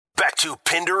to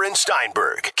Pinder and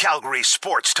Steinberg, Calgary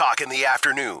Sports Talk in the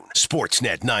afternoon.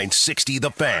 Sportsnet 960 The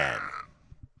Fan.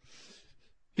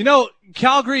 You know,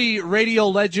 Calgary radio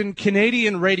legend,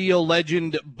 Canadian radio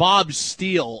legend Bob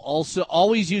Steele also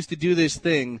always used to do this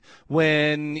thing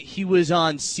when he was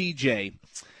on CJ.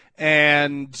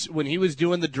 And when he was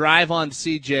doing the drive on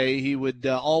CJ, he would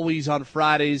always on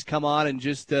Fridays come on and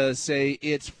just say,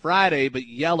 "It's Friday," but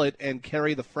yell it and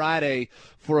carry the Friday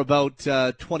for about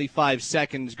 25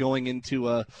 seconds going into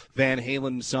a Van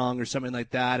Halen song or something like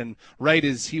that. And right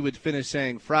as he would finish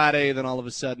saying Friday, then all of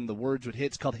a sudden the words would hit.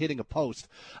 It's called hitting a post.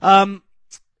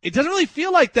 It doesn't really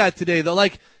feel like that today, though.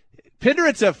 Like, Pinder,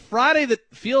 it's a Friday that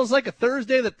feels like a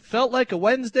Thursday that felt like a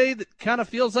Wednesday that kind of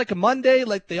feels like a Monday.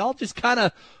 Like, they all just kind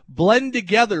of blend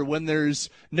together when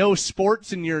there's no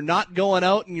sports and you're not going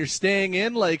out and you're staying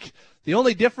in. Like, the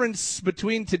only difference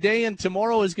between today and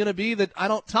tomorrow is going to be that I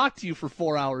don't talk to you for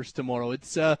 4 hours tomorrow.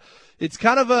 It's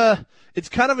kind of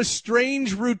a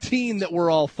strange routine that we're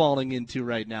all falling into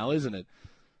right now, isn't it?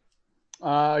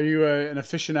 Are you an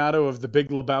aficionado of The Big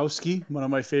Lebowski, one of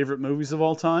my favorite movies of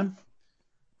all time?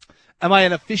 Am I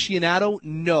an aficionado?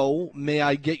 No. May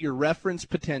I get your reference?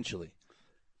 Potentially.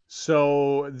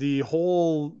 So the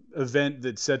whole event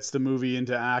that sets the movie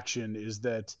into action is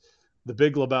that the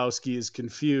Big Lebowski is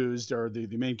confused, or the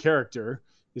main character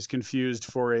is confused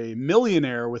for a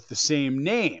millionaire with the same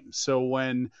name. So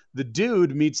when the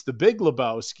dude meets the Big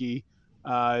Lebowski,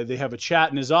 they have a chat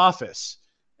in his office,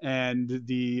 and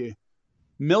the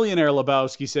millionaire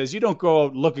Lebowski says, "You don't go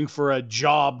out looking for a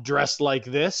job dressed like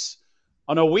this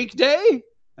on a weekday?"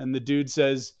 And the dude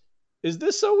says, "Is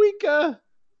this a week?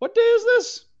 What day is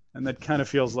this?" And that kind of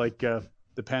feels like the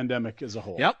pandemic as a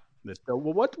whole. Yep.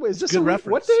 What is this? Good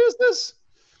reference. What day is this?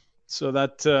 So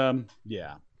that,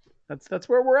 yeah, that's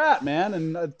where we're at, man.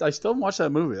 And I still haven't watched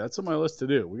that movie. That's on my list to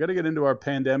do. We got to get into our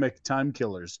pandemic time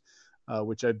killers,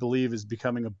 which I believe is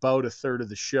becoming about a third of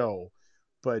the show.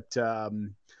 But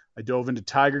I dove into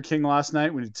Tiger King last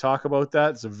night. We need to talk about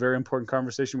that. It's a very important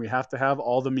conversation we have to have.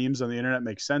 All the memes on the internet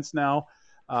make sense now.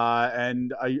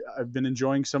 And I've been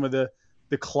enjoying some of the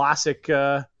classic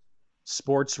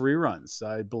sports reruns.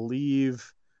 I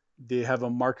believe they have a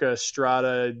Marca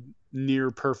Estrada near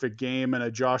perfect game and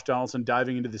a Josh Donaldson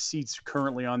diving into the seats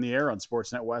currently on the air on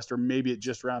Sportsnet West, or maybe it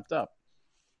just wrapped up.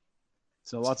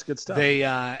 So lots of good stuff. They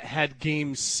had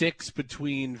Game 6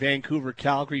 between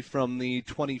Vancouver-Calgary from the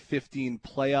 2015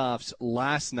 playoffs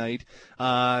last night.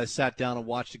 Sat down and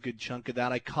watched a good chunk of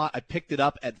that. I picked it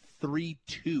up at 3-2.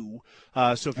 So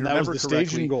if you remember that was the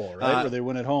staging goal, right, where they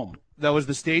win at home. That was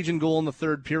the staging goal in the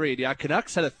third period. Yeah,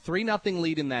 Canucks had a 3-0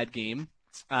 lead in that game.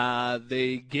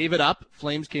 They gave it up.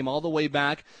 Flames came all the way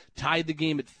back, tied the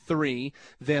game at 3.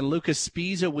 Then Lucas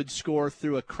Spiza would score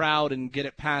through a crowd and get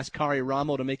it past Kari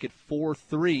Ramo to make it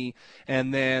 4-3.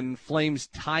 And then Flames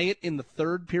tie it in the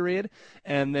third period.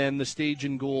 And then the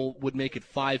staging goal would make it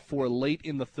 5-4 late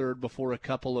in the third before a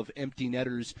couple of empty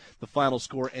netters. The final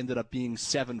score ended up being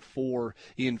 7-4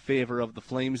 in favor of the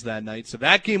Flames that night. So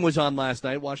that game was on last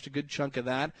night. Watched a good chunk of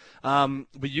that.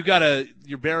 But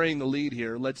you're burying the lead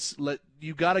here.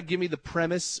 You got to give me the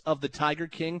premise of the Tiger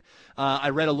King.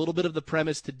 I read a little bit of the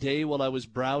premise today while I was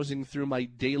browsing through my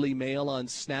Daily Mail on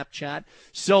Snapchat.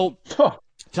 So,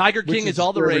 Tiger King is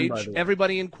all the rage.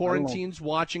 Everybody in quarantine's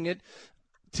watching it.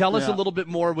 Tell us a little bit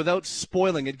more without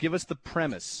spoiling it. Give us the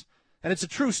premise. And it's a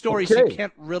true story, so you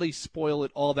can't really spoil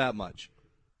it all that much.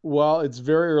 Well, it's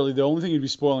very early. The only thing you'd be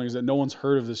spoiling is that no one's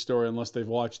heard of this story unless they've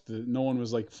watched no one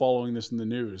was like following this in the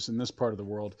news in this part of the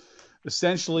world.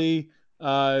 Essentially,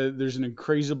 there's an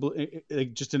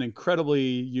incredibly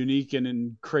unique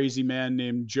and crazy man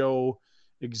named Joe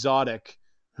Exotic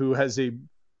who has a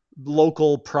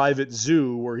local private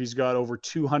zoo where he's got over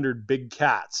 200 big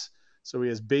cats. So he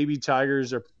has baby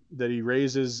tigers that he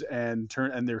raises and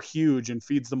they're huge and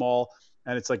feeds them all.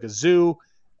 And it's like a zoo.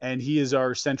 And he is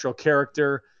our central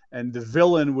character. And the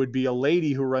villain would be a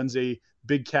lady who runs a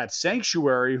big cat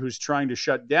sanctuary who's trying to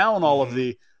shut down all of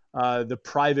the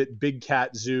private big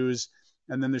cat zoos.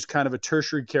 And then there's kind of a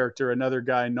tertiary character, another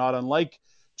guy not unlike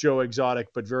Joe Exotic,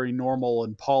 but very normal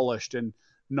and polished and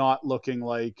not looking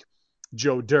like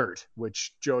Joe Dirt,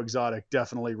 which Joe Exotic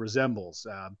definitely resembles.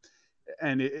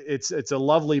 And it's a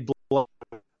lovely blend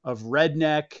of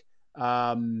redneck,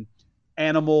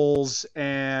 animals,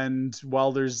 and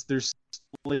while there's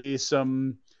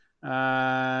some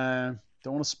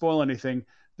don't want to spoil anything,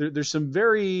 there's some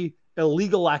very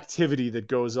illegal activity that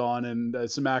goes on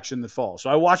and some action that falls. So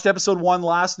I watched episode 1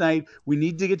 last night. We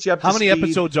need to get you up to How many speed.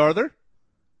 episodes are there?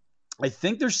 I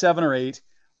think there's 7 or 8.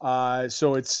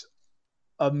 So it's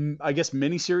I guess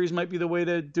miniseries might be the way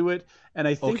to do it. And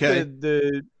I think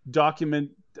the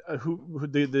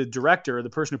the director, the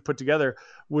person who put together,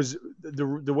 was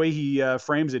the way he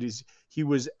frames it. He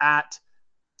was at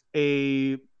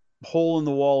a hole in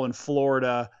the wall in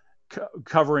Florida,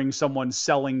 covering someone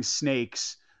selling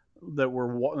snakes that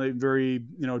were very,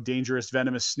 dangerous,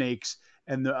 venomous snakes.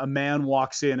 And a man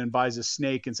walks in and buys a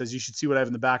snake and says, "You should see what I have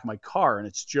in the back of my car." And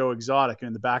it's Joe Exotic. And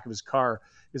in the back of his car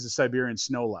is a Siberian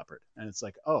snow leopard. And it's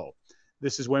like, oh,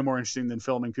 this is way more interesting than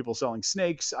filming people selling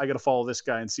snakes. I got to follow this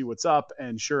guy and see what's up.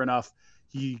 And sure enough,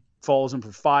 he follows him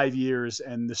for 5 years,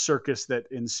 and the circus that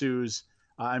ensues.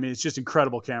 It's just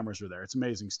incredible. Cameras were there. It's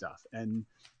amazing stuff. And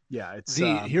yeah, it's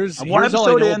here's all I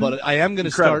know about it. I am going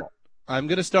to start. I'm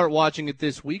going to start watching it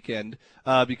this weekend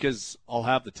because I'll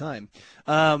have the time.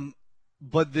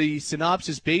 But the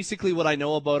synopsis, basically what I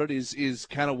know about it is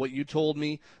kind of what you told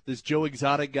me. This Joe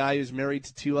Exotic guy is married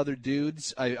to 2 other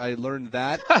dudes. I learned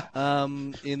that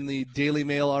in the Daily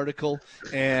Mail article.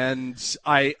 And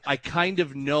I kind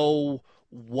of know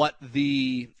what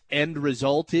the end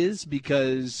result is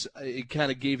because it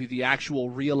kind of gave you the actual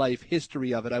real-life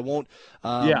history of it. I won't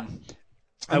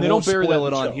I won't spoil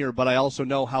it on here, but I also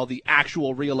know how the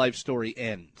actual real-life story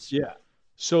ends. Yeah.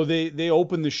 So they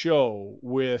open the show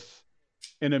with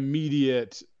an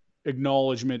immediate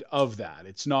acknowledgement of that.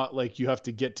 It's not like you have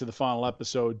to get to the final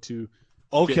episode to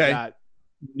get that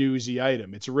newsy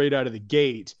item. It's right out of the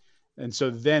gate. And so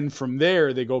then from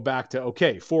there, they go back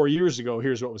to, 4 years ago,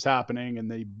 here's what was happening.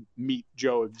 And they meet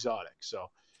Joe Exotic. So,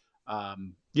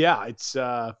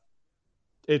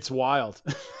 it's wild.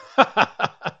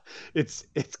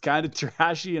 It's kind of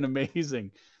trashy and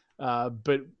amazing,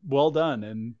 but well done.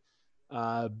 And,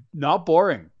 not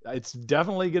boring. It's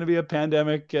definitely going to be a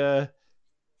pandemic, I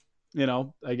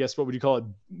guess, what would you call it?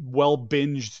 Well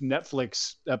binged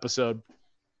Netflix episode.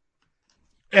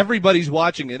 Everybody's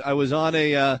watching it. I was on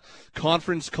a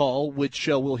conference call, which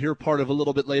we'll hear part of a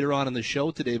little bit later on in the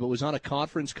show today, but was on a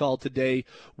conference call today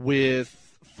with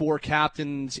 4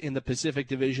 captains in the Pacific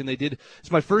Division.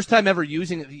 It's my first time ever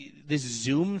using this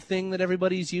Zoom thing that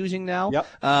everybody's using now. Yep.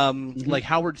 Like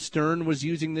Howard Stern was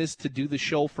using this to do the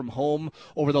show from home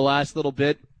over the last little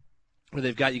bit, where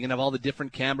you can have all the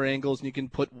different camera angles and you can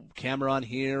put camera on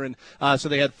here. And so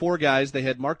they had 4 guys. They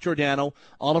had Mark Giordano,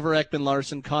 Oliver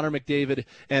Ekman-Larsson, Connor McDavid,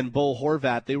 and Bo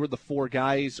Horvat. They were the 4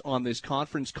 guys on this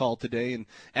conference call today. And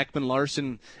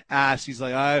Ekman-Larsson asked, he's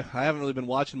like, I haven't really been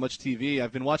watching much TV.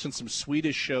 I've been watching some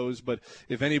Swedish shows, but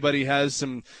if anybody has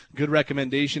some good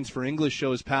recommendations for English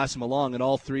shows, pass them along. And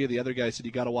all 3 of the other guys said,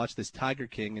 you got to watch this Tiger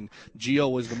King. And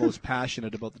Gio was the most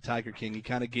passionate about the Tiger King. He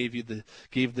kind of gave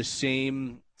the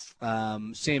same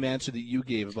answer that you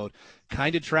gave about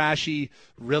kind of trashy,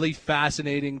 really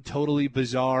fascinating, totally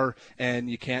bizarre,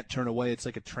 and you can't turn away. It's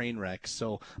like a train wreck.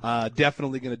 So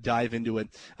definitely going to dive into it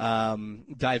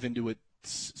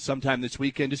sometime this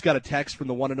weekend. Just got a text from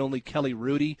the one and only Kelly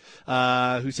Rudy,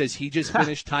 who says he just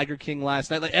finished Tiger King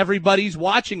last night. Like, everybody's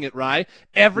watching it, Rye.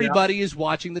 Everybody is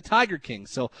watching the Tiger King.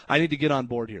 So I need to get on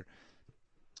board here.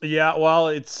 Yeah, well,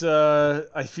 it's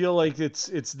I feel like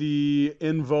it's the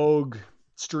in vogue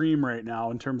stream right now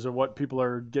in terms of what people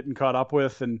are getting caught up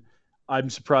with, and I'm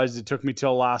surprised it took me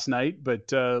till last night,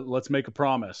 but let's make a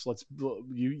promise.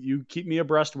 You keep me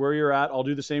abreast where you're at. I'll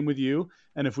do the same with you,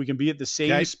 and if we can be at the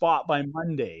same spot by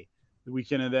Monday, we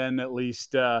can then at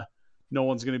least no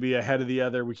one's going to be ahead of the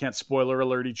other. We can't spoiler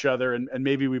alert each other, and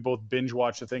maybe we both binge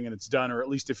watch the thing and it's done, or at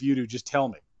least if you do, just tell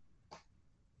me.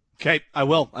 Okay, I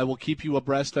will keep you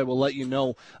abreast. I will let you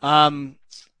know.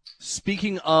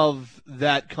 Speaking of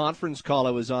that conference call I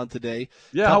was on today,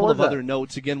 a couple of other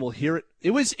notes. Again, we'll hear it.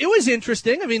 It was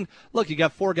interesting. I mean, look, you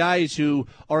got 4 guys who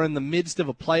are in the midst of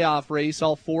a playoff race.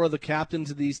 All 4 of the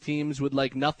captains of these teams would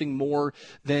like nothing more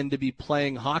than to be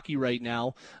playing hockey right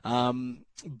now.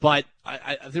 But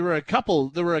there were a couple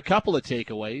of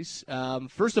takeaways.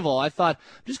 First of all, I thought,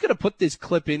 I'm just going to put this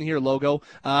clip in here, Logo.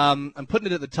 I'm putting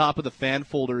it at the top of the fan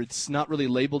folder. It's not really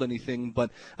labeled anything,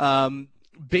 but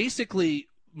basically,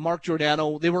 Mark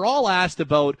Giordano, they were all asked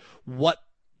about what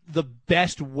the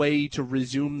best way to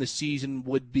resume the season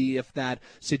would be if that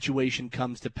situation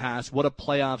comes to pass, what a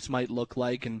playoffs might look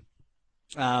like, and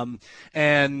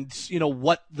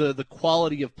what the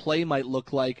quality of play might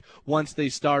look like once they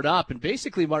start up. And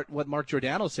basically what Mark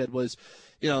Giordano said was,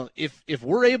 if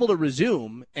we're able to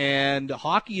resume and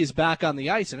hockey is back on the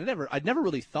ice, and I'd never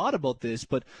really thought about this,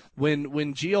 but when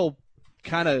Gio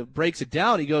kind of breaks it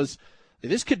down, he goes,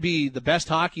 this could be the best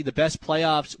hockey, the best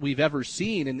playoffs we've ever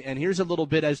seen. And here's a little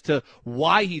bit as to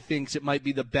why he thinks it might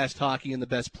be the best hockey and the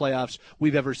best playoffs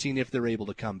we've ever seen if they're able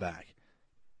to come back.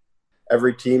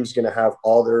 Every team's going to have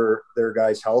all their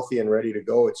guys healthy and ready to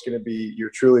go. It's going to be,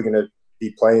 you're truly going to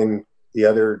be playing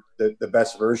the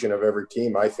best version of every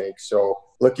team, I think. So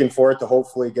looking forward to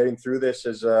hopefully getting through this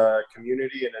as a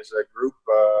community and as a group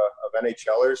of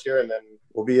NHLers here, and then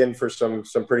we'll be in for some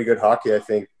pretty good hockey, I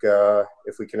think,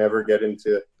 if we can ever get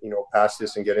into, past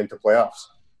this and get into playoffs.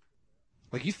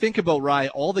 Like, you think about, Rye,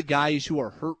 all the guys who are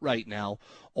hurt right now,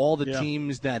 all the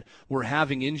teams that were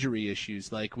having injury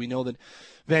issues. Like, we know that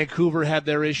Vancouver had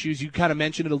their issues. You kind of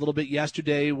mentioned it a little bit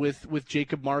yesterday with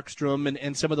Jacob Markstrom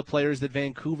and some of the players that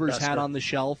Vancouver's had on the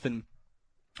shelf, and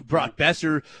Brock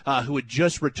Besser, who had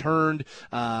just returned,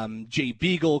 Jay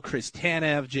Beagle, Chris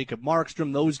Tanev, Jacob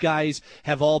Markstrom, those guys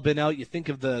have all been out. You think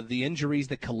of the injuries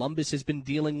that Columbus has been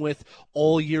dealing with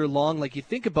all year long. Like, you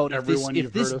think about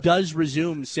if this does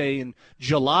resume, say, in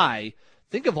July,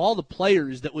 think of all the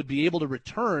players that would be able to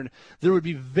return. There would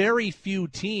be very few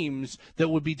teams that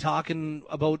would be talking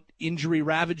about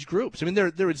injury-ravaged groups. I mean,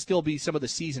 there would still be some of the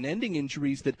season-ending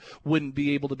injuries that wouldn't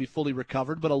be able to be fully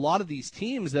recovered, but a lot of these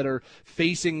teams that are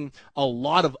facing a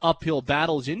lot of uphill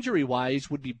battles injury-wise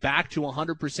would be back to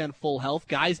 100% full health.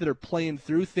 Guys that are playing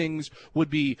through things would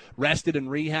be rested and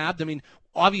rehabbed. I mean,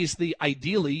 obviously,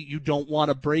 ideally, you don't want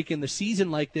to break in the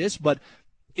season like this, but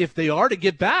if they are to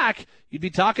get back, you'd be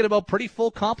talking about pretty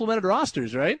full complemented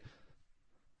rosters, right?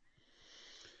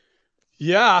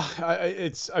 Yeah,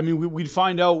 we'd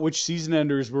find out which season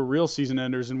enders were real season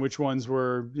enders and which ones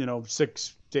were,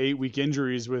 6 to 8 week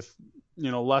injuries with,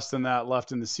 less than that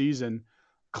left in the season.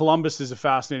 Columbus is a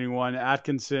fascinating one.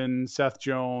 Atkinson, Seth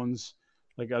Jones,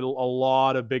 like a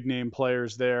lot of big name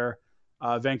players there.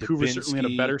 Vancouver certainly in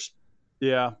a better,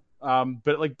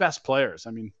 but like best players.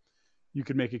 I mean, you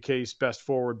could make a case best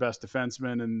forward, best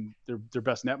defenseman, and their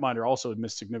best netminder also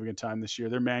missed significant time this year.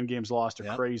 Their man games lost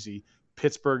are crazy.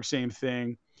 Pittsburgh, same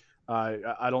thing.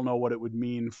 I don't know what it would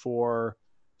mean for,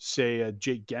 say,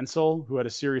 Jake Gensel, who had a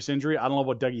serious injury. I don't know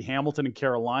about Dougie Hamilton in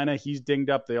Carolina. He's dinged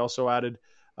up. They also added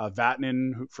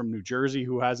Vatanen from New Jersey,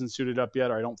 who hasn't suited up yet,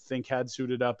 or I don't think had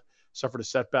suited up, suffered a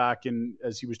setback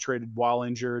as he was traded while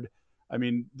injured. I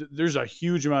mean, there's a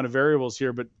huge amount of variables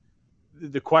here, but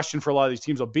the question for a lot of these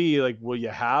teams will be like, will you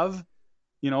have,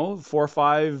 4 or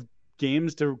 5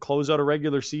 games to close out a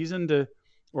regular season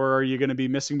or are you going to be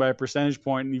missing by a percentage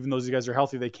point? And even though these guys are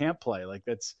healthy, they can't play. Like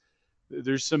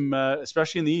there's some,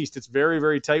 especially in the East, it's very,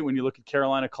 very tight when you look at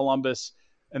Carolina, Columbus,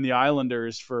 and the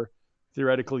Islanders for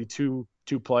theoretically two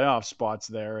playoff spots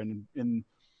there. And in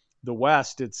the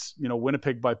West, it's,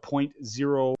 Winnipeg by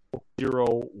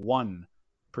 0.001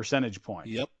 percentage point.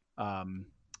 Yep.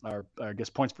 Or I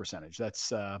guess points percentage.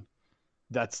 That's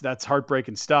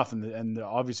heartbreaking stuff. And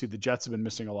obviously the Jets have been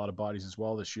missing a lot of bodies as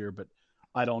well this year, but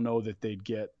I don't know that they'd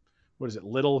get,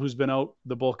 Little, who's been out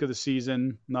the bulk of the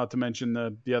season, not to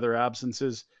mention the other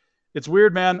absences. It's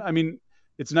weird, man. I mean,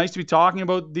 it's nice to be talking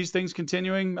about these things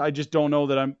continuing. I just don't know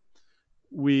that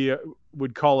we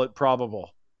would call it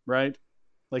probable, right?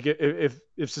 Like if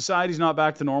society's not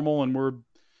back to normal and we're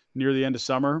near the end of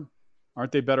summer,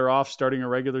 aren't they better off starting a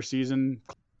regular season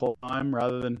full time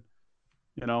rather than,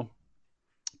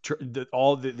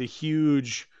 all the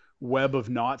huge web of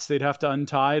knots they'd have to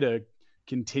untie to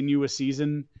continue a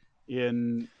season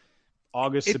in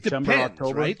August, September, depends,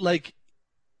 October? Right? Like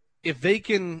if they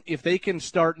can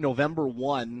start November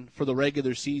 1 for the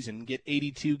regular season, get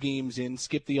 82 games in,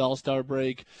 skip the All-Star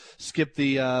break, skip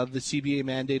the CBA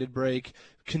mandated break,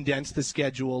 condense the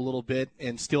schedule a little bit,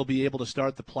 and still be able to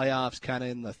start the playoffs kind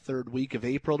of in the third week of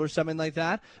April or something like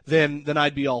that, then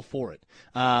I'd be all for it.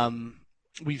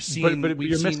 We've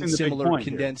seen similar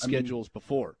condensed schedules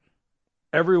before.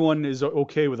 Everyone is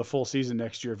okay with a full season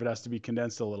next year if it has to be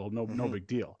condensed a little. No big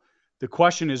deal. The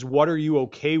question is, what are you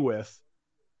okay with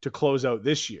to close out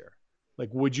this year? Like,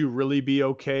 would you really be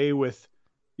okay with,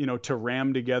 to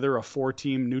ram together a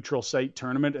 4-team neutral site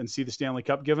tournament and see the Stanley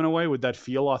Cup given away? Would that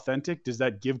feel authentic? Does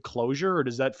that give closure, or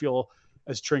does that feel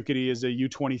as trinkety as a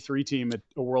U23 team at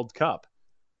a World Cup?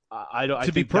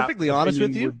 To be perfectly honest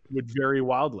with you, would vary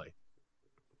wildly.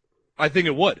 I think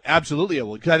it would. Absolutely it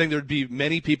would. Because I think there'd be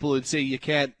many people who would say you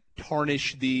can't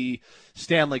tarnish the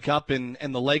Stanley Cup and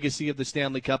the legacy of the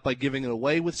Stanley Cup by giving it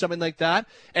away with something like that.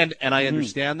 And I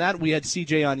understand that. We had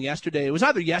CJ on yesterday. It was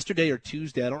either yesterday or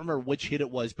Tuesday. I don't remember which hit it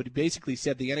was, but he basically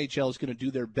said the NHL is going to do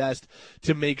their best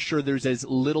to make sure there's as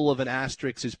little of an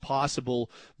asterisk as possible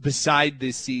beside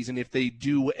this season if they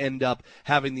do end up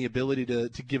having the ability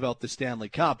to give out the Stanley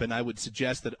Cup. And I would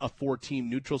suggest that a 4-team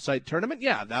neutral site tournament,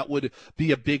 that would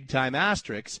be a big-time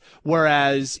asterisk.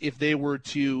 Whereas if they were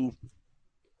to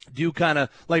do kind of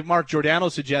like Mark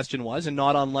Giordano's suggestion was, and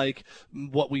not unlike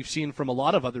what we've seen from a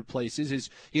lot of other places, is,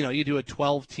 you do a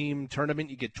 12-team tournament,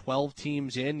 you get 12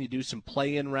 teams in, you do some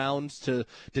play-in rounds to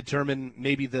determine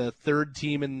maybe the third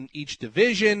team in each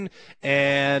division,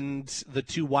 and the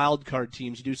 2 wild card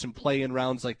teams, you do some play-in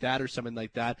rounds like that or something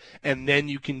like that, and then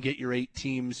you can get your 8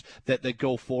 teams that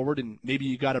go forward, and maybe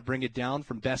you got to bring it down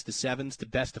from best of 7s to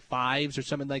best of 5s or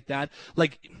something like that.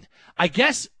 Like, I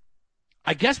guess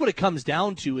what it comes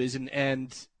down to is,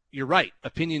 and you're right,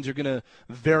 opinions are going to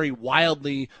vary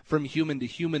wildly from human to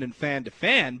human and fan to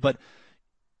fan, but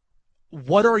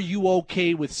what are you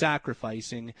okay with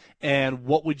sacrificing, and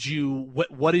what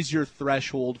is your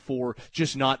threshold for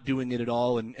just not doing it at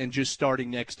all and just starting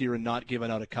next year and not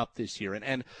giving out a cup this year?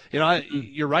 And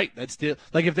you're right. That's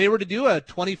like if they were to do a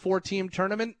 24-team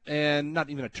tournament, and not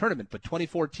even a tournament, but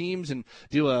 24 teams, and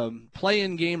do a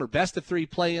play-in game or best of 3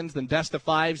 play-ins, then best of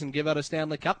 5s, and give out a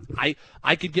Stanley Cup,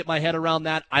 I could get my head around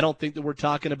that. I don't think that we're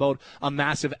talking about a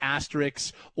massive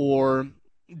asterisk or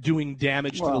doing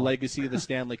damage to the legacy of the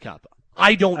Stanley Cup.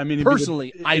 I don't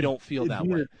feel that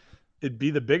way. It'd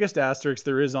be the biggest asterisk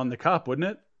there is on the cup, wouldn't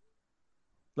it?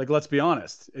 Like, let's be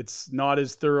honest. It's not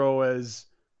as thorough as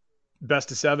best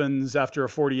of 7s after a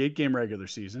 48-game regular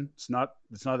season. It's not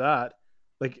that.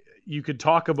 Like, you could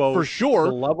talk about for sure,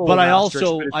 the level but of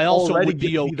I also would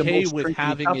be okay with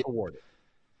having it awarded.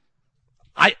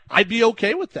 I'd be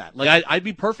okay with that. Like, I'd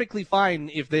be perfectly fine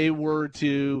if they were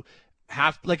to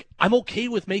I'm okay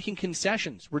with making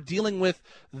concessions. We're dealing with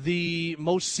the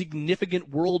most significant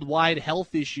worldwide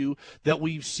health issue that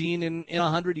we've seen in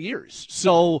 100 years.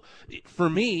 So for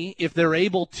me, if they're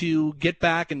able to get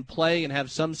back and play and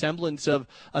have some semblance of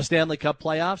a Stanley Cup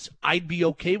playoffs, I'd be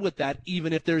okay with that,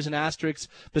 even if there's an asterisk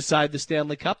beside the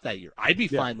Stanley Cup that year. I'd be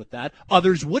fine with that.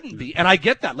 Others wouldn't be. And I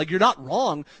get that. Like, you're not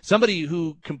wrong. Somebody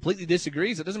who completely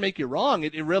disagrees, it doesn't make you wrong.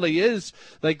 It really is.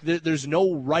 Like, there's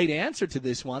no right answer to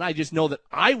this one. I just know that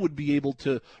I would be able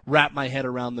to wrap my head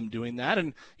around them doing that.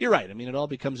 And you're right. I mean, it all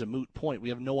becomes a moot point. We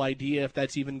have no idea if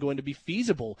that's even going to be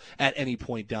feasible at any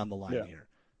point down the line here.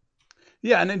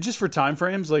 Yeah, and then just for time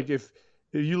frames, like if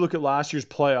you look at last year's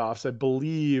playoffs, I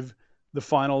believe the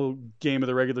final game of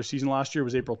the regular season last year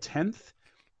was April 10th,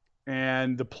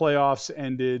 and the playoffs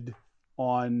ended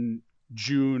on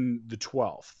June the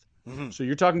 12th. Mm-hmm. So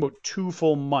you're talking about 2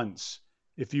 full months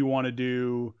if you want to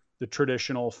do the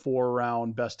traditional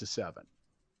 4-round best of 7.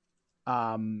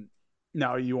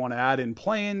 Now, you want to add in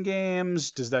play-in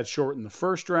games. Does that shorten the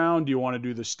first round? Do you want to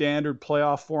do the standard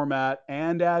playoff format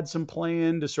and add some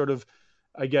play-in to sort of,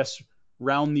 I guess,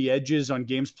 round the edges on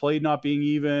games played not being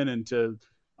even, and to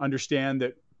understand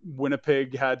that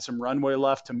Winnipeg had some runway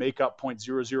left to make up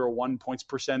 .001 points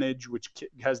percentage, which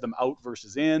has them out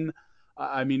versus in?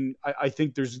 I mean, I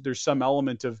think there's some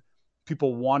element of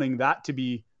people wanting that to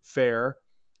be fair.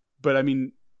 But, I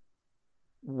mean,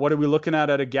 what are we looking at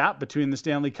a gap between the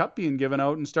Stanley Cup being given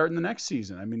out and starting the next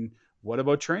season? I mean, what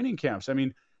about training camps? I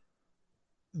mean,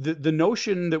 the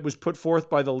notion that was put forth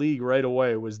by the league right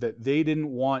away was that they didn't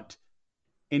want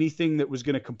anything that was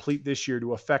going to complete this year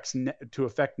to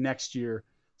affect next year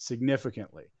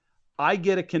significantly. I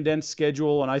get a condensed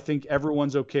schedule, and I think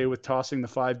everyone's okay with tossing the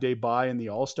 5-day bye in the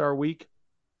All-Star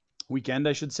weekend,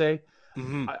 I should say.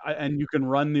 Mm-hmm. And you can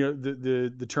run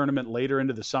the tournament later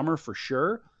into the summer for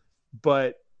sure.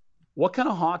 But what kind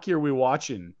of hockey are we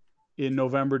watching in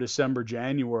November, December,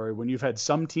 January, when you've had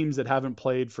some teams that haven't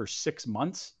played for 6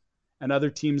 months and other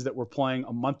teams that were playing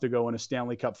a month ago in a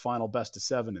Stanley Cup final best of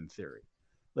 7 in theory?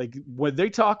 Like, when they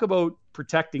talk about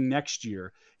protecting next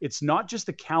year, it's not just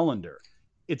the calendar.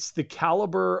 It's the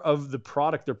caliber of the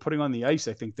product they're putting on the ice.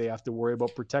 I think they have to worry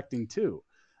about protecting too.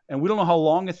 And we don't know how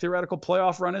long a theoretical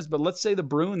playoff run is, but let's say the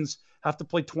Bruins have to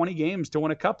play 20 games to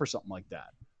win a cup or something like that.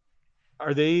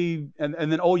 Are they, and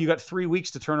then, you got 3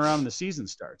 weeks to turn around and the season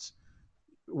starts.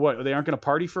 What, they aren't going to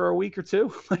party for a week or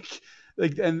two?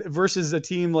 and versus a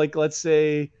team like, let's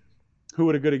say, who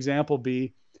would a good example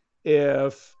be?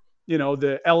 If,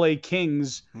 the LA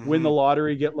Kings win the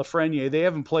lottery, get Lafreniere, they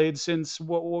haven't played since,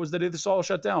 what was the day this all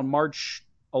shut down? March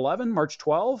 11, March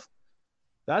 12?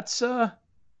 That's a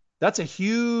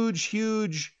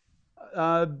huge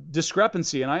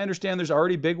discrepancy. And I understand there's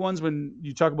already big ones when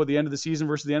you talk about the end of the season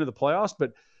versus the end of the playoffs,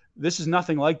 but this is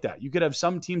nothing like that. You could have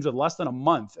some teams with less than a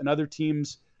month and other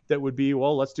teams that would be,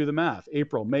 well, let's do the math.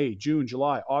 April, May, June,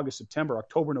 July, August, September,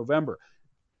 October, November.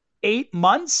 8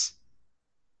 months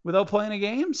without playing a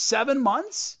game? 7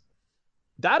 months?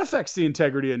 That affects the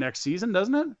integrity of next season,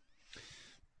 doesn't it?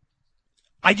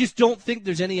 I just don't think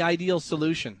there's any ideal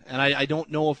solution, and I don't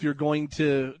know if you're going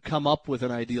to come up with an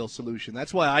ideal solution.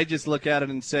 That's why I just look at it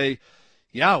and say,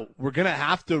 yeah, we're going to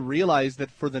have to realize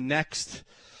that for the next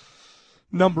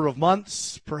number of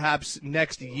months, perhaps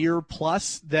next year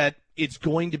plus, that it's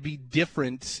going to be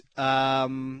different,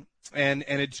 and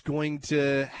it's going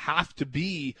to have to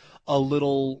be a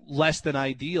little less than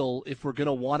ideal if we're going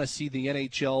to want to see the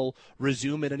NHL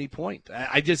resume at any point.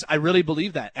 I really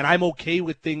believe that, and I'm okay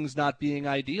with things not being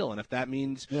ideal. And if that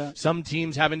means some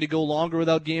teams having to go longer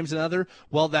without games than other,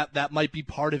 well, that might be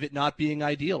part of it not being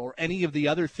ideal, or any of the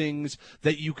other things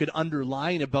that you could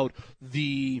underline about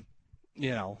the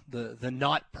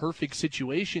not perfect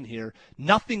situation here.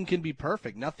 Nothing can be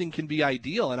perfect. Nothing can be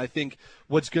ideal. And I think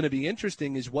what's going to be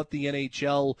interesting is what the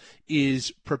NHL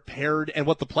is prepared, and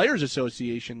what the Players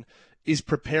Association is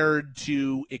prepared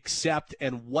to accept,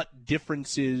 and what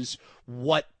differences,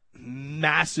 what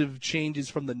massive changes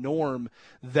from the norm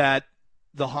that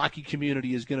the hockey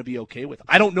community is going to be okay with.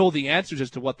 I don't know the answers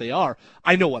as to what they are.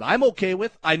 I know what I'm okay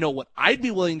with. I know what I'd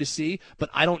be willing to see, but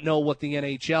I don't know what the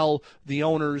NHL, the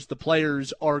owners, the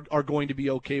players are going to be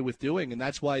okay with doing. And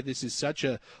that's why this is such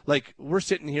a, we're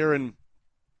sitting here and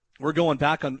we're going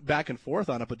back and forth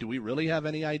on it, but do we really have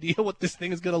any idea what this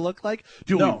thing is going to look like?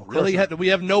 We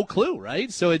have no clue,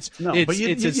 right? So it's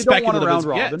as speculative as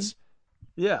it gets.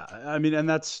 Yeah, I mean,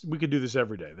 and we could do this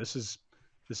every day. This is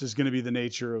going to be the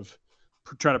nature of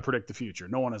trying to predict the future.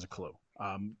 No one has a clue.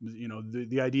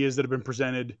 The ideas that have been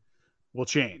presented will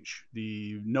change.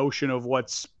 The notion of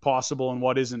what's possible and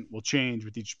what isn't will change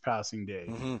with each passing day.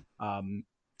 Mm-hmm.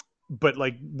 But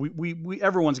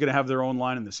everyone's going to have their own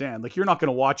line in the sand. Like, you're not going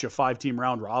to watch a 5-team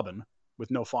round robin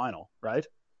with no final, right?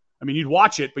 I mean, you'd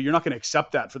watch it, but you're not going to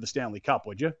accept that for the Stanley Cup,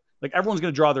 would you? Like, everyone's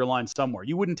going to draw their line somewhere.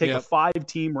 You wouldn't take a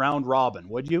 5-team round robin,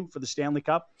 would you, for the Stanley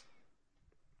Cup?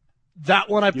 That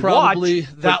one I would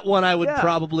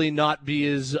probably not be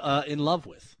as in love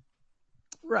with,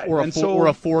 right? Or a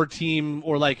 4-team,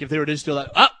 or if they were just still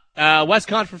West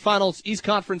Conference Finals, East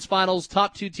Conference Finals,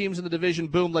 top 2 teams in the division.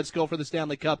 Boom, let's go for the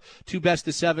Stanley Cup. 2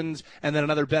 best-of-7s, and then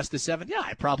another best-of-7. Yeah,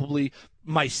 that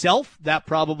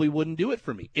probably wouldn't do it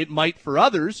for me. It might for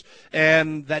others,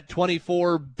 and that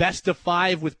 24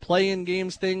 best-of-5 with play-in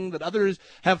games thing that others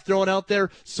have thrown out there,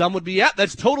 some would be,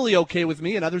 that's totally okay with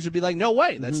me, and others would be like, no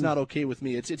way, that's not okay with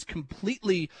me. It's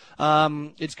completely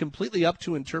up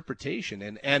to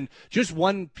interpretation. And just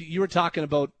one, you were talking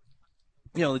about,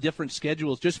 the different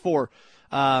schedules, just for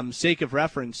sake of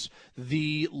reference,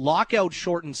 the lockout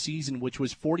shortened season, which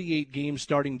was 48 games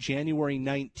starting January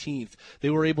 19th, they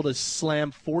were able to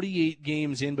slam 48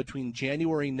 games in between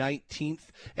January 19th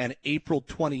and April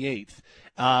 28th.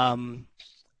 But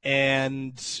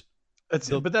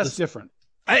that's different.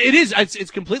 It is.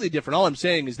 It's completely different. All I'm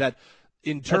saying is that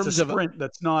in terms of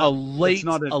a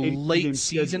late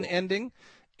season ending,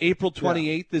 April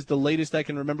 28th is the latest I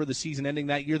can remember the season ending.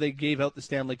 That year they gave out the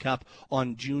Stanley Cup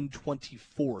on June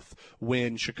 24th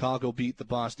when Chicago beat the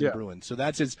Boston Bruins. So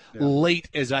that's as late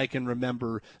as I can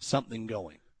remember something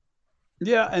going.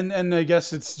 Yeah, and I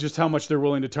guess it's just how much they're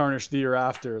willing to tarnish the year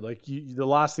after. The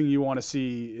last thing you want to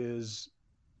see is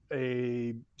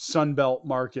a Sunbelt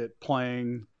market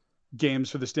playing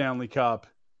games for the Stanley Cup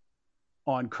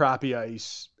on crappy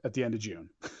ice at the end of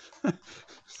June.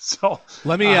 So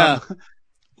let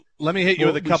me hit you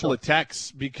with a couple of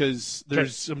texts, because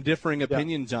there's some differing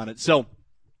opinions on it. So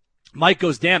Mike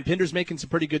goes, damn, Pinder's making some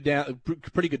pretty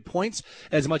good points,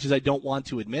 as much as I don't want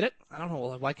to admit it. I don't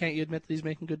know, why can't you admit that he's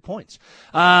making good points?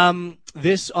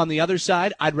 This, on the other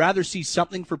side, I'd rather see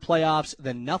something for playoffs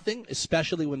than nothing,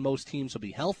 especially when most teams will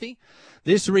be healthy.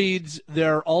 This reads,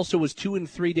 there also was 2 and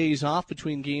 3 days off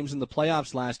between games in the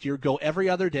playoffs last year. Go every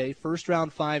other day, first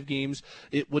round 5 games.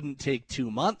 It wouldn't take 2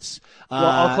 months. Well,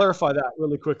 I'll clarify that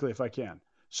really quickly if I can.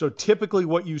 So typically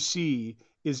what you see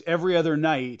is every other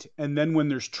night, and then when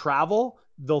there's travel,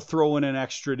 they'll throw in an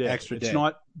extra day. It's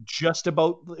not just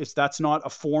about that's not a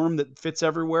form that fits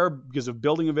everywhere because of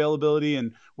building availability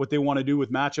and what they want to do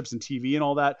with matchups and TV and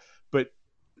all that. But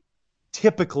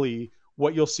typically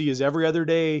what you'll see is every other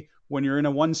day when you're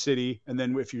in one city, and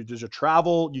then if there's a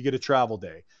travel, you get a travel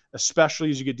day. Especially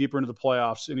as you get deeper into the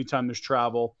playoffs, anytime there's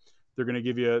travel, they're going to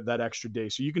give you that extra day.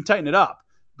 So you can tighten it up.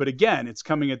 But again, it's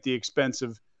coming at the expense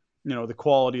of the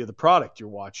quality of the product you're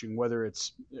watching, whether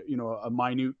it's, a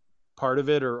minute part of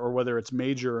it or whether it's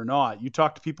major or not. You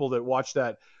talk to people that watch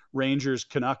that Rangers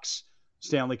Canucks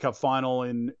Stanley Cup final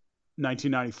in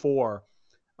 1994,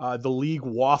 the league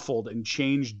waffled and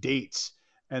changed dates.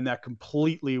 And that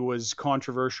completely was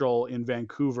controversial in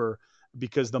Vancouver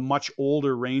because the much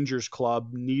older Rangers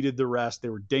club needed the rest. They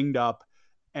were dinged up,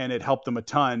 and it helped them a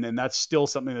ton. And that's still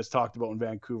something that's talked about in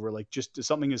Vancouver. Just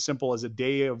something as simple as a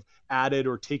day of added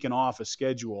or taken off a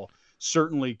schedule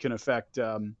certainly can affect,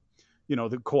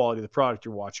 the quality of the product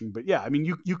you're watching. But yeah, I mean,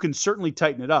 you can certainly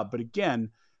tighten it up. But again,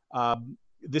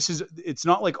 it's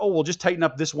not like, oh, we'll just tighten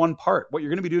up this one part. What you're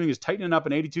going to be doing is tightening up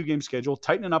an 82 game schedule,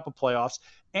 tightening up a playoffs,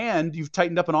 and you've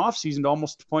tightened up an off season to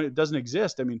almost the point it doesn't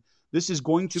exist. I mean, this is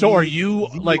going to be. So are you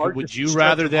like, would you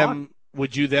rather them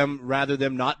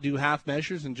not do half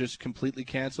measures and just completely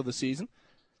cancel the season?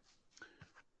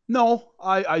 No,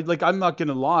 I'm not going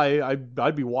to lie.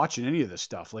 I'd be watching any of this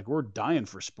stuff. Like, we're dying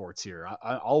for sports here.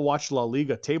 I'll watch La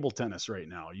Liga table tennis right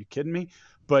now. Are you kidding me?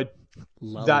 But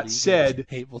that said,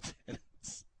 table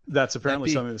tennis. That's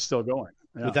apparently something that's still going.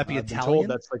 Yeah, would that be I've been Italian? told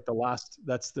that's like the last.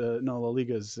 La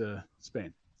Liga's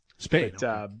Spain. Spain. But,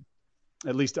 okay.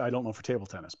 At least I don't know for table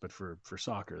tennis, but for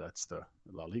soccer, that's the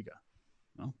La Liga.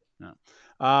 No, no.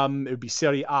 It would be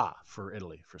Serie A for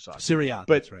Italy for soccer. Serie A,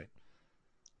 but that's right.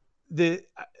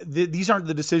 These aren't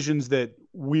the decisions that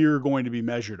we're going to be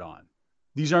measured on.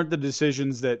 These aren't the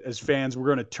decisions that as fans we're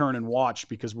going to turn and watch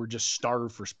because we're just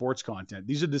starved for sports content.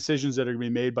 These are decisions that are going to be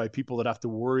made by people that have to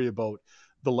worry about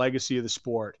the legacy of the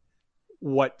sport,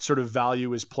 what sort of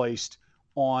value is placed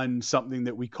on something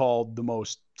that we call the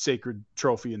most sacred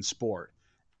trophy in sport.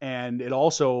 And it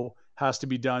also has to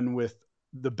be done with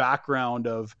the background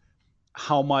of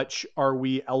how much are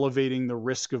we elevating the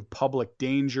risk of public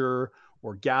danger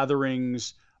or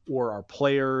gatherings or our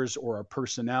players or our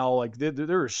personnel. Like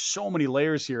there are so many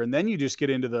layers here. And then you just get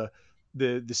into the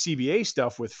CBA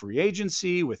stuff with free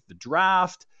agency, with the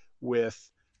draft,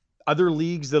 with other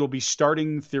leagues that'll be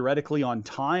starting theoretically on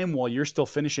time while you're still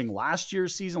finishing last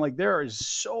year's season. Like, there is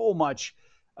so much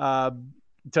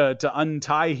to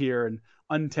untie here and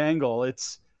untangle.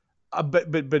 It's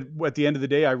but at the end of the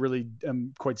day, I really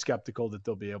am quite skeptical that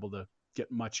they'll be able to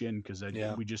get much in because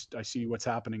I see what's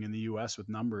happening in the U.S. with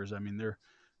numbers. I mean,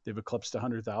 they've eclipsed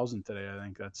 100,000 today. I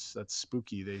think that's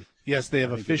spooky. They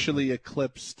have officially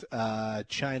eclipsed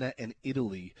China and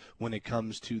Italy when it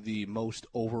comes to the most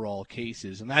overall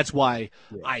cases, and that's why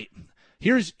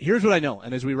Here's what I know,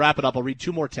 and as we wrap it up, I'll read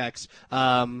two more texts.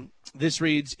 This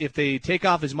reads, if they take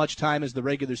off as much time as the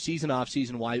regular season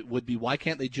off-season why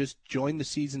can't they just join the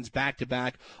seasons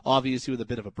back-to-back, obviously with a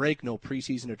bit of a break, no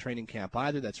preseason or training camp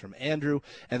either. That's from Andrew.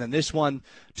 And then this one,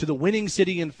 to the winning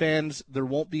city and fans, there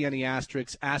won't be any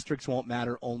asterisks. Asterisks won't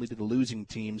matter, only to the losing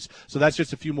teams. So that's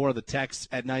just a few more of the texts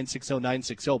at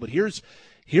 960-960. But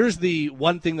here's the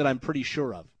one thing that I'm pretty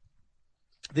sure of.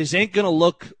 This ain't going to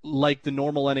look like the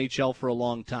normal NHL for a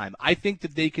long time. I think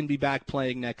that they can be back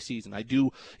playing next season. I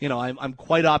do, I'm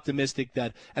quite optimistic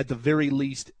that at the very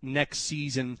least next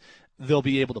season they'll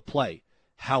be able to play.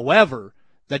 However,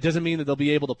 that doesn't mean that they'll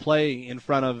be able to play in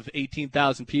front of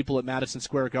 18,000 people at Madison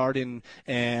Square Garden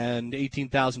and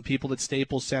 18,000 people at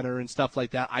Staples Center and stuff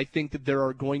like that. I think that there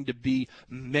are going to be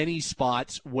many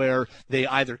spots where they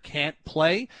either can't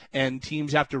play and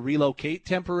teams have to relocate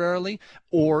temporarily,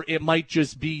 or it might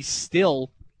just be still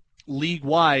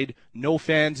league-wide, no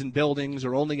fans in buildings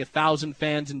or only 1,000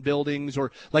 fans in buildings.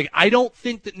 Or I don't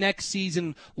think that next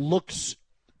season looks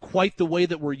quite the way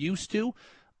that we're used to.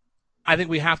 I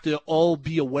think we have to all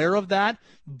be aware of that,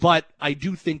 but I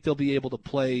do think they'll be able to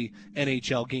play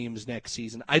NHL games next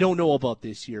season. I don't know about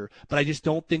this year, but I just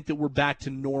don't think that we're back to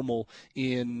normal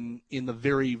in the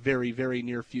very, very, very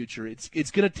near future. It's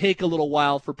going to take a little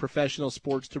while for professional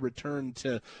sports to return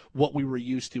to what we were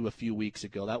used to a few weeks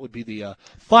ago. That would be the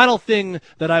final thing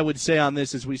that I would say on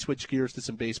this as we switch gears to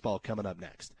some baseball coming up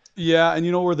next. Yeah, and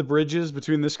you know where the bridge is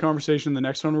between this conversation and the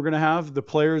next one we're going to have? The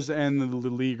players and the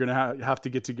league are going to have to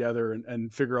get together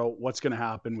and figure out what's going to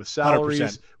happen with salaries,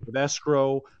 100%. with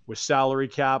escrow, with salary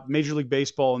cap. Major League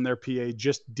Baseball and their PA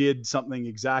just did something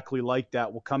exactly like that.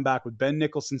 We'll come back with Ben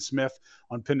Nicholson-Smith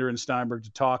on Pinder and Steinberg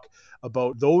to talk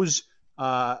about those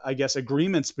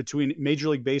agreements between Major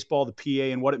League Baseball, the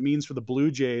PA, and what it means for the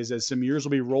Blue Jays as some years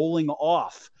will be rolling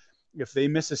off. If they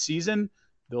miss a season,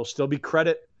 there'll still be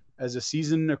credit as a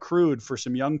season accrued for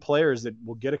some young players that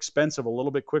will get expensive a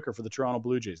little bit quicker for the Toronto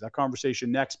Blue Jays. That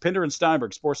conversation next. Pinder and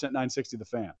Steinberg, Sportsnet 960, The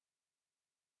Fan.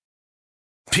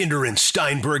 Pinder and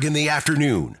Steinberg in the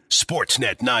afternoon.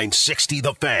 Sportsnet 960,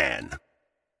 The Fan.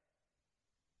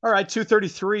 All right,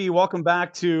 2:33. Welcome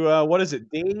back to,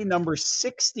 day number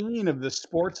 16 of the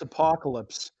Sports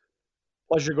Apocalypse.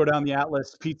 Pleasure to go down the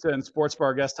Atlas Pizza and Sports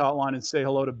Bar guest hotline and say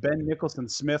hello to Ben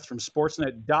Nicholson-Smith from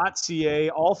Sportsnet.ca.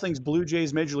 All things Blue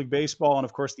Jays, Major League Baseball, and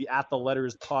of course the At the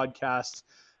Letters podcast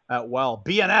at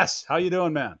BNS. How you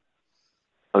doing, man?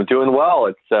 I'm doing well.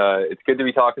 It's good to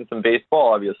be talking some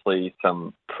baseball. Obviously,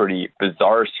 some pretty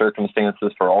bizarre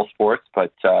circumstances for all sports,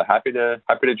 but happy to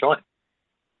join.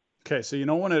 Okay, so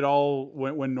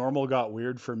when normal got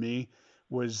weird for me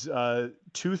was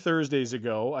 2 Thursdays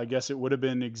ago. I guess it would have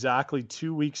been exactly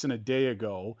 2 weeks and a day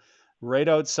ago, right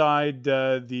outside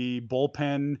the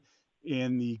bullpen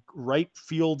in the right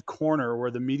field corner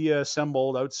where the media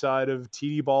assembled outside of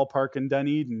TD Ballpark in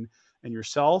Dunedin, and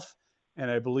yourself, and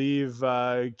I believe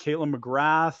Caitlin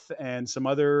McGrath and some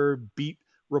other beat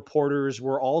reporters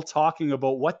were all talking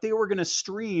about what they were going to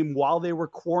stream while they were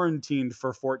quarantined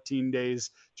for 14 days.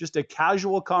 Just a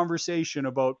casual conversation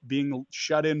about being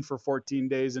shut in for 14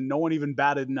 days, and no one even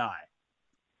batted an eye.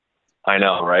 I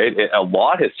know, right? A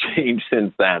lot has changed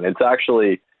since then.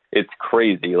 It's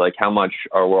crazy, like how much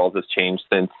our world has changed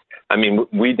since. I mean,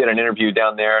 we did an interview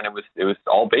down there, and it was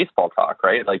all baseball talk,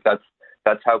 right? Like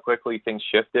that's how quickly things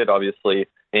shifted, obviously,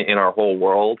 in our whole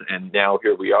world. And now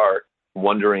here we are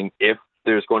wondering if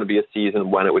there's going to be a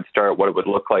season, when it would start, what it would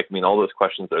look like. I mean, all those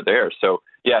questions are there. So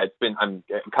yeah, I'm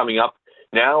coming up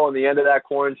now on the end of that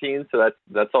quarantine, so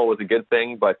that's always a good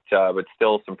thing. But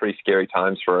still, some pretty scary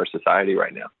times for our society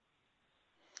right now.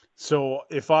 So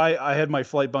if I had my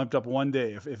flight bumped up one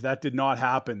day, if that did not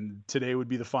happen, today would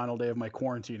be the final day of my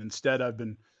quarantine. Instead, I've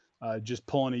been just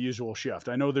pulling a usual shift.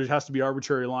 I know there has to be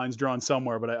arbitrary lines drawn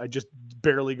somewhere, but I just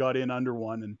barely got in under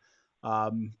one,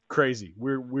 and crazy,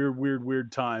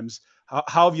 weird times.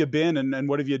 How have you been, and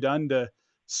what have you done to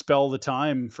spell the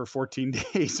time for 14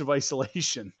 days of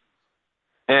isolation?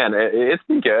 And it's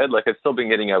been good. Like, I've still been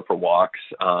getting out for walks,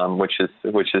 which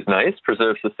is nice,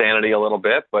 preserves the sanity a little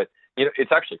bit. But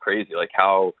it's actually crazy, like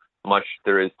how much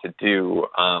there is to do.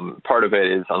 Part of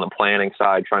it is on the planning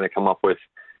side, trying to come up with,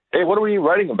 hey, what are we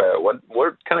writing about?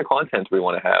 What kind of content do we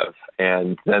want to have?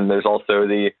 And then there's also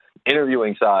the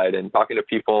interviewing side and talking to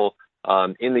people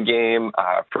in the game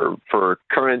for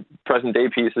current present day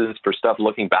pieces, for stuff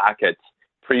looking back at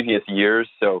previous years.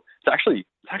 So it's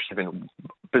actually been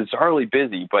bizarrely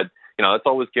busy, but it's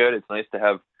always good. It's nice to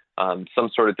have some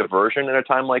sort of diversion in a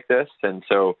time like this. And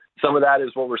so some of that is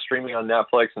what we're streaming on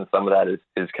Netflix, and some of that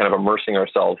is kind of immersing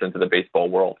ourselves into the baseball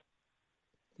world.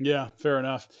 Yeah, fair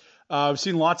enough. I've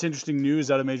seen lots of interesting news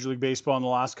out of Major League Baseball in the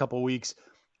last couple of weeks.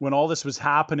 When all this was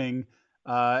happening,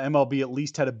 MLB at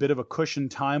least had a bit of a cushion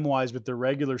time-wise with their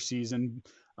regular season,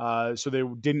 so they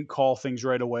didn't call things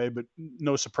right away. But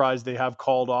no surprise, they have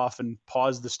called off and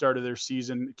paused the start of their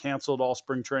season, canceled all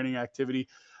spring training activity.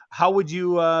 How would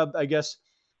you,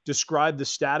 describe the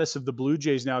status of the Blue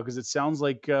Jays now? Because it sounds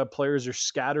like players are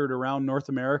scattered around North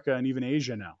America and even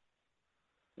Asia now.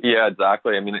 Yeah,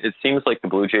 exactly. I mean, it seems like the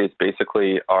Blue Jays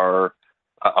basically are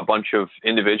a bunch of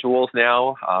individuals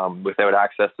now without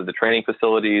access to the training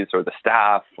facilities or the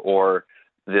staff or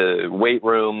the weight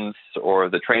rooms or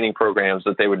the training programs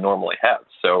that they would normally have.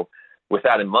 So with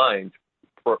that in mind,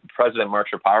 President Mark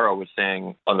Shapiro was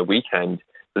saying on the weekend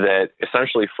that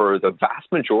essentially for the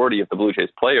vast majority of the Blue Jays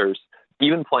players,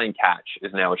 even playing catch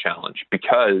is now a challenge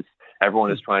because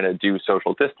everyone is trying to do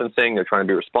social distancing. They're trying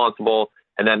to be responsible.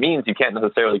 And that means you can't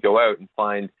necessarily go out and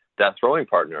find that throwing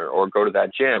partner or go to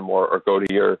that gym or go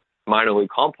to your minor league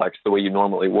complex the way you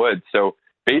normally would. So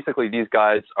basically these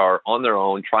guys are on their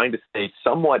own trying to stay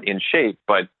somewhat in shape,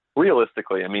 but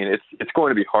realistically, I mean, it's going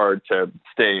to be hard to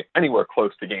stay anywhere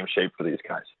close to game shape for these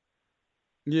guys.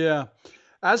 Yeah.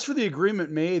 As for the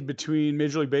agreement made between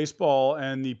Major League Baseball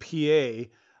and the PA,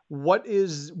 what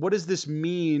does this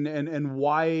mean, and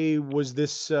why was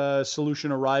this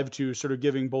solution arrived to, sort of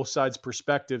giving both sides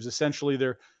perspectives? Essentially,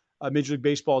 Major League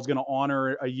Baseball is going to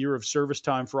honor a year of service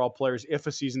time for all players if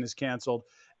a season is canceled,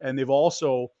 and they've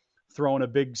also thrown a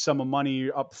big sum of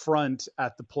money up front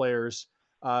at the players.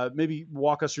 Maybe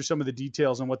walk us through some of the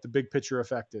details on what the big picture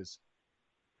effect is.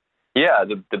 Yeah,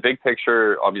 the big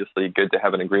picture, obviously good to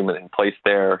have an agreement in place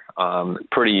there.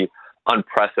 Pretty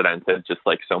unprecedented, just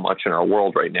like so much in our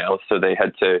world right now. So they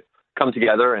had to come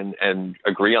together and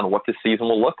agree on what the season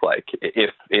will look like, if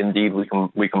indeed we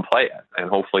can play it, and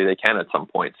hopefully they can at some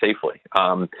point safely.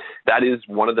 That is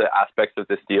one of the aspects of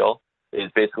this deal,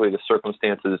 is basically the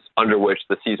circumstances under which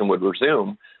the season would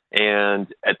resume. And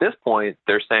at this point,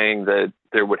 they're saying that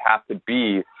there would have to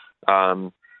be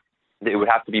it would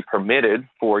have to be permitted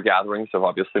for gatherings of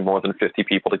obviously more than 50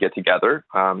 people to get together,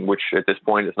 which at this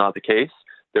point is not the case.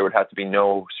 There would have to be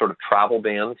no sort of travel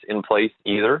bans in place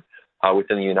either,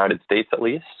 within the United States at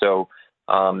least. So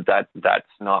that's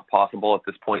not possible at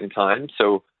this point in time.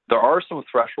 So there are some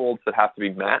thresholds that have to be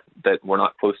met that we're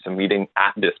not close to meeting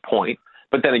at this point.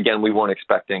 But then again, we weren't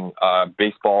expecting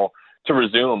baseball to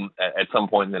resume at some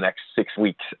point in the next 6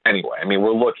 weeks anyway. I mean,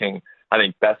 we're looking, I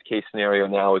think best case scenario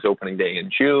now is opening day in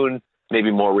June. Maybe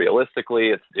more realistically,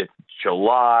 it's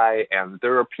July, and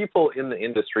there are people in the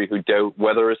industry who doubt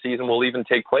whether a season will even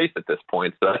take place at this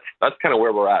point. So that's kind of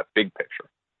where we're at, big picture.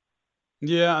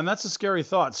 Yeah, and that's a scary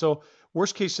thought. So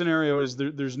worst case scenario is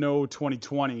there's no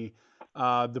 2020.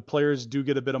 The players do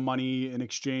get a bit of money in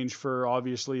exchange for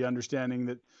obviously understanding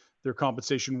that their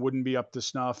compensation wouldn't be up to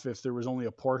snuff if there was only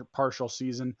a partial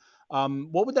season.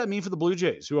 What would that mean for the Blue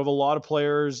Jays, who have a lot of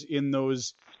players in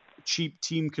those cheap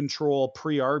team control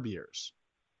pre-arb years?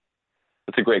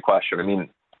 That's a great question. I mean,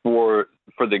 for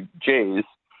the Jays,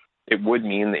 it would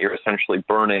mean that you're essentially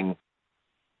burning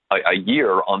a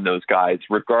year on those guys,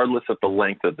 regardless of the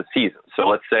length of the season. So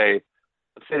let's say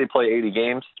they play 80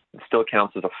 games, it still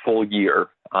counts as a full year,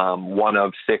 one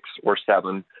of 6 or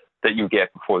 7 that you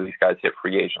get before these guys hit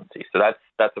free agency. So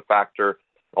that's a factor.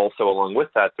 Also, along with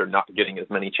that, they're not getting as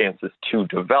many chances to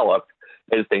develop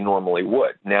as they normally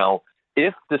would. Now,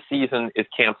 if the season is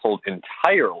canceled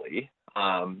entirely,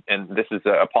 and this is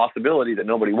a possibility that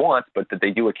nobody wants, but that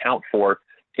they do account for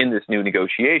in this new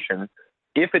negotiation,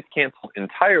 if it's canceled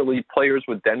entirely, players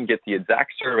would then get the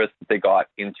exact service that they got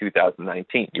in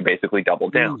 2019. You basically double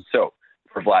down. So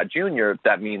for Vlad Jr.,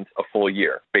 that means a full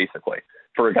year, basically.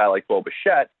 For a guy like Bo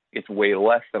Bichette, it's way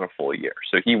less than a full year.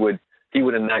 So he would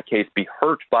in that case be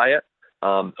hurt by it.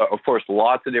 Of course,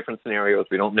 lots of different scenarios.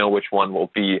 We don't know which one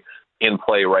will be in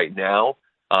play right now.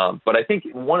 But I think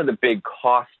one of the big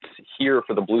costs here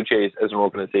for the Blue Jays as an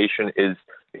organization is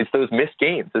those missed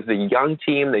games. As a young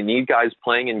team, they need guys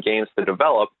playing in games to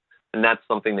develop, and that's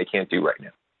something they can't do right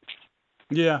now.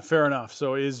 Yeah, fair enough.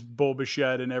 So is Bo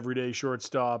Bichette an everyday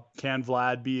shortstop? Can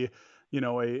Vlad be,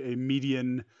 a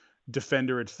median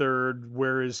defender at third?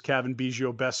 Where is Cavan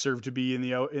Biggio best served to be in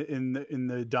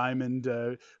the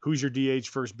diamond? Who's your DH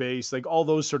first base? Like all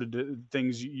those sort of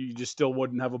things you just still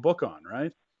wouldn't have a book on,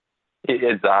 right?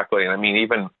 Exactly. And I mean,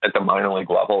 even at the minor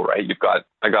league level, right, you've got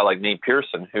a guy like Nate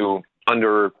Pearson, who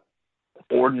under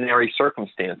ordinary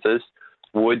circumstances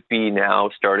would be now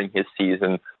starting his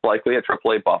season likely at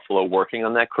AAA Buffalo, working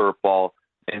on that curveball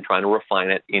and trying to refine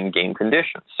it in game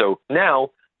conditions. So now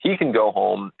he can go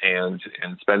home and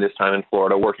spend his time in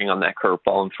Florida working on that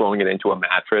curveball and throwing it into a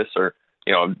mattress or,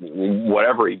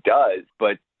 whatever he does,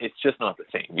 but it's just not the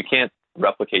same. You can't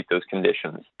replicate those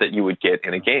conditions that you would get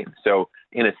in a game. So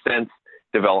in a sense,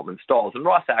 development stalls. And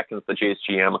Ross Atkins, the Jays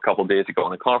GM, a couple of days ago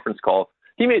on a conference call,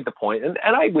 he made the point, and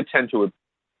I would tend to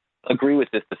agree with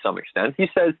this to some extent. He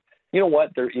says, you know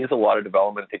what, there is a lot of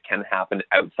development that can happen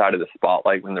outside of the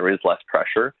spotlight when there is less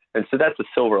pressure. And so that's a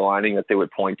silver lining that they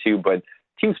would point to, but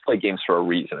teams play games for a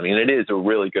reason. I mean, it is a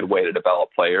really good way to develop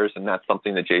players, and that's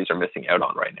something the Jays are missing out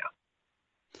on right now.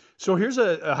 So here's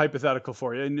a hypothetical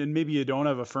for you, and maybe you don't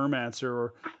have a firm answer,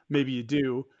 or maybe you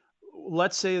do.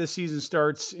 Let's say the season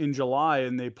starts in July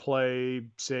and they play,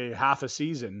 say, half a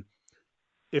season.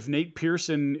 If Nate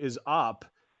Pearson is up,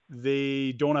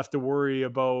 they don't have to worry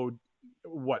about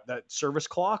that service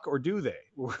clock, or do they?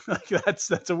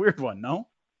 That's a weird one, no?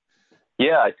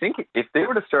 Yeah, I think if they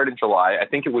were to start in July, I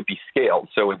think it would be scaled.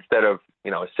 So instead of, a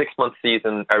 6-month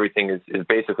season, everything is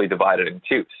basically divided in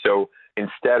 2. So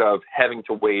instead of having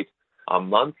to wait a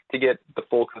month to get the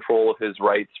full control of his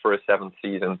rights for a 7th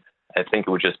season, I think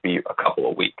it would just be a couple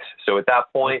of weeks. So at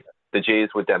that point, the Jays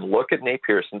would then look at Nate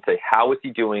Pearson, say, how is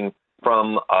he doing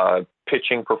from a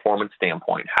pitching performance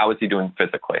standpoint? How is he doing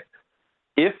physically?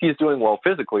 If he's doing well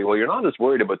physically, well, you're not as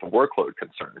worried about the workload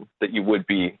concern that you would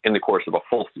be in the course of a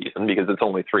full season because it's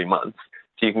only 3 months.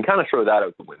 So you can kind of throw that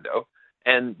out the window.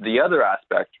 And the other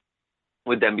aspect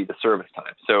would then be the service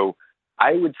time. So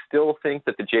I would still think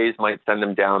that the Jays might send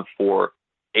him down for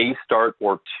a start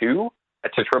or 2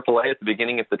 to AAA at the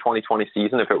beginning of the 2020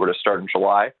 season if it were to start in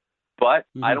July. But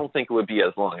I don't think it would be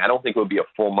as long. I don't think it would be a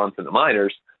full month in the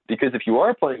minors, because if you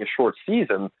are playing a short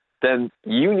season, then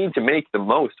you need to make the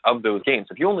most of those games.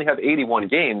 If you only have 81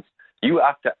 games, you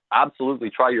have to absolutely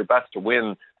try your best to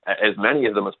win as many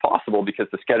of them as possible because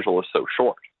the schedule is so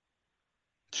short.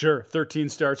 Sure. 13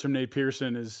 starts from Nate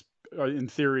Pearson is, in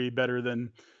theory, better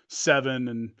than 7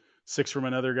 and 6 from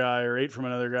another guy or 8 from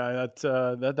another guy.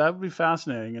 That would be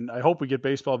fascinating. And I hope we get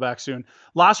baseball back soon.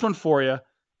 Last one for you.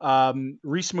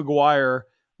 Reese McGuire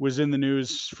was in the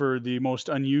news for the most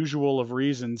unusual of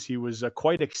reasons. He was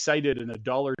quite excited in a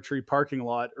Dollar Tree parking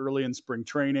lot early in spring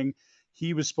training.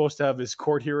 He was supposed to have his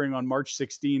court hearing on March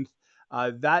 16th.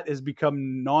 That has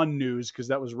become non-news because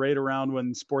that was right around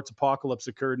when sports apocalypse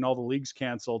occurred and all the leagues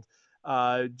canceled.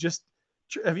 Have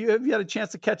you had a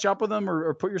chance to catch up with him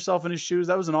or put yourself in his shoes?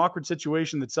 That was an awkward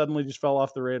situation that suddenly just fell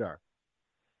off the radar.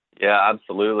 Yeah,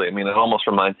 absolutely. I mean, it almost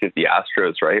reminds me of the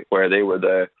Astros, right, where they were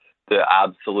the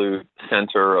absolute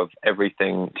center of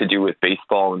everything to do with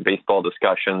baseball and baseball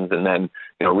discussions. And then,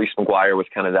 Reese McGuire was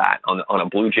kind of that on a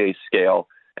Blue Jays scale.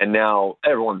 And now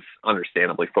everyone's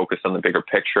understandably focused on the bigger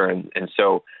picture. And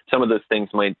so some of those things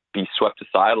might be swept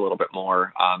aside a little bit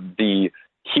more. The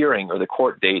hearing or the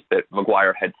court date that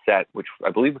McGuire had set, which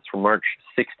I believe was for March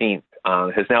 16th,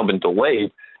 has now been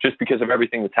delayed just because of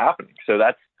everything that's happening. So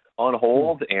that's on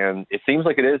hold, and it seems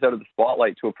like it is out of the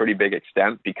spotlight to a pretty big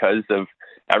extent because of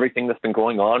everything that's been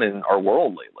going on in our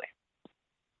world lately.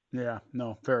 Yeah,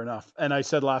 no, fair enough. And I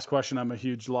said last question, I'm a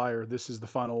huge liar. This is the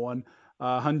final one.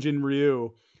 Hyun-Jin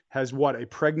Ryu has a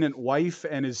pregnant wife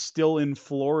and is still in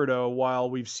Florida while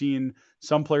we've seen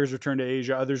some players return to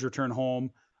Asia, others return home.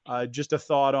 Just a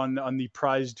thought on the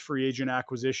prized free agent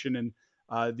acquisition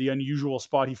and the unusual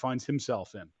spot he finds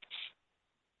himself in.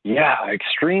 Yeah,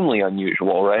 extremely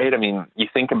unusual, right? I mean, you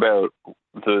think about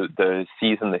the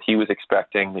season that he was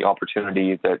expecting, the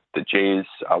opportunity that the Jays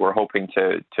were hoping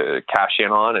to cash in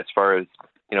on as far as,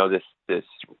 this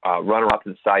runner-up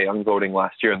in Cy Young voting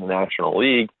last year in the National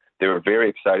League. They were very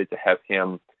excited to have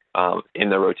him in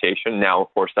the rotation. Now,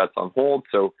 of course, that's on hold.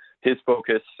 So his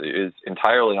focus is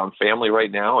entirely on family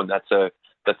right now, and that's a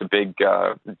big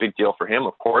deal for him,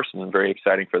 of course, and very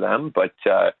exciting for them. But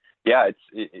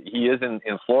he is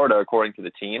in Florida, according to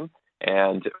the team,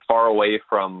 and far away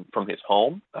from his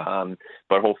home.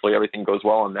 But hopefully everything goes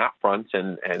well on that front.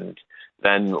 And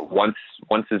then once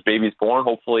his baby's born,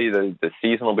 hopefully the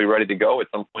season will be ready to go at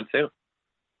some point soon.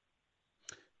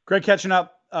 Great catching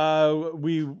up.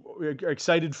 We are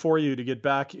excited for you to get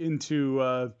back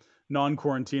into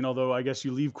non-quarantine, although I guess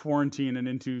you leave quarantine and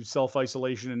into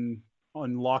self-isolation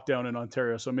on lockdown in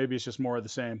Ontario. So maybe it's just more of the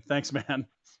same. Thanks, man.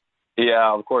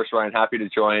 Yeah, of course, Ryan. Happy to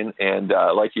join. And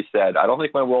like you said, I don't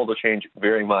think my world will change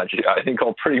very much. I think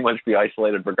I'll pretty much be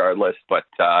isolated regardless. But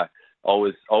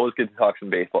always good to talk some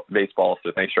baseball.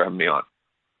 So thanks for having me on.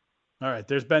 All right.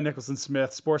 There's Ben Nicholson-Smith,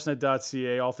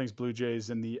 Sportsnet.ca, all things Blue Jays,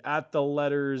 and the At the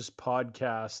Letters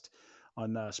podcast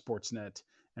on Sportsnet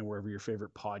and wherever your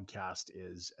favorite podcast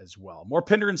is as well. More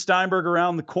Pinder and Steinberg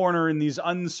around the corner in these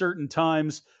uncertain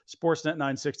times. Sportsnet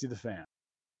 960, The Fan.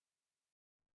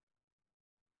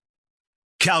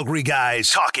 Calgary guys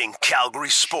talking Calgary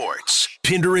sports.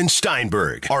 Pinder and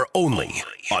Steinberg are only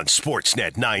on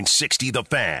Sportsnet 960 The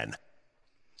Fan.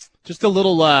 Just a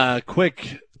little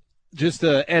quick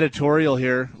editorial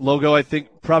here. Logo, I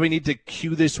think probably need to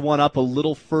cue this one up a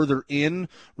little further in,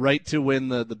 right to when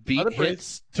the beat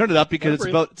hits. Turn it up because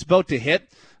it's about to hit.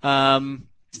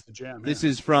 This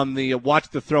is from the Watch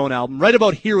the Throne album. Right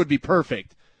about here would be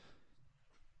perfect.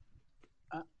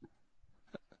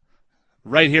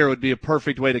 Right here would be a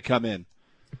perfect way to come in.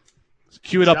 Let's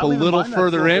cue it up a little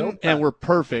further in, and we're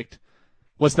perfect.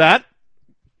 What's that?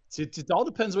 It all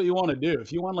depends what you want to do.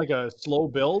 If you want like a slow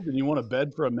build and you want to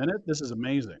bed for a minute, this is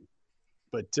amazing.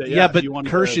 But but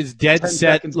Kirsch is dead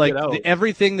set. Like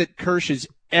everything that Kirsch has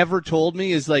ever told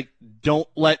me is like, don't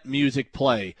let music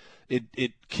play.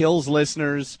 It kills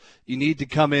listeners. You need to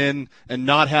come in and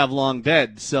not have long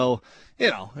beds. So,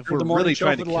 if we're really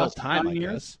trying to kill time, I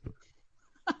guess.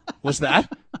 What's that?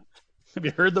 Have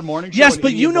you heard the morning show? Yes,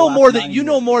 but you know more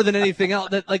than anything else.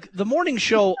 That like the morning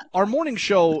show, our morning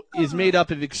show is made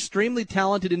up of extremely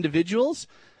talented individuals,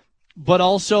 but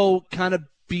also kind of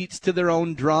beats to their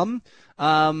own drum.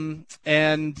 And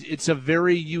it's a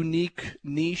very unique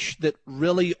niche that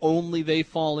really only they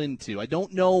fall into. I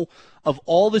don't know of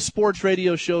all the sports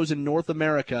radio shows in North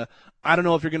America. I don't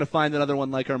know if you're going to find another one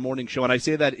like our morning show, and I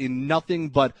say that in nothing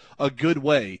but a good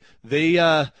way. They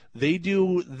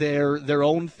do their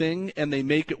own thing, and they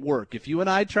make it work. If you and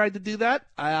I tried to do that,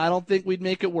 I don't think we'd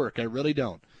make it work. I really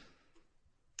don't.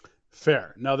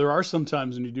 Fair. Now, there are some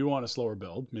times when you do want a slower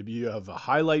build. Maybe you have a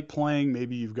highlight playing.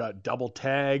 Maybe you've got double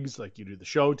tags, like you do the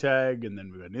show tag, and then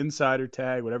we've got an insider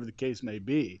tag, whatever the case may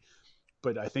be.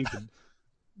 But I think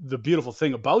the beautiful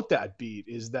thing about that beat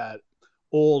is that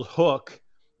old hook,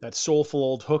 that soulful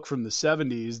old hook from the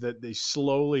 70s that they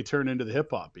slowly turn into the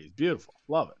hip-hop beat. Beautiful.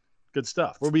 Love it. Good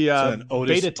stuff. We'll be an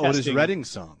Otis Redding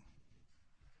song.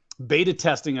 Beta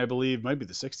testing, I believe, might be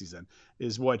the 60s then,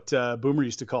 is what Boomer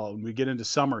used to call it when we get into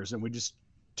summers and we just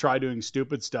try doing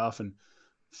stupid stuff and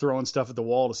throwing stuff at the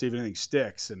wall to see if anything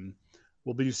sticks. And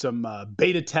we'll do some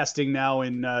beta testing now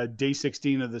in day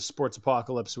 16 of the Sports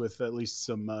Apocalypse with at least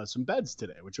some beds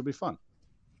today, which will be fun.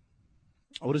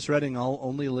 Otis Redding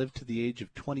only lived to the age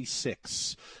of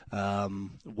 26,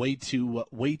 way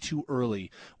too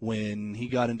early when he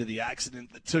got into the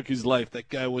accident that took his life. That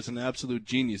guy was an absolute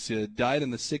genius. He died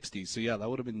in the 60s, so yeah, that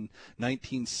would have been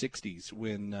 1960s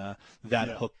when that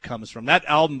hook comes from. That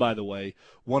album, by the way,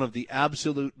 one of the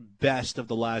absolute best of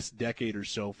the last decade or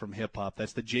so from hip-hop.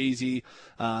 That's the Jay-Z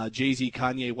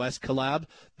Kanye West collab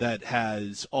that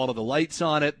has All of the Lights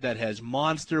on it, that has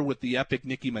Monster with the epic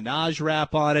Nicki Minaj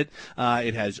rap on it.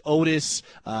 It has Otis.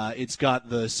 It's got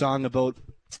the song about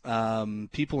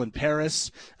People in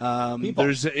Paris.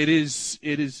 It is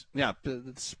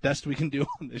it's best we can do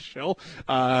on this show.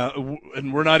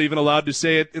 And we're not even allowed to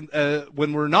say it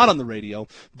when we're not on the radio.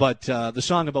 But the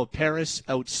song about Paris,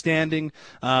 outstanding.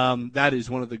 That is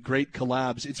one of the great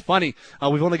collabs. It's funny.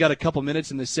 We've only got a couple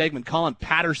minutes in this segment. Colin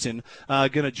Patterson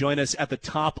going to join us at the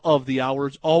top of the hour.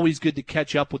 It's always good to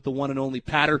catch up with the one and only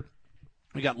Patter.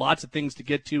 We got lots of things to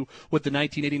get to with the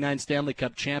 1989 Stanley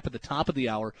Cup champ at the top of the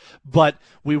hour. But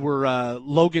we were,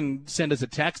 Logan sent us a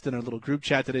text in our little group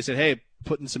chat today, said, hey,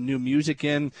 putting some new music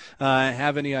in,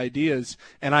 have any ideas?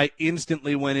 And I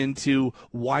instantly went into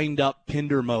wind-up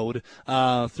Pinder mode,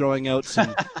 throwing out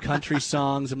some country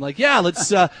songs. I'm like, yeah, let's,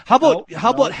 how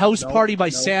about House Party by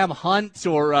Sam Hunt,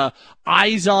 or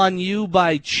Eyes on You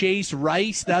by Chase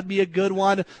Rice? That'd be a good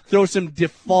one. Throw some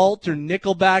Default or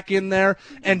Nickelback in there.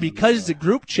 And because it's a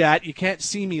group chat, you can't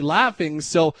see me laughing,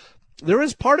 so there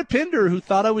was part of Pinder who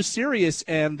thought I was serious,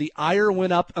 and the ire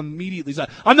went up immediately. So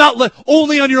I'm not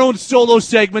only on your own solo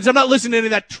segments. I'm not listening to any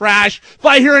of that trash. If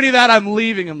I hear any of that, I'm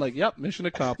leaving. I'm like, yep, mission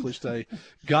accomplished. I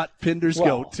got Pinder's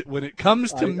goat. When it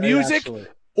comes to music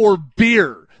or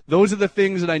beer, those are the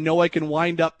things that I know I can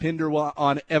wind up Pinder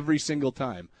on every single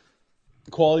time.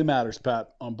 Quality matters,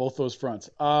 Pat, on both those fronts.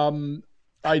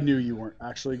 I knew you weren't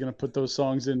actually going to put those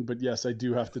songs in, but yes, I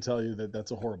do have to tell you that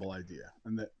that's a horrible idea,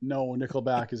 and that no,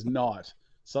 Nickelback is not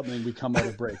something we come out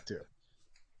of break to.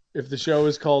 If the show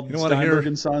is called Steinberg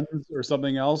and Sons or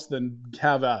something else, then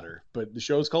have at her. But the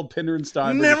show is called Pinder and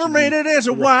Steinberg. Never made it as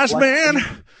a wise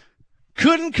man.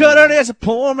 Couldn't cut it as a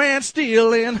poor man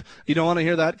stealing. You don't want to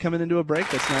hear that coming into a break?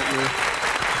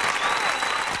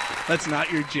 That's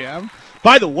not your jam.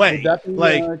 By the way,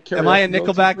 am I a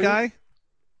Nickelback guy?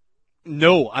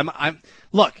 No, I'm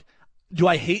look, do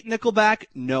I hate Nickelback?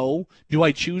 No. Do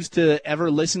I choose to ever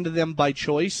listen to them by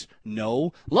choice?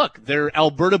 No. Look, they're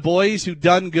Alberta boys who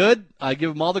done good. I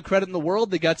give them all the credit in the world.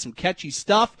 They got some catchy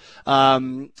stuff.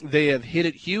 They have hit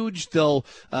it huge.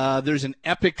 There's an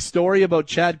epic story about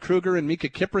Chad Kruger and Mika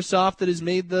Kiprasov that has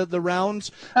made the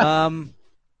rounds.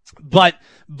 But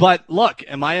look,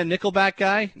 am I a Nickelback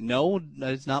guy? No,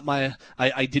 that's not my.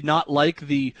 I did not like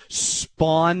the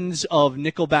spawns of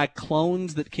Nickelback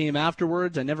clones that came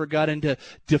afterwards. I never got into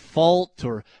Default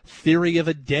or Theory of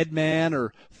a Dead Man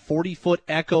or 40-Foot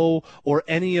Echo or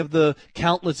any of the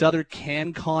countless other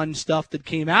CanCon stuff that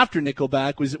came after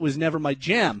Nickelback. Was never my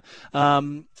jam.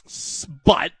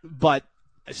 But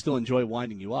I still enjoy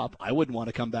winding you up. I wouldn't want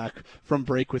to come back from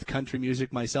break with country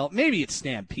music myself. Maybe it's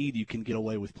Stampede you can get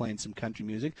away with playing some country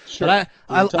music. Sure. But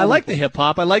I like the hip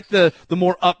hop. I like the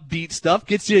more upbeat stuff.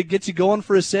 Gets you going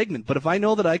for a segment. But if I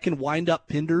know that I can wind up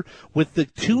Pinder with the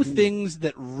two things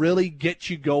that really get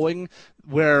you going,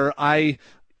 where I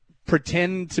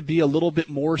pretend to be a little bit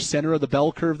more center of the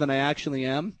bell curve than I actually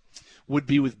am, would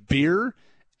be with beer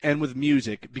and with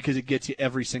music, because it gets you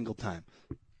every single time.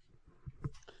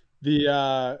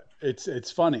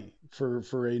 It's funny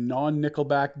for a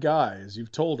non-Nickelback guy, as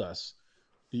you've told us,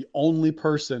 the only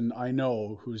person I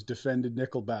know who's defended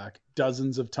Nickelback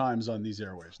dozens of times on these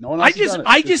airwaves. No one else has done it.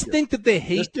 I just think that the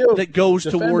hate that goes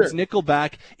towards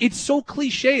Nickelback, it's so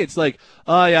cliche. It's like,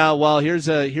 oh yeah, well here's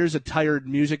a tired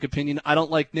music opinion. I don't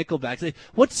like Nickelback.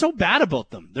 What's so bad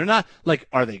about them? They're not like,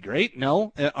 are they great?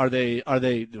 No. Are they?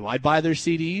 Do I buy their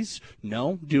CDs?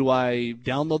 No. Do I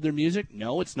download their music?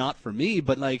 No. It's not for me.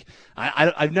 But like,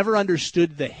 I've never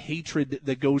understood the hatred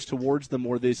that goes towards them,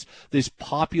 or this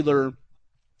popular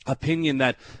opinion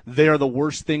that they're the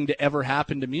worst thing to ever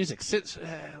happen to music.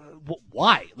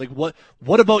 Why? Like, what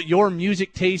about your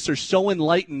music tastes are so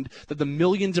enlightened that the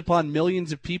millions upon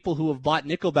millions of people who have bought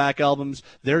Nickelback albums,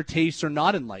 their tastes are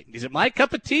not enlightened? Is it my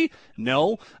cup of tea?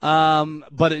 No.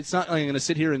 But it's not like I'm going to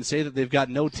sit here and say that they've got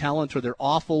no talent, or they're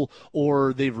awful,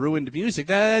 or they've ruined music.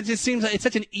 That just seems like it's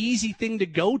such an easy thing to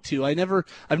go to. I've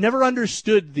never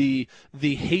understood the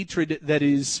hatred that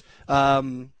is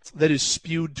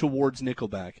spewed towards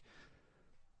Nickelback.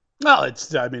 Well, it's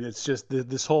just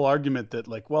this whole argument that,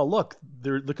 like, well, look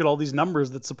at all these numbers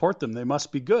that support them. They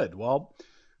must be good. Well,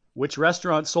 which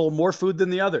restaurant sold more food than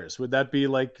the others? Would that be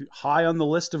like high on the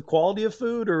list of quality of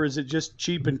food, or is it just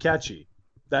cheap and catchy?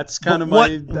 That's kind of I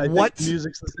think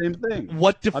music's the same thing.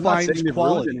 What defines I'm not saying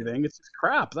quality? Anything. It's just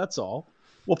crap. That's all.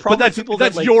 Well, but that's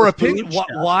your opinion.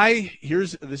 Why?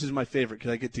 This is my favorite,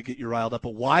 because I get to get you riled up.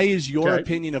 But why is your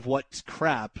opinion of what's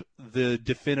crap the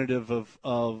definitive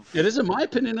of? It isn't my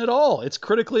opinion at all. It's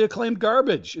critically acclaimed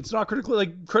garbage. It's not critically,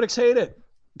 like, critics hate it.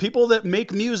 People that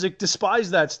make music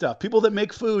despise that stuff. People that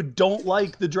make food don't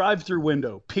like the drive-through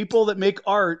window. People that make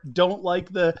art don't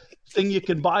like the thing you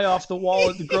can buy off the wall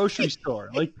at the grocery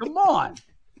store. Like, come on.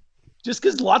 Just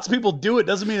because lots of people do it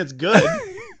doesn't mean it's good.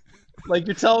 Like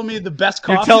you're telling me the best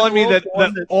coffee. You're telling me that,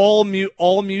 that all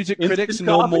music critics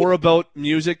know coffee? more about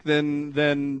music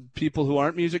than people who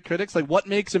aren't music critics? Like, what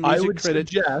makes a music critic?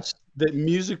 Suggest that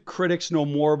music critics know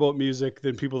more about music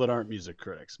than people that aren't music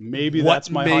critics. Maybe that's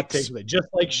my hot take today. Just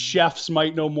like chefs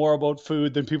might know more about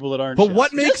food than people that aren't. But chefs.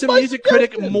 what makes a music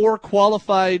critic more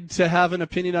qualified to have an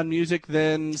opinion on music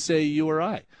than, say, you or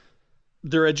I?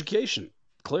 Their education,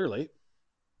 clearly.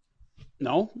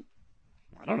 No?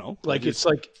 I don't know. Like, it's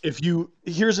like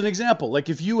here's an example. Like,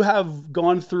 if you have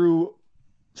gone through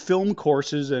film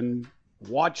courses and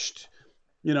watched,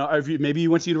 maybe you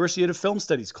went to university at a film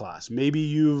studies class. Maybe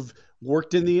you've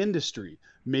worked in the industry.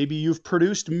 Maybe you've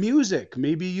produced music.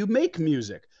 Maybe you make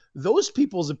music. Those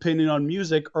people's opinion on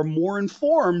music are more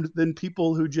informed than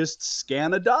people who just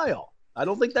scan a dial. I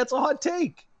don't think that's a hot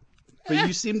take. But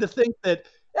you seem to think that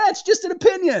it's just an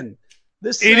opinion.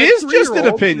 It is just an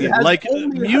opinion. Like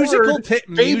musical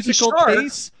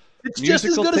taste. It's just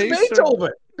as good as Beethoven.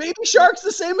 Baby Shark's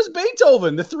the same as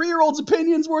Beethoven. The 3-year-old's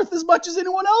opinion's worth as much as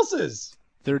anyone else's.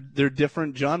 They're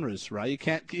different genres, right? You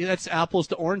can't. That's apples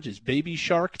to oranges. Baby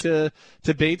Shark to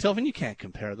Beethoven. You can't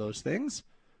compare those things.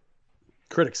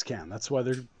 Critics can. That's why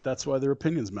their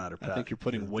opinions matter, Pat. I think you're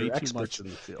putting way too much.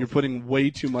 You're putting way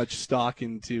too much stock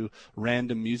into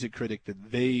random music critic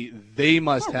that they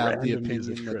must have the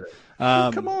opinion.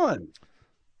 Come on.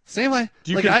 Same way.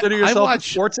 Do you consider yourself a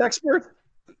sports expert?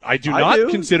 I do not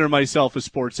consider myself a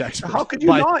sports expert. How could you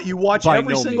not? You watch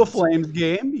every single Flames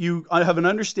game. You have an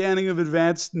understanding of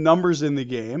advanced numbers in the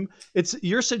game.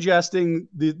 You're suggesting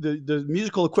the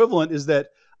musical equivalent is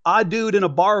that a dude in a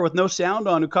bar with no sound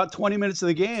on who caught 20 minutes of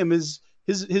the game is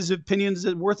his opinions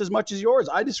worth as much as yours.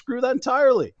 I disagree with that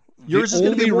entirely. Yours is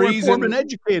going to be more informed and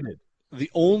educated.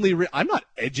 I'm not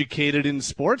educated in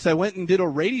sports. I went and did a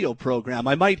radio program.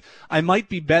 I might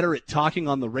be better at talking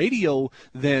on the radio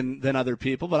than other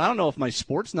people, but I don't know if my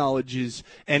sports knowledge is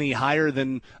any higher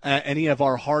than any of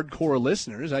our hardcore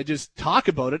listeners. I just talk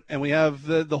about it, and we have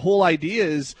the whole idea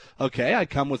is, okay, I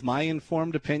come with my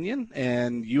informed opinion,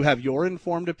 and you have your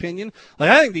informed opinion. Like,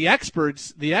 I think the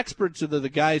experts are the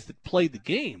guys that played the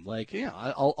game. Like,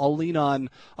 I'll lean on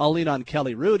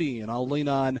Kelly Rudy, and I'll lean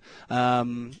on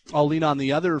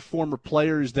the other former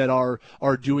players that are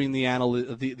doing the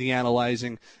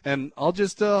analyzing, and I'll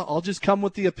just come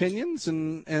with the opinions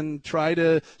and try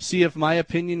to see if my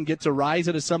opinion gets a rise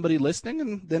out of somebody listening,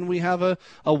 and then we have a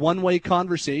one-way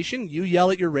conversation. You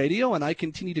yell at your radio, and I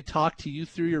continue to talk to you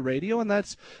through your radio, and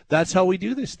that's how we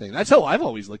do this thing. That's how I've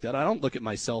always looked at it. I don't look at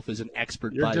myself as an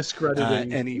expert. You're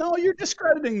discrediting. No, you're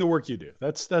discrediting the work you do.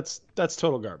 That's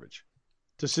total garbage.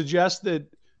 To suggest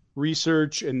that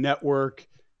research and network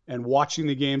and watching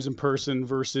the games in person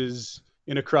versus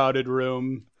in a crowded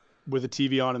room with a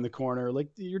TV on in the corner, like,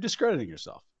 you're discrediting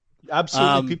yourself.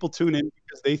 Absolutely. People tune in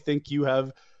because they think you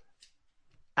have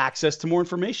access to more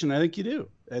information. I think you do.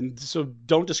 And so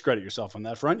don't discredit yourself on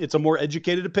that front. It's a more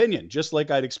educated opinion, just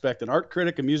like I'd expect an art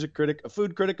critic, a music critic, a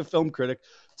food critic, a film critic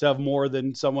to have more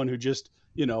than someone who just,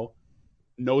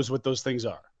 knows what those things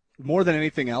are. More than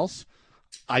anything else,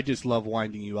 I just love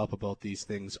winding you up about these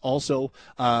things. Also,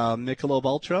 Michelob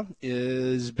Ultra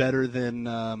is better than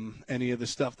any of the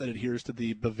stuff that adheres to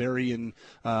the Bavarian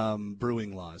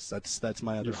brewing laws. That's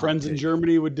my other. Your friends in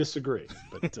Germany would disagree,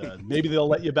 but maybe they'll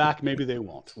let you back. Maybe they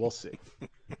won't. We'll see.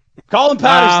 Colin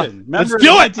Patterson, let's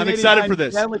do it. I'm excited for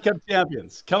this. Stanley Cup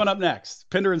champions coming up next.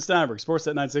 Pinder and Steinberg,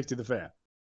 Sportsnet 960, The Fan.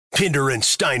 Pinder and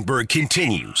Steinberg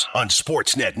continues on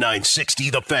Sportsnet 960,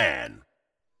 The Fan.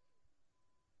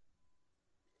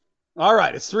 All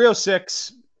right, it's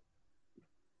 3:06,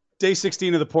 day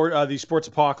 16 of the Sports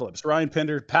Apocalypse. Ryan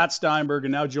Pinder, Pat Steinberg,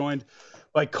 and now joined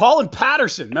by Colin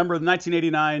Patterson, member of the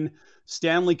 1989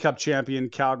 Stanley Cup champion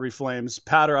Calgary Flames.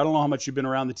 Patter, I don't know how much you've been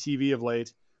around the TV of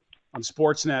late. On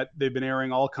Sportsnet, they've been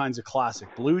airing all kinds of classic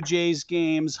Blue Jays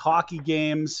games, hockey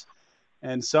games,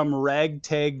 and some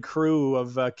ragtag crew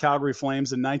of Calgary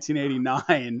Flames in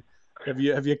 1989. Have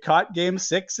you caught Game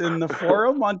 6 in the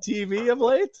Forum on TV of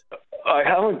late? I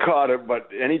haven't caught it, but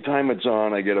anytime it's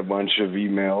on, I get a bunch of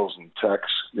emails and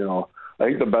texts. I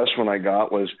think the best one I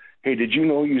got was, "Hey, did you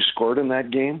know you scored in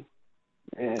that game?"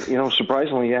 And,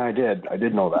 surprisingly, yeah, I did. I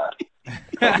did know that.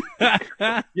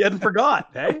 You hadn't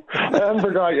forgot, hey? I hadn't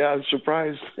forgot. Yeah, I'm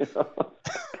surprised. Yeah,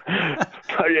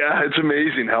 it's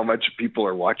amazing how much people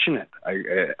are watching it.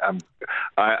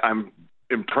 I'm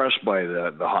impressed by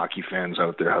the hockey fans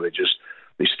out there, how they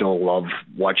still love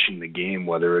watching the game,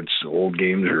 whether it's old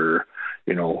games or,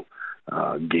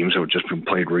 games that have just been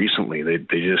played recently. They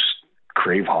just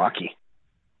crave hockey.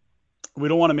 We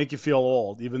don't want to make you feel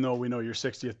old, even though we know your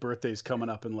 60th birthday is coming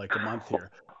up in like a month here.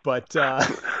 But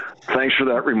thanks for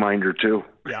that reminder too.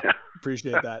 Yeah.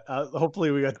 Appreciate that.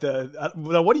 Hopefully we got the.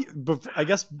 Now, what do you? I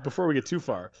guess before we get too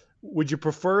far, would you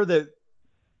prefer that?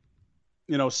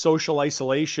 Social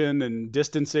isolation and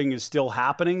distancing is still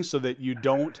happening, so that you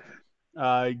don't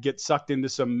get sucked into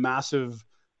some massive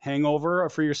hangover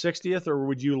for your 60th, or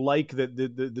would you like that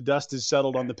the dust is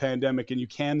settled on the pandemic and you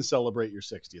can celebrate your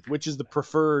 60th? Which is the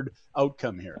preferred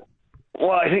outcome here?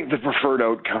 Well, I think the preferred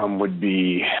outcome would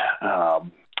be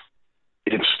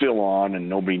it's still on and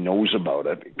nobody knows about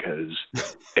it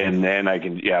and then I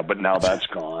can, but now that's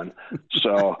gone.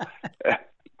 So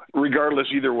regardless,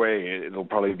 either way, it'll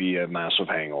probably be a massive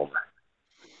hangover.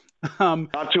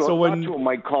 Not to a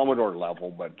Mike Commodore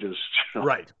level, but just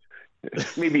right.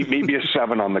 Maybe a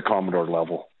 7 on the Commodore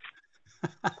level.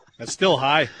 That's still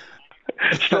high.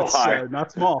 Still high.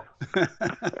 Not small.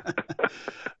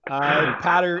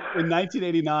 Patter, in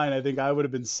 1989, I think I would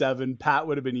have been 7. Pat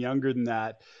would have been younger than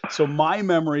that. So my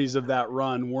memories of that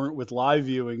run weren't with live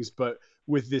viewings, but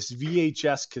with this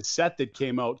VHS cassette that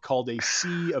came out called A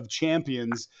Sea of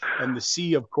Champions. And the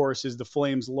sea, of course, is the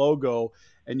Flames logo.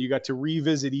 And you got to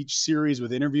revisit each series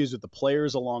with interviews with the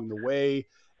players along the way.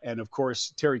 And, of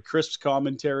course, Terry Crisp's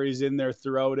commentary is in there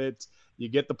throughout it. You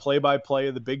get the play-by-play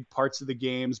of the big parts of the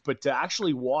games. But to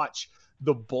actually watch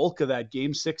the bulk of that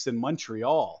Game 6 in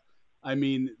Montreal, I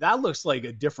mean, that looks like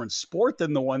a different sport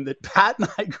than the one that Pat and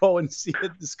I go and see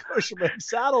at the Scotiabank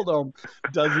Saddledome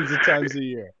dozens of times a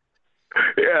year.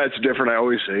 Yeah, it's different. I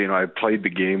always say, I played the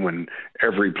game when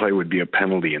every play would be a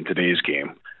penalty in today's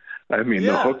game. I mean,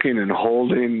 the hooking and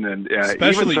holding and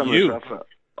especially even some you. Of the stuff.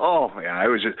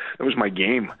 It was my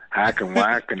game. Hack and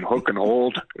whack and hook and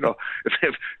hold.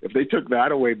 If they took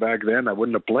that away back then, I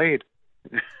wouldn't have played.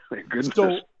 My goodness.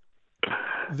 So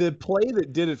the play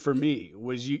that did it for me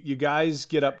was you guys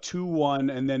get up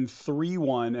 2-1 and then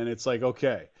 3-1, and it's like,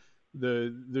 okay,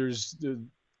 there's the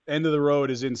end of the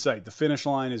road is in sight. The finish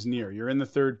line is near. You're in the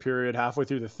third period, halfway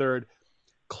through the third.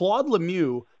 Claude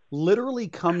Lemieux literally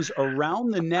comes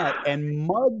around the net and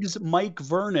mugs Mike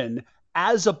Vernon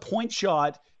as a point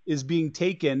shot is being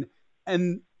taken,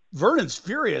 and Vernon's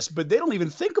furious, but they don't even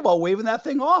think about waving that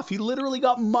thing off. He literally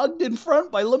got mugged in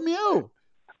front by Lemieux.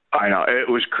 I know, it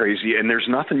was crazy, and there's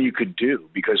nothing you could do,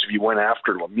 because if you went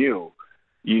after Lemieux,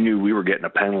 you knew we were getting a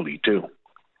penalty too.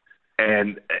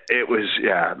 And it was,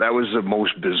 that was the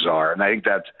most bizarre. And I think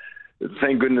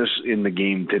thank goodness in the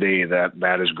game today that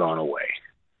has gone away.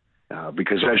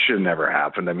 Because that should have never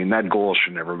happened. I mean, that goal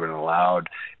should never have been allowed.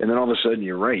 And then all of a sudden,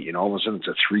 you're right. All of a sudden, it's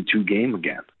a 3-2 game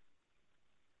again.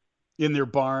 In their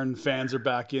barn, fans are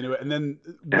back into it. And then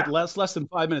with less than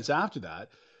 5 minutes after that,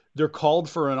 they're called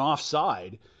for an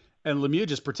offside. And Lemieux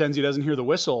just pretends he doesn't hear the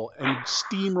whistle and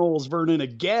steamrolls Vernon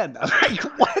again. I'm like,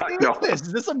 what is this?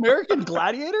 Is this American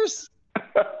Gladiators?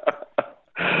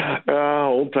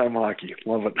 Old-time hockey.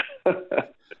 Love it.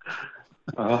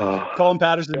 Colin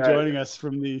Patterson joining us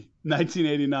from the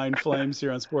 1989 Flames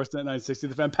here on Sportsnet 960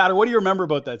 The Fan. Patter, what do you remember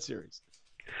about that series?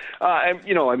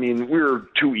 We were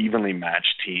two evenly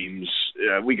matched teams.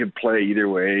 We could play either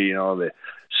way, the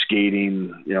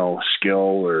skating,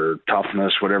 skill or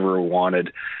toughness, whatever we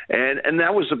wanted. And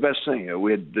that was the best thing.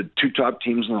 We had the two top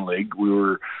teams in the league.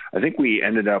 I think we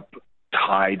ended up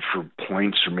tied for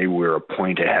points, or maybe we were a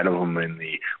point ahead of them in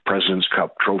the President's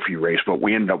Cup trophy race, but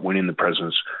we ended up winning the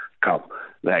President's Cup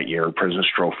that year, President's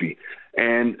Trophy.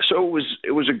 And so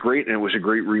it was a great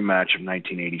rematch of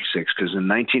 1986, because in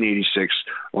 1986,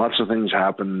 lots of things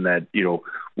happened that,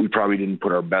 we probably didn't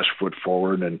put our best foot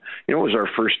forward. And, it was our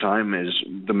first time as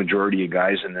the majority of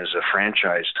guys and as a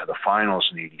franchise to the finals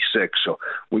in 86. So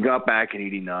we got back in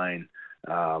 89.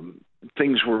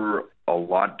 Things were a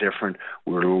lot different.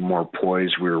 We were a little more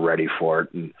poised. We were ready for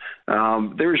it. And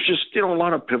there was just, a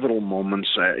lot of pivotal moments,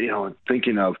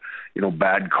 thinking of,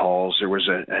 bad calls. There was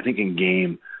I think in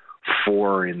game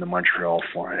 4 in the Montreal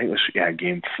Forum, I think it was,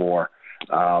 game 4,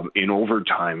 in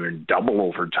overtime, in double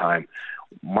overtime,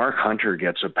 Mark Hunter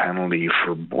gets a penalty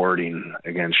for boarding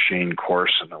against Shane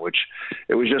Corson, which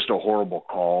it was just a horrible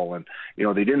call. And,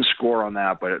 they didn't score on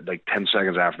that, but like 10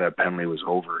 seconds after that penalty was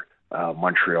over,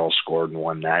 Montreal scored and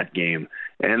won that game.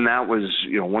 And that was,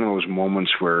 one of those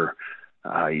moments where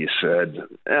you said,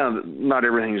 not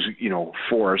everything's,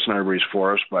 for us, not everybody's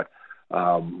for us, but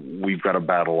we've got to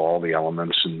battle all the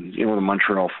elements. And, the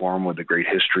Montreal Forum, with the great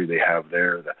history they have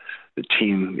there, the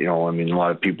team, a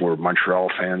lot of people were Montreal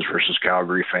fans versus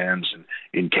Calgary fans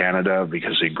in Canada,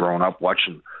 because they'd grown up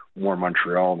watching more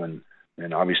Montreal than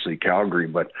obviously Calgary.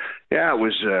 But it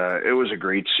was a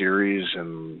great series,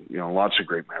 and, lots of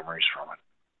great memories from it.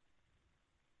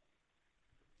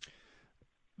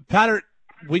 Patter,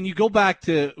 when you go back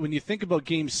when you think about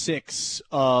Game 6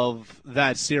 of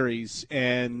that series,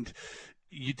 and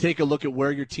you take a look at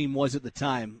where your team was at the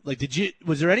time. Like,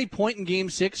 was there any point in Game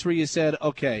 6 where you said,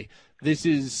 okay, this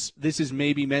is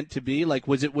maybe meant to be? Like,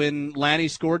 was it when Lanny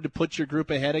scored to put your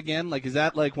group ahead again? Like, is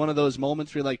that like one of those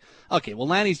moments where you're like, okay, well,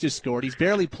 Lanny's just scored. He's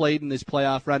barely played in this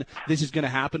playoff run. This is going to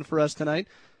happen for us tonight?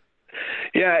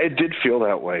 Yeah, it did feel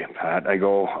that way, Pat. There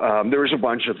was a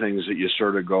bunch of things that you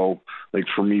sort of go, like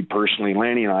for me personally,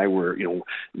 Lanny and I were,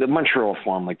 the Montreal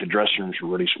Forum, like the dressing rooms were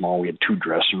really small. We had 2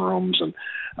 dressing rooms,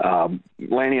 and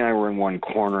Lanny and I were in one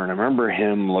corner, and I remember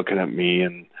him looking at me,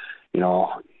 and,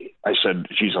 I said,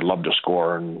 geez, I'd love to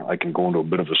score, and I can go into a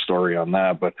bit of a story on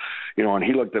that. But, and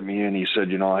he looked at me and he said,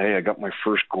 hey, I got my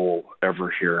first goal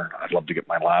ever here. I'd love to get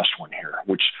my last one here,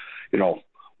 which,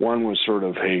 one was sort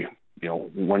of, hey,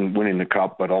 winning the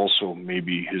cup, but also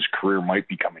maybe his career might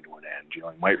be coming to an end. He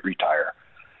might retire.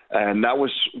 And that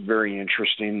was very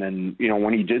interesting. And,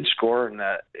 when he did score, and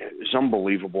that it was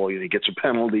unbelievable. He gets a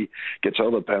penalty, gets out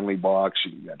of the penalty box.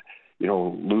 You got,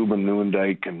 Lube and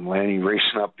Lewandijk and Lanny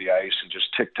racing up the ice and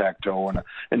just tic-tac-toe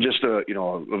and just a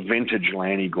vintage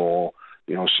Lanny goal,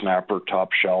 snapper,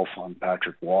 top shelf on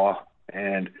Patrick Waugh.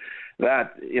 And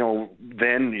that,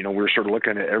 then, we were sort of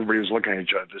looking at, everybody was looking at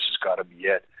each other, this has got to be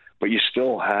it. But you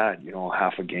still had,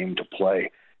 half a game to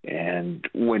play. And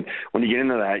when you get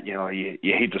into that, you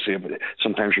hate to say it, but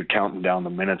sometimes you're counting down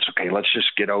the minutes. Okay, let's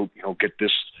just get out, get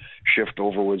this shift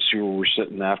over with, see where we're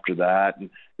sitting after that. And,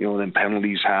 then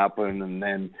penalties happen. And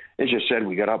then, as you said,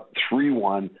 we got up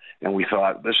 3-1, and we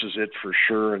thought, this is it for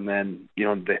sure. And then,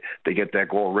 they get that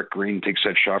goal. Rick Green takes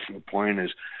that shot from the point, as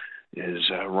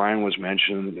Ryan was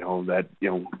mentioning, that,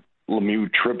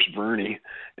 Lemieux trips Bernie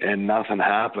and nothing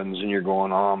happens, and you're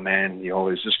going, oh man,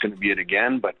 is this going to be it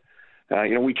again? But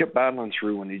we kept battling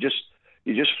through, and you just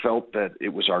felt that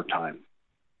it was our time.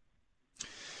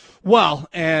 Well,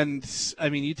 and I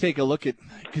mean, you take a look at,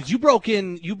 because you broke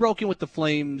in with the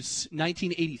Flames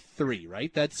 1983,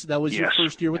 right? That was your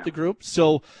first year with the group.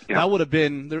 So that would have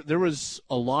been there was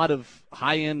a lot of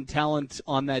high-end talent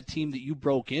on that team that you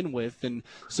broke in with, and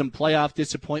some playoff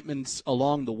disappointments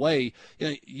along the way.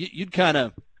 You'd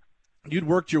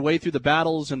worked your way through the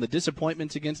battles and the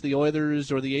disappointments against the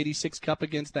Oilers or the 86 Cup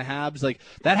against the Habs. Like,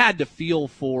 that had to feel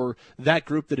for that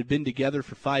group that had been together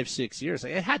for 5-6 years.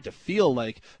 Like, it had to feel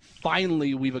like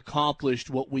finally we've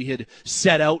accomplished what we had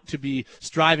set out to be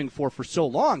striving for so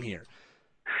long here.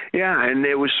 Yeah, and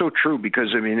it was so true because,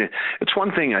 I mean, it's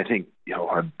one thing I think,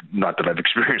 not that I've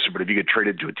experienced it, but if you get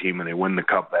traded to a team and they win the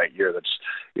cup that year, that's,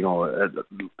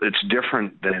 it's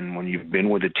different than when you've been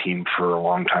with a team for a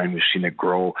long time. You've seen it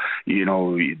grow.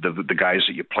 The guys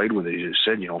that you played with, as you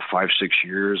said, 5-6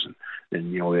 years,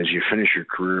 and as you finish your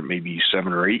career, maybe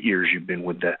 7 or 8 years, you've been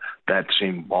with that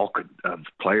same bulk of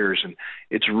players, and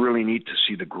it's really neat to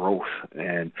see the growth.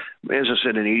 And as I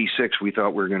said, in '86, we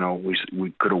thought we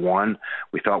could have won.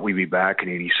 We thought we'd be back in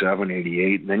 '87,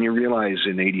 '88, and then you realize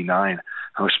in '89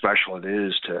 how special it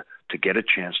is to get a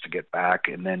chance to get back,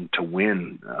 and then to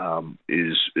win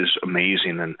is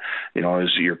amazing. And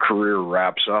as your career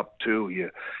wraps up too, you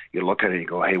look at it and you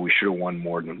go, hey, we should have won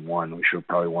more than one. We should have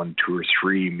probably won 2 or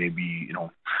 3, maybe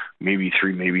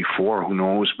 3, maybe 4, who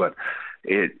knows? But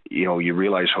you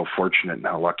realize how fortunate and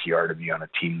how lucky you are to be on a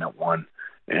team that won,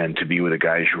 and to be with the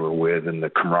guys you were with, and the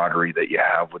camaraderie that you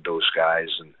have with those guys,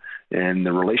 and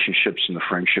the relationships and the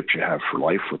friendships you have for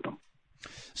life with them.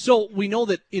 So we know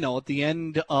that, at the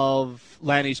end of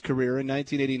Lanny's career in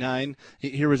 1989,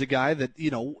 here was a guy that,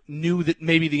 knew that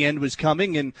maybe the end was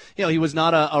coming. And, he was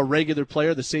not a regular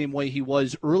player the same way he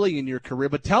was early in your career.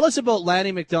 But tell us about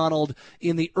Lanny McDonald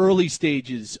in the early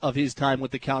stages of his time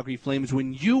with the Calgary Flames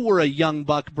when you were a young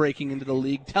buck breaking into the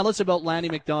league. Tell us about Lanny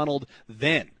McDonald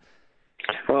then.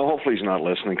 Well, hopefully he's not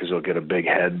listening because he'll get a big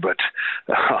head. But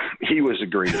he was the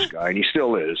greatest guy, and he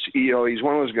still is. He's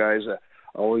one of those guys that,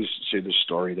 I always say this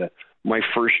story that my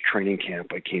first training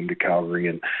camp, I came to Calgary,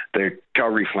 and the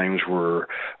Calgary Flames were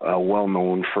well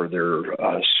known for their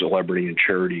celebrity and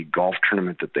charity golf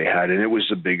tournament that they had. And it was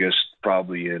the biggest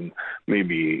probably in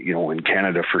maybe, in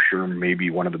Canada for sure, maybe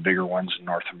one of the bigger ones in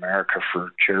North America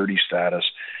for charity status.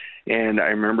 And I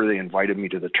remember they invited me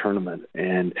to the tournament,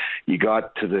 and you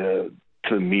got to the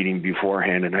meeting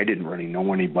beforehand, and I didn't really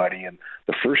know anybody. And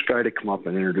the first guy to come up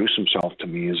and introduce himself to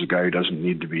me is a guy who doesn't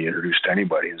need to be introduced to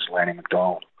anybody, is Lanny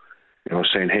McDonald.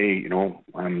 Saying, hey,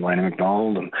 I'm Lanny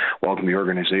McDonald, and welcome to the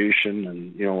organization,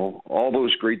 and all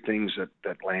those great things that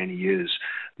Lanny is.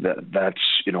 That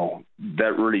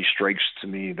really strikes to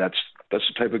me. That's the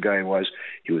type of guy he was.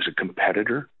 He was a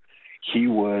competitor. He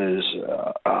was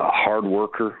a hard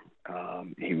worker.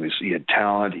 He had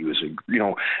talent. He was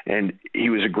and he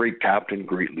was a great captain,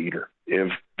 great leader.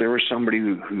 If there was somebody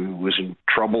who was in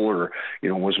trouble or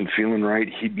wasn't feeling right,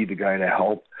 he'd be the guy to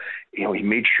help. He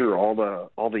made sure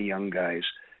all the young guys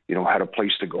had a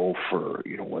place to go for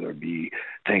whether it be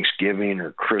Thanksgiving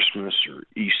or Christmas or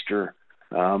Easter.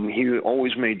 He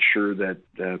always made sure that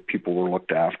people were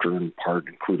looked after and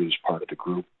included as part of the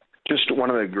group. Just one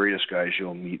of the greatest guys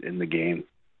you'll meet in the game.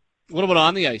 What about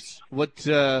on the ice? What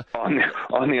on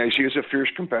the ice? He was a fierce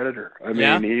competitor. I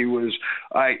mean, he was.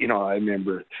 I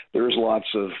remember there was lots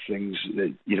of things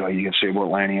that you can say about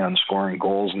Lanny on scoring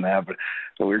goals and that, but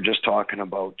we were just talking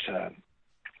about.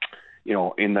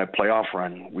 In that playoff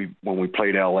run, when we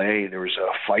played LA, there was a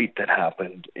fight that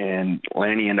happened, and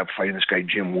Lanny ended up fighting this guy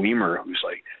Jim Weimer,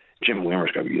 Jim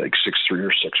Weimer's got to be like 6'3"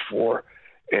 or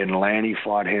 6'4", and Lanny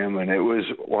fought him, and it was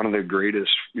one of the greatest.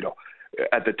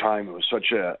 At the time, it was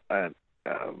such a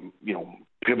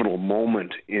pivotal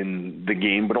moment in the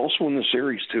game, but also in the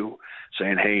series too,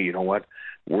 saying, hey, you know what,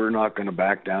 we're not going to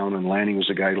back down. And Lanny was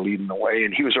the guy leading the way,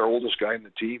 and he was our oldest guy in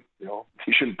the team.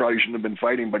 He probably shouldn't have been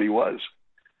fighting, but he was.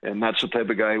 And that's the type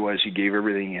of guy he was. He gave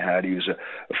everything he had. He was a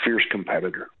fierce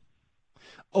competitor.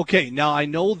 Okay, now I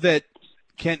know that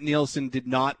Kent Nielsen did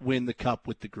not win the Cup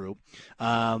with the group,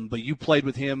 but you played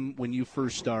with him when you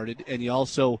first started, and you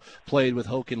also played with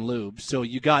Håkan Loob. So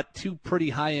you got two pretty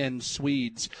high-end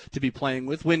Swedes to be playing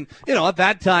with when, at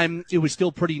that time it was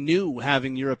still pretty new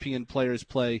having European players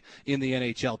play in the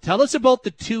NHL. Tell us about the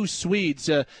two Swedes.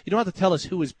 You don't have to tell us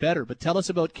who is better, but tell us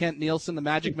about Kent Nielsen, the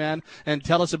Magic Man, and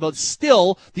tell us about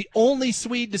still the only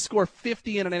Swede to score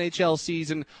 50 in an NHL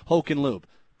season, Håkan Loob.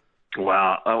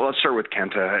 Well, let's start with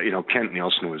Kent. Kent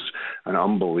Nielsen was an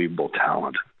unbelievable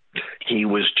talent. He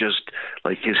was just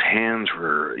like his hands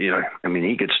were,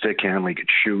 he could stick handle, he could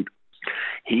shoot.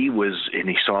 And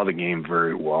he saw the game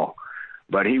very well.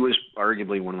 But he was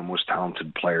arguably one of the most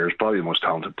talented players, probably the most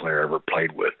talented player I ever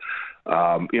played with.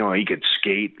 He could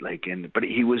skate, but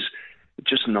he was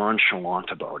just nonchalant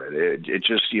about it. It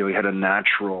just, he had a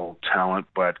natural talent,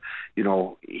 but,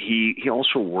 he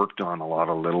also worked on a lot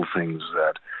of little things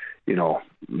that,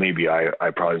 maybe I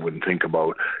probably wouldn't think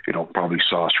about, probably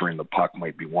saucering the puck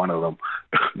might be one of them,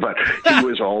 but he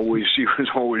was always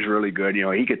really good.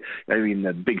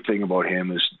 The big thing about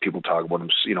him is people talk about him,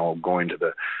 going to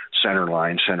the center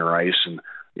ice and,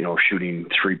 shooting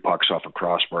 3 pucks off a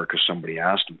crossbar because somebody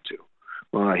asked him to.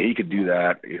 Well, he could do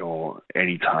that,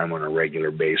 anytime on a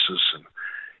regular basis. And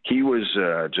he was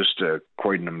just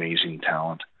quite an amazing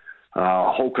talent.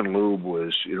 Håkan Loob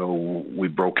was, we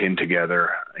broke in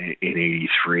together in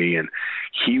 83, and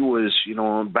he was,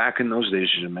 back in those days,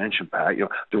 as you mentioned, Pat,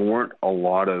 there weren't a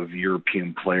lot of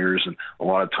European players, and a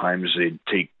lot of times they'd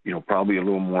take, probably a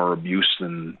little more abuse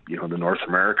than, the North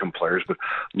American players, but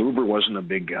Loober wasn't a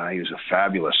big guy. He was a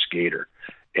fabulous skater.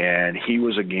 And he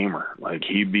was a gamer.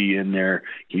 He'd be in there.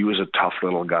 He was a tough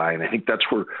little guy. And I think that's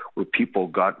where people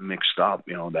got mixed up,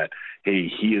 that, hey,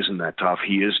 he isn't that tough.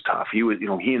 He is tough. He was,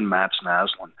 he and Mats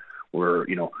Naslund were,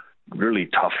 really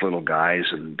tough little guys.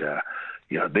 And,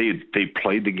 they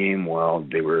played the game well.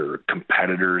 They were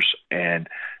competitors. And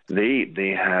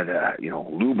they had,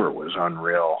 Luber was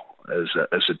unreal as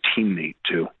a teammate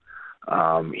too.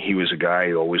 He was a guy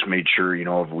who always made sure,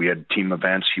 if we had team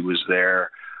events, he was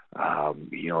there.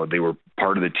 They were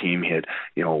part of the team. He had,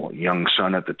 young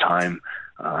son at the time,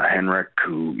 Henrik,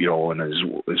 who, and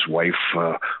his wife,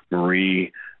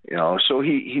 Marie, so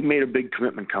he made a big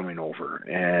commitment coming over,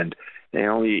 and,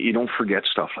 you don't forget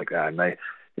stuff like that.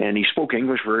 And he spoke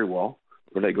English very well,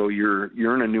 but I go,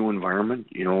 you're in a new environment,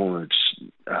 it's,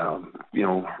 a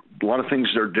lot of things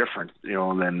are different,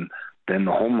 than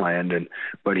the homeland.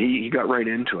 But he got right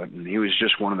into it, and he was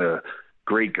just one of the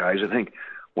great guys. I think,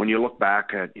 when you look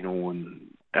back at, when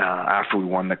after we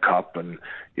won the Cup and,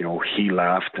 he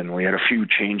left and we had a few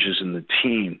changes in the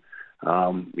team,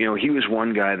 he was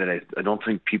one guy that I don't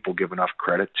think people give enough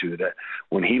credit to, that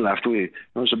when he left, it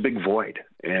was a big void,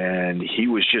 and he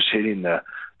was just hitting the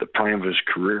prime of his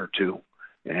career too.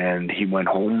 And he went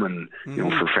home and,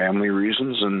 for family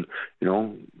reasons, and,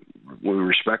 we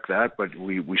respect that, but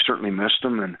we certainly missed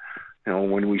him. And,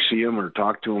 when we see him or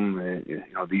talk to him,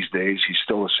 these days, he's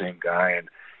still the same guy. And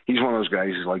he's one of those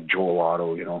guys who's like Joel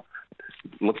Otto,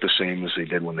 look the same as they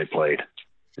did when they played.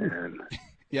 And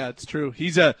yeah, it's true.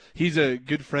 He's a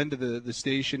good friend of the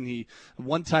station. He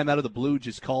one time out of the blue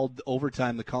just called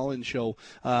Overtime, the call-in show,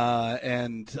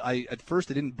 and at first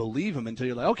I didn't believe him until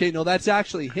you're like, okay, no, that's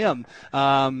actually him.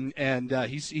 And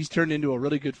he's turned into a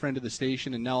really good friend of the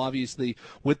station, and now obviously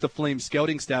with the Flames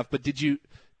scouting staff. But did you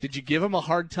give him a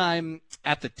hard time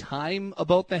at the time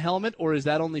about the helmet, or is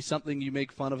that only something you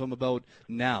make fun of him about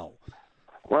now?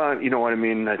 Well, you know what I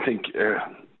mean. I think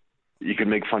you could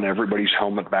make fun of everybody's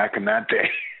helmet back in that day,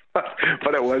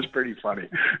 but it was pretty funny.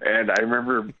 And I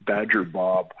remember Badger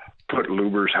Bob put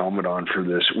Luber's helmet on for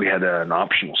this. We had an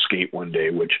optional skate one day,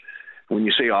 which when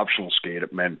you say optional skate,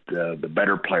 it meant the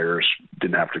better players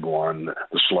didn't have to go on.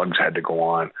 The slugs had to go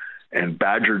on. And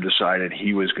Badger decided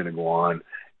he was going to go on,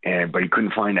 but he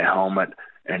couldn't find a helmet,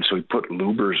 and so he put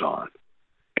Luber's on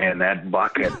and that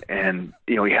bucket. And,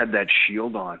 he had that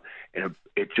shield on, and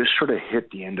it just sort of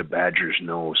hit the end of Badger's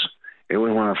nose. It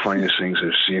was one of the funniest things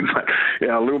I've seen. But,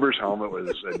 Luber's helmet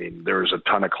was, there was a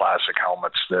ton of classic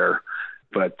helmets there.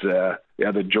 But, the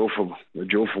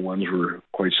Jofa ones were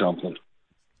quite something.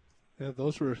 Yeah,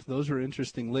 those were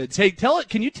interesting lids. Hey,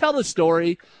 can you tell the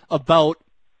story about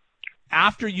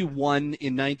after you won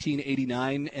in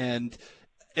 1989? And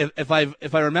if I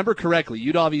remember correctly,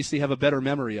 you'd obviously have a better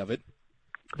memory of it.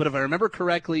 But if I remember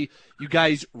correctly, you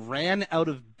guys ran out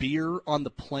of beer on the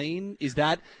plane. Is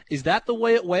that the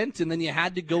way it went? And then you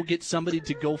had to go get somebody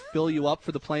to go fill you up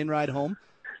for the plane ride home?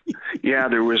 Yeah,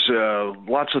 there was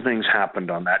lots of things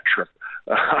happened on that trip.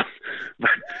 But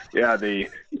yeah, by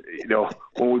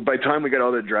the time we got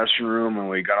out of the dressing room and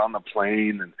we got on the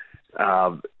plane,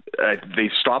 and they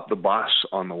stopped the bus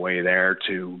on the way there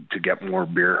to get more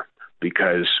beer,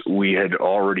 because we had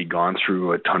already gone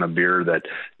through a ton of beer that,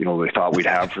 they thought we'd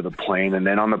have for the plane. And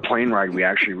then on the plane ride, we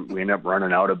ended up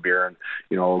running out of beer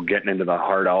and, getting into the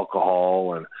hard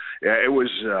alcohol. And it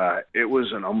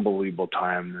was an unbelievable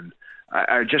time. And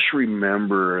I just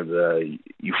remember the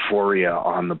euphoria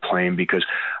on the plane, because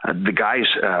the guys,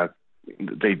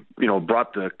 they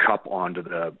brought the cup onto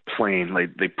the plane.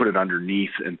 They put it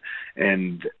underneath,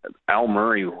 and Al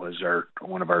Murray was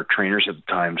one of our trainers at the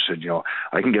time, said,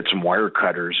 I can get some wire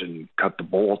cutters and cut the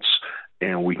bolts,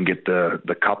 and we can get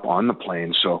the cup on the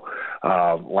plane. So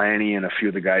Lanny and a few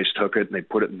of the guys took it, and they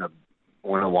put it in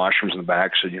one of the washrooms in the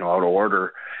back, said, out of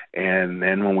order. And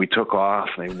then when we took off,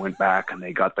 they went back and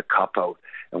they got the cup out,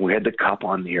 and we had the cup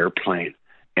on the airplane.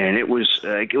 And it was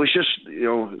just,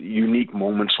 unique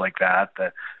moments like that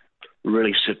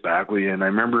really sit back with you. And I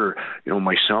remember,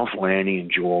 myself, Lanny,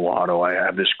 and Joel Otto, I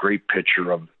have this great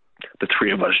picture of the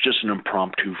three of us, just an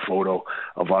impromptu photo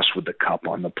of us with the cup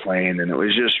on the plane. And it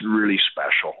was just really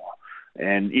special.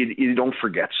 And you don't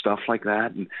forget stuff like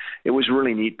that. And it was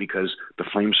really neat because the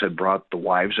Flames had brought the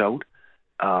wives out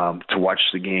to watch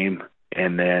the game.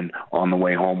 And then on the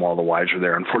way home, all the wives were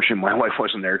there. Unfortunately, my wife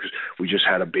wasn't there because we just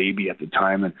had a baby at the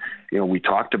time. And, we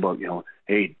talked about,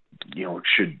 hey,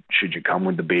 should you come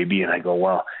with the baby? And I go,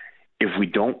 well, if we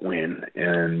don't win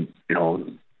and,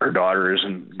 her daughter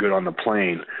isn't good on the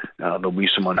plane, there'll be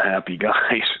some unhappy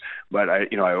guys. But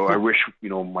I wish,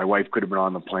 my wife could have been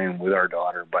on the plane with our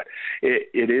daughter. But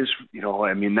it is,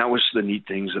 that was the neat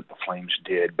things that the Flames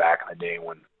did back in the day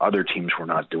when other teams were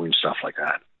not doing stuff like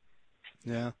that.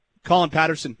 Yeah. Colin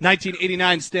Patterson,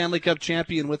 1989 Stanley Cup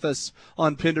champion, with us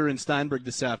on Pinder and Steinberg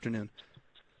this afternoon.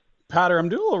 Patter, I'm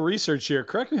doing a little research here.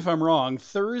 Correct me if I'm wrong.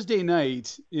 Thursday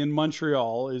night in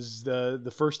Montreal is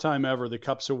the first time ever the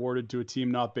Cup's awarded to a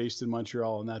team not based in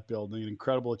Montreal in that building. An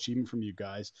incredible achievement from you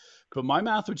guys. But my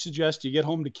math would suggest you get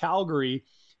home to Calgary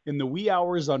in the wee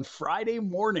hours on Friday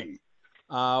morning.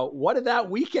 What did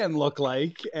that weekend look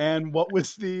like, and what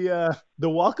was the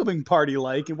welcoming party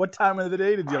like, and what time of the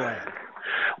day did you land?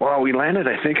 Well, we landed,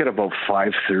 I think, at about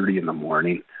 5:30 in the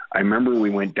morning. I remember we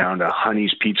went down to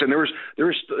Honey's Pizza, and there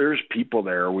was people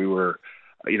there. We were,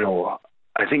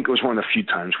 I think it was one of the few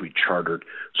times we chartered.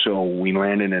 So we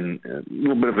landed in a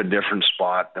little bit of a different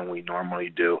spot than we normally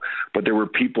do. But there were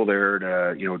people there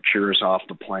to, cheer us off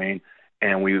the plane.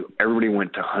 And everybody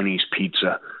went to Honey's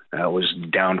Pizza. It was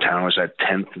downtown. It was at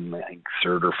 10th and I think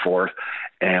 3rd or 4th.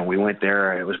 And we went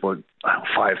there. It was about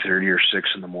 5:30 or 6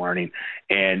 in the morning.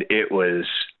 And it was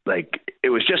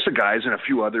just the guys and a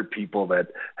few other people that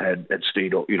had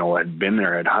stayed, had been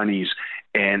there at Honey's.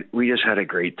 And we just had a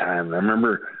great time. And I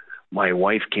remember my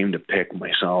wife came to pick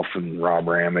myself and Rob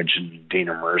Ramage and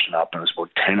Dana Merson up, and it was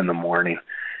about 10 in the morning.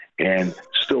 And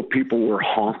still people were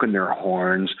honking their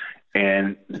horns.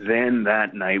 And then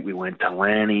that night we went to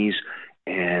Lanny's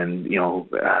and,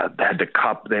 had the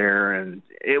cup there. And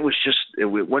it was just, it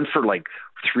went for like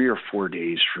 3 or 4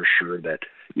 days for sure that,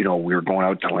 we were going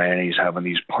out to Lanny's having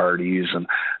these parties. And,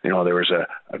 there was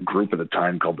a group at the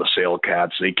time called the Sail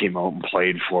Cats. They came out and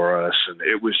played for us. And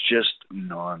it was just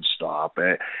nonstop.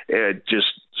 It just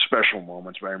special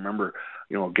moments. But I remember,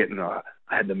 I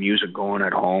had the music going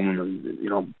at home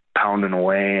and, pounding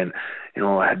away, and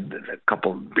I had a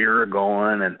couple of beer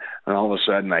going, and all of a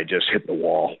sudden I just hit the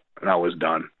wall and I was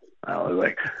done. I was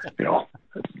like,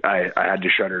 I had to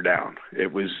shut her down.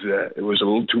 It was a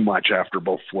little too much after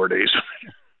about 4 days.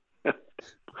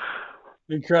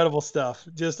 Incredible stuff.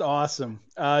 Just awesome.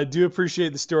 I do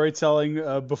appreciate the storytelling.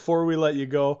 Before we let you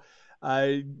go,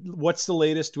 what's the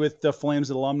latest with the Flames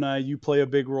alumni? You play a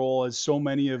big role, as so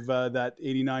many of that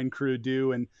 89 crew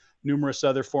do, and numerous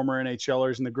other former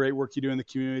NHLers, and the great work you do in the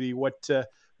community. What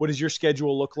does your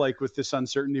schedule look like with this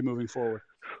uncertainty moving forward?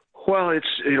 Well, it's,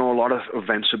 a lot of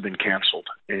events have been canceled,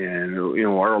 and,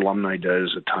 our alumni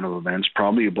does a ton of events,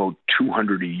 probably about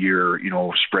 200 a year,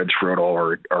 spread throughout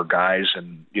all our guys.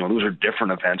 And, those are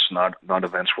different events, not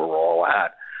events where we're all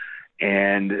at.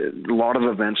 And a lot of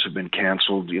events have been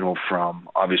canceled, from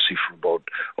about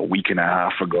a week and a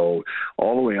half ago,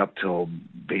 all the way up till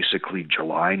basically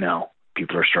July now.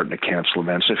 People are starting to cancel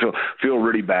events. I feel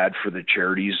really bad for the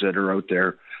charities that are out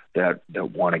there that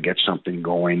want to get something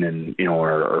going, and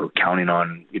are counting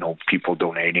on people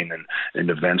donating, and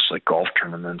events like golf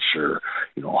tournaments or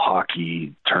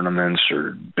hockey tournaments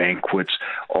or banquets.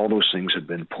 All those things have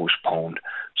been postponed.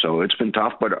 So it's been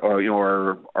tough, but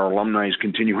our alumni is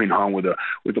continuing on with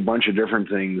a bunch of different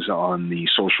things on the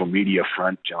social media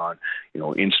front, on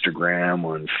Instagram,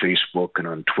 on Facebook, and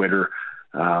on Twitter.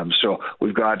 So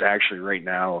we've got, actually right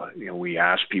now, we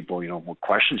asked people, what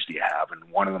questions do you have? And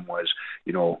one of them was,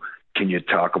 can you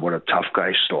talk about a tough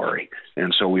guy story?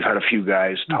 And so we've had a few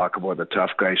guys talk about the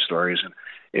tough guy stories. And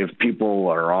if people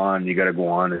are on, you got to go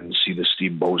on and see the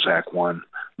Steve Bozak one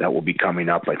that will be coming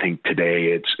up, I think,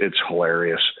 today. It's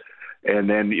hilarious. And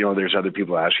then, there's other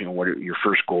people asking, what are your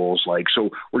first goals like? So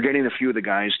we're getting a few of the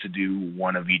guys to do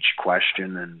one of each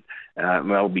question, and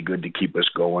that'll be good to keep us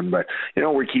going. But,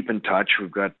 we keep in touch.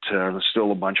 We've got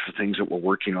still a bunch of things that we're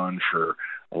working on for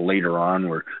later on.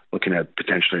 We're looking at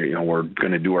potentially, we're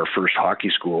going to do our first hockey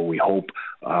school, we hope,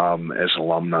 as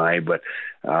alumni. But,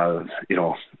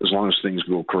 as long as things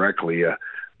go correctly,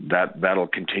 that'll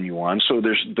continue on. So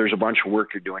there's a bunch of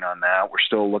work you're doing on that. We're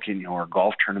still looking, our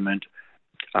golf tournament.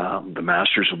 The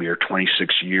Masters will be our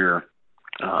 26th year.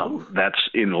 That's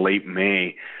in late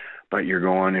May, but you're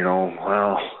going,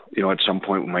 at some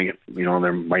point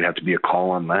there might have to be a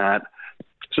call on that.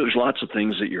 So there's lots of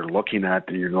things that you're looking at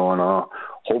that you're going,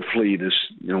 hopefully this,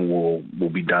 will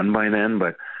be done by then,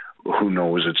 but who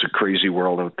knows? It's a crazy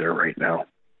world out there right now.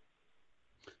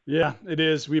 Yeah, it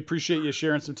is. We appreciate you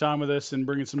sharing some time with us and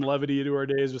bringing some levity into our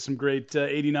days with some great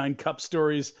 89 Cup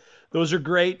stories. Those are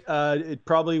great. It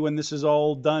probably, when this is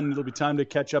all done, it'll be time to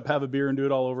catch up, have a beer, and do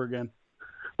it all over again.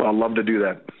 Well, I'd love to do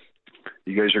that.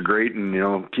 You guys are great,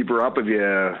 and, keep her up. If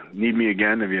you need me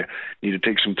again, if you need to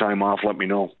take some time off, let me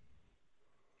know.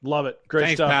 Love it. Great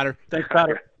Thanks, stuff. Patter. Thanks,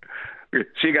 Patter.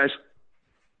 See you guys.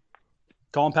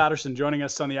 Colin Patterson joining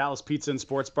us on the Atlas Pizza and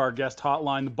Sports Bar guest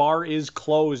hotline. The bar is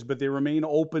closed, but they remain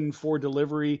open for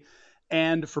delivery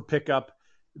and for pickup.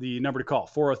 The number to call,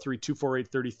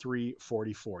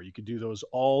 403-248-3344. You could do those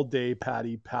all day,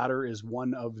 Patty. Patter is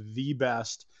one of the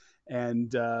best,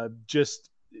 and just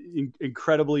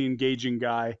incredibly engaging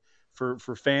guy for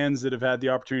fans that have had the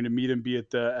opportunity to meet him, be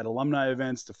it at alumni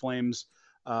events, the Flames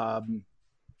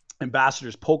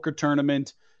Ambassadors Poker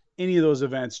Tournament, any of those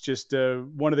events. Just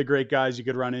one of the great guys you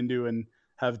could run into and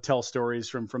have tell stories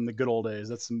from the good old days.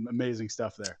 That's some amazing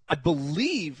stuff there. I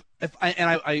believe,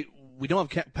 we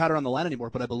don't have Patter on the line anymore,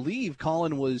 but I believe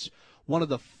Colin was one of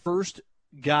the first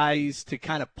guys to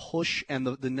kind of push, and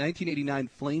the 1989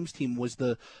 Flames team was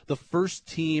the first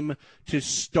team to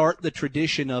start the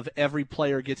tradition of every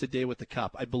player gets a day with the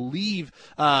cup. I believe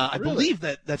I believe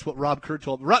that's what Rob Kerr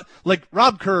told me.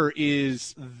 Rob Kerr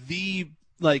is the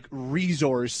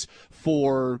resource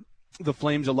for the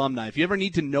Flames alumni. If you ever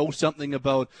need to know something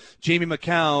about Jamie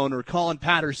McCown or Colin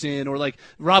Patterson, or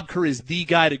Rob Kerr is the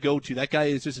guy to go to. That guy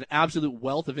is just an absolute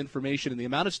wealth of information, and the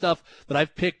amount of stuff that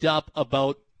I've picked up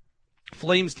about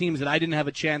Flames teams that I didn't have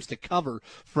a chance to cover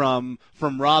from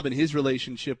Rob and his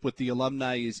relationship with the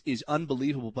alumni is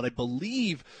unbelievable. But I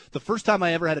believe the first time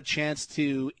I ever had a chance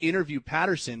to interview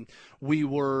Patterson,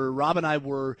 Rob and I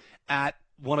were at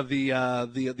one of the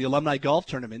alumni golf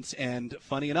tournaments, and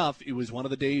funny enough, it was one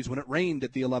of the days when it rained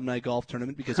at the alumni golf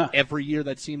tournament, because every year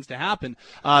that seems to happen.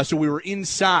 So we were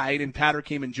inside, and Patter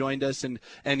came and joined us, and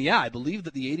yeah, I believe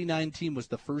that the 89 team was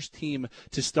the first team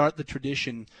to start the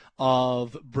tradition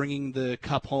of bringing the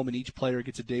cup home, and each player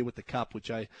gets a day with the cup, which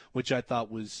I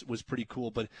thought was pretty cool.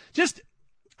 But just,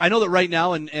 I know that right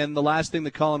now, and the last thing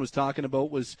that Colin was talking about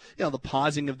was, the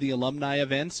pausing of the alumni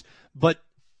events, but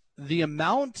the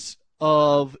amount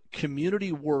of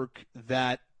community work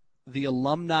that the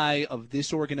alumni of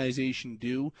this organization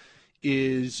do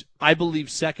is, I believe,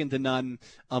 second to none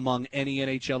among any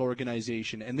NHL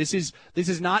organization. And this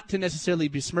is not to necessarily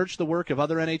besmirch the work of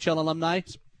other NHL alumni,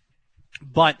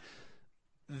 but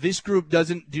this group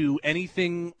doesn't do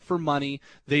anything for money.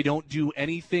 They don't do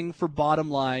anything for bottom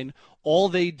line. All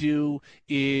they do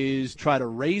is try to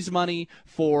raise money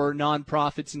for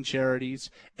nonprofits and charities,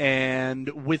 and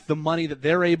with the money that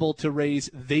they're able to raise,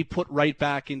 they put right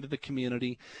back into the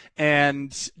community.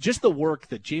 And just the work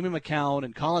that Jamie McCown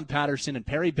and Colin Patterson and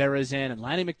Perry Berezan and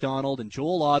Lanny McDonald and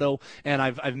Joel Otto, and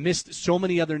I've missed so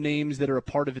many other names that are a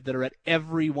part of it that are at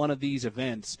every one of these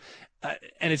events.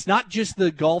 And it's not just the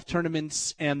golf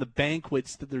tournaments and the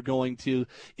banquets that they're going to.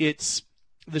 It's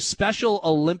the Special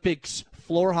Olympics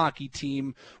floor hockey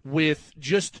team with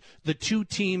just the two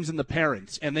teams and the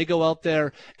parents, and they go out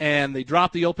there and they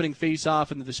drop the opening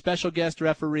face-off and the special guest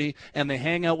referee, and they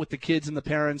hang out with the kids and the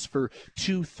parents for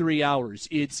 2-3 hours.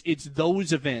 It's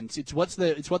those events. It's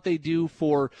what they do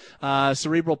for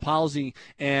cerebral palsy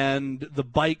and the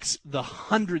bikes, the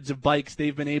hundreds of bikes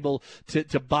they've been able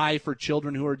to buy for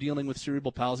children who are dealing with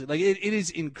cerebral palsy. Like it is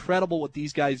incredible what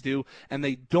these guys do, and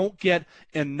they don't get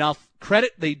enough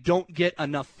credit. They don't get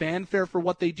enough fanfare for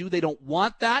what they do. They don't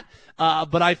want that,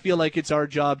 but I feel like it's our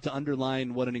job to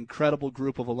underline what an incredible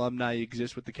group of alumni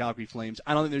exists with the Calgary Flames.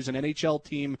 I don't think there's an NHL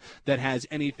team that has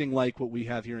anything like what we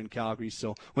have here in Calgary,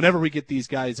 so whenever we get these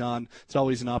guys on, it's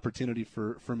always an opportunity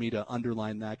for me to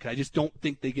underline that, because I just don't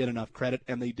think they get enough credit,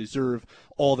 and they deserve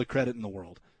all the credit in the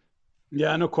world.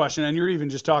 Yeah, no question. And you're even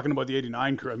just talking about the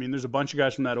 89 crew. I mean, there's a bunch of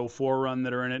guys from that 04 run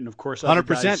that are in it, and of course other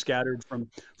 100%. guys scattered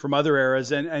from other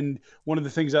eras. And one of the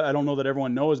things that I don't know that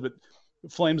everyone knows, but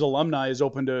Flames alumni is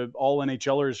open to all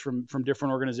NHLers from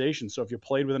different organizations. So if you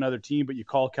played with another team but you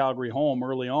call Calgary home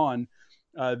early on,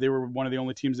 they were one of the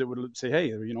only teams that would say,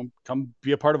 hey, come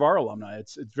be a part of our alumni.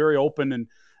 It's very open, and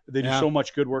they do so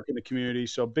much good work in the community.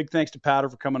 So big thanks to Patter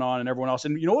for coming on and everyone else.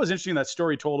 And what was interesting, that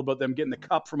story told about them getting the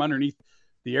cup from underneath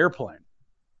the airplane.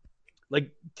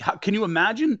 Like, can you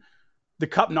imagine the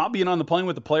cup not being on the plane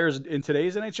with the players in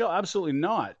today's NHL? Absolutely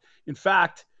not. In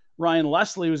fact, Ryan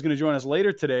Leslie, who's going to join us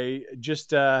later today, just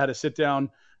had a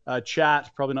sit-down chat,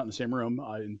 probably not in the same room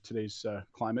in today's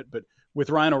climate, but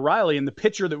with Ryan O'Reilly. And the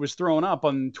picture that was thrown up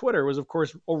on Twitter was, of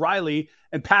course, O'Reilly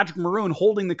and Patrick Maroon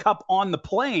holding the cup on the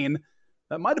plane.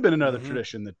 That might have been another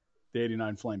tradition that the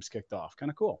 89 Flames kicked off.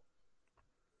 Kind of cool.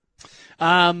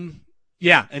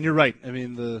 Yeah, and you're right. I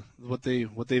mean, what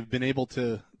they've been able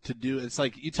to do, it's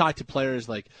like you talk to players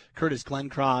like Curtis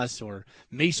Glencross or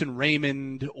Mason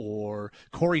Raymond or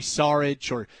Corey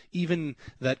Sarich or even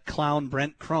that clown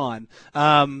Brent Cron.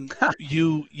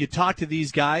 You talk to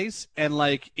these guys, and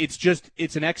like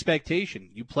it's an expectation.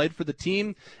 You played for the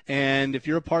team, and if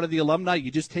you're a part of the alumni,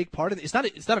 you just take part of it. It's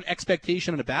not an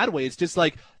expectation in a bad way. It's just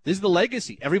like, this is the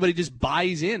legacy. Everybody just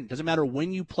buys in. Doesn't matter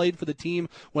when you played for the team,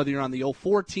 whether you're on the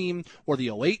 04 team or the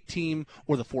 08 team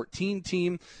or the 14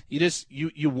 team.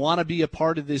 You want to be a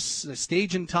part of this.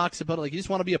 Stajan talks about it. Like, you just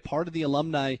want to be a part of the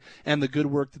alumni and the good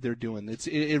work that they're doing.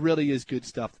 It really is good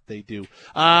stuff that they do.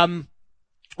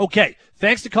 Okay,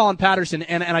 thanks to Colin Patterson,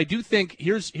 and I do think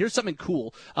here's something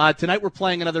cool. Tonight we're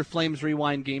playing another Flames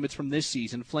Rewind game. It's from this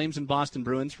season, Flames and Boston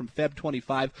Bruins from Feb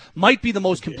 25. Might be the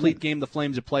most complete game the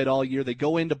Flames have played all year. They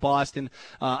go into Boston,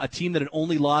 a team that had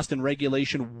only lost in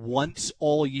regulation once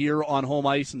all year on home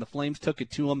ice, and the Flames took it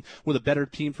to them with a better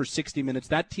team for 60 minutes.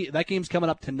 That game's coming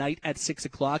up tonight at 6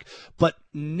 o'clock. But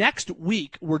next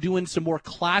week we're doing some more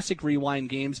classic Rewind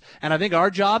games, and I think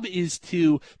our job is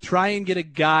to try and get a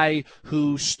guy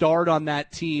who starred on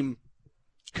that team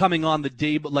coming on the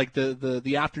day, but like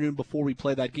the afternoon before we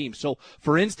play that game. So,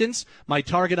 for instance, my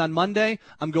target on Monday,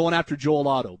 I'm going after Joel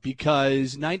Otto,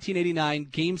 because 1989,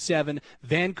 Game 7,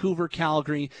 Vancouver,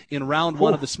 Calgary, in round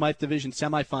 1 of the Smythe Division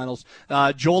semifinals.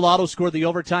 Joel Otto scored the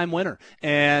overtime winner,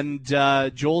 and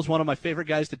Joel's one of my favorite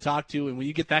guys to talk to, and when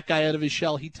you get that guy out of his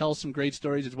shell, he tells some great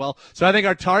stories as well. So I think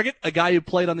our target, a guy who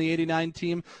played on the 89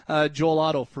 team, Joel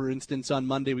Otto, for instance, on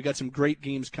Monday. We got some great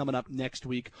games coming up next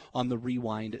week on the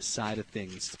Rewind side of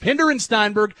things. Pinder and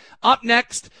Steinberg up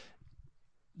next.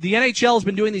 The NHL has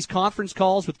been doing these conference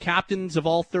calls with captains of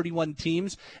all 31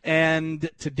 teams, and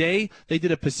today they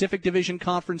did a Pacific Division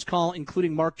conference call,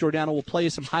 including Mark Giordano. We'll play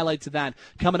you some highlights of that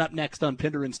coming up next on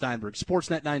Pinder and Steinberg.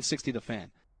 Sportsnet 960, The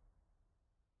Fan.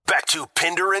 Back to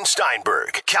Pinder and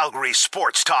Steinberg, Calgary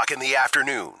Sports Talk in the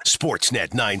afternoon.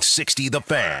 Sportsnet 960, The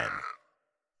Fan.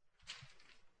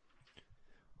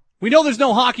 We know there's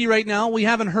no hockey right now. We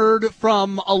haven't heard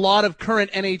from a lot of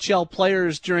current NHL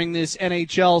players during this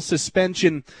NHL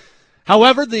suspension.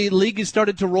 However, the league has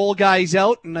started to roll guys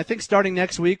out, and I think starting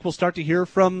next week we'll start to hear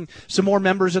from some more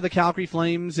members of the Calgary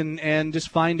Flames and just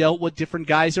find out what different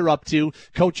guys are up to,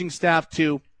 coaching staff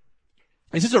too.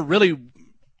 This is a really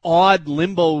odd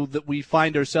limbo that we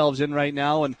find ourselves in right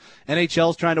now, and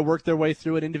NHL's trying to work their way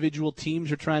through it. Individual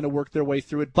teams are trying to work their way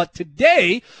through it. But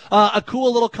today, a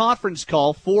cool little conference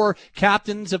call for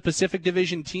captains of Pacific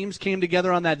Division teams came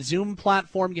together on that Zoom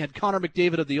platform. You had Connor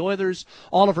McDavid of the Oilers,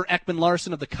 Oliver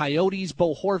Ekman-Larsson of the Coyotes,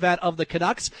 Bo Horvat of the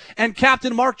Canucks, and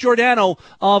Captain Mark Giordano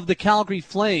of the Calgary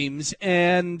Flames.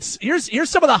 And here's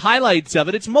some of the highlights of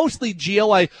it. It's mostly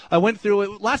Gio. I went through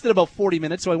it. Lasted about 40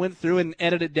 minutes, so I went through and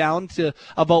edited it down to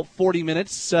about 40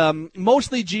 minutes.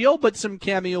 Mostly Gio, but some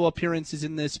cameo appearances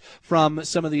in this from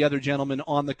some of the other gentlemen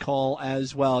on the call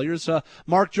as well. Here's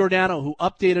Mark Giordano, who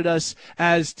updated us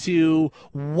as to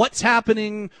what's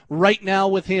happening right now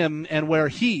with him and where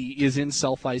he is in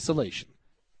self-isolation.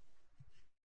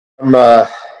 I'm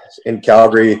in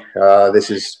Calgary. This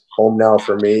is home now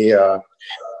for me. A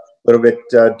little bit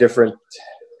different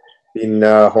being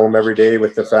home every day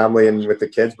with the family and with the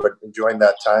kids, but enjoying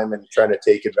that time and trying to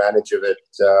take advantage of it.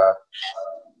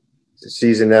 The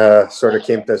season sort of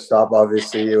came to a stop.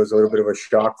 Obviously, it was a little bit of a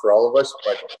shock for all of us,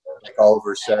 but like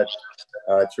Oliver said,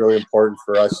 it's really important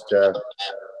for us to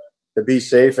be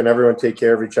safe and everyone take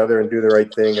care of each other and do the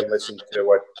right thing and listen to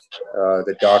what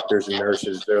the doctors and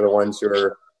nurses, they're the ones who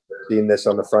are seeing this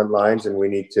on the front lines, and we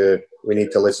need to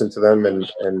listen to them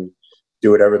and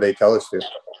do whatever they tell us to.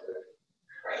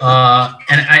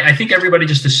 And I think everybody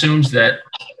just assumes that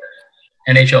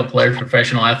NHL players,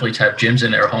 professional athletes have gyms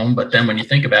in their home. But then when you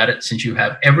think about it, since you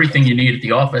have everything you need at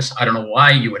the office, I don't know why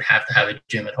you would have to have a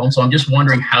gym at home. So I'm just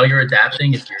wondering how you're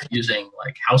adapting, if you're using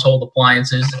like household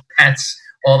appliances, pets,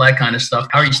 all that kind of stuff.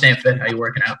 How are you staying fit? How are you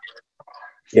working out?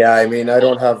 Yeah, I mean, I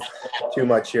don't have too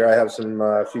much here. I have some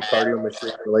few cardio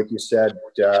machines, like you said.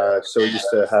 So used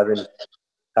to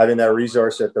having that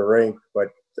resource at the rink, but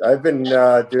I've been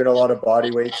doing a lot of body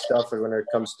weight stuff when it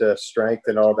comes to strength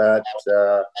and all that.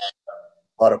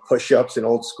 A lot of push-ups and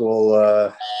old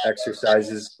school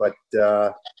exercises. But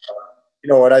you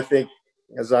know what? I think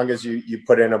as long as you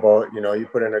put in about, you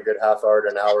put in a good half hour to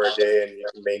an hour a day, and you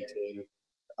maintain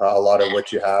a lot of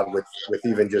what you have with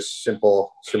even just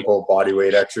simple body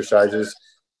weight exercises.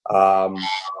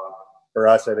 For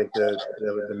us, I think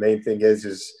the main thing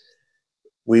is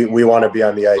we want to be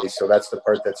on the ice. So that's the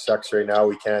part that sucks right now.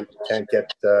 We can't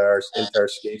get into our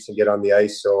skates and get on the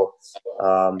ice. So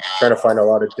trying to find a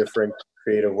lot of different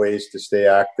creative ways to stay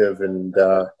active, and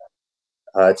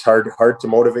it's hard to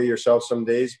motivate yourself some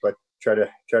days, but try to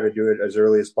do it as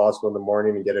early as possible in the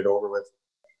morning and get it over with.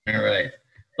 All right.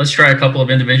 Let's try a couple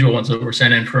of individual ones that were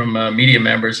sent in from media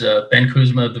members. Ben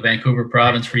Kuzma of the Vancouver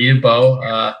Province, for you,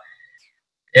 Bo.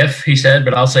 If, he said,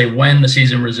 but I'll say when the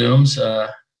season resumes,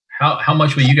 how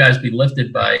much will you guys be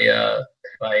lifted by a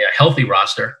healthy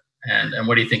roster, and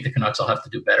what do you think the Canucks will have to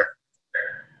do better?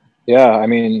 Yeah, I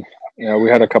mean, we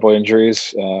had a couple of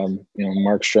injuries.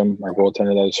 Markstrom, our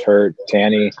goaltender, that was hurt.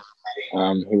 Tanny,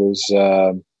 who was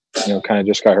kind of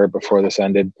just got hurt before this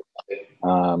ended.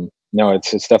 No,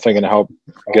 it's definitely going to help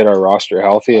get our roster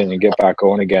healthy and get back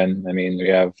going again. I mean, we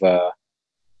have a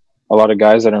lot of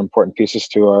guys that are important pieces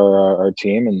to our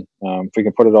team, and if we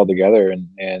can put it all together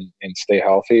and stay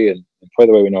healthy and play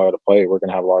the way we know how to play, we're going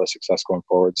to have a lot of success going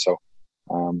forward. So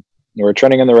we're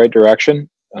trending in the right direction.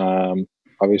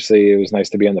 Obviously, it was nice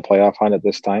to be in the playoff hunt at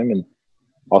this time, and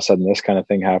all of a sudden this kind of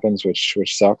thing happens, which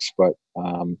sucks. But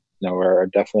we're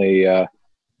definitely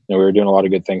we were doing a lot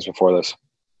of good things before this.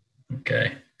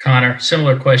 Okay. Connor,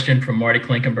 similar question from Marty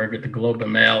Klinkenberg at the Globe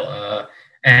and Mail.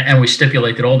 And we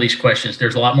stipulated all these questions.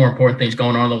 There's a lot more important things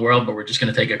going on in the world, but we're just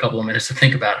going to take a couple of minutes to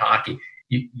think about hockey.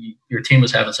 Your team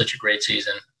was having such a great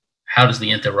season. How does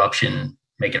the interruption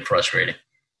make it frustrating?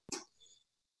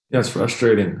 Yeah, it's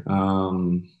frustrating.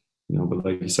 But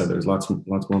like you said, there's lots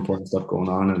more important stuff going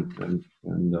on,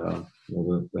 and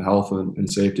the health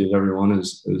and safety of everyone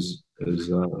is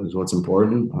what's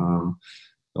important.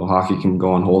 Hockey can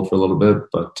go on hold for a little bit,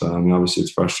 but obviously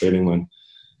it's frustrating when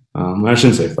I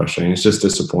shouldn't say frustrating. It's just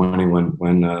disappointing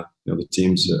when the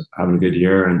team's having a good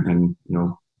year and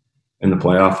in the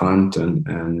playoff hunt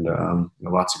and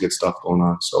lots of good stuff going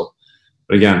on. So,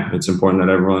 but again, it's important that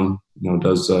everyone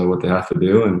does what they have to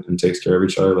do and takes care of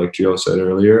each other, like Gio said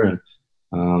earlier,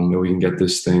 and we can get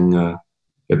this thing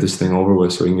over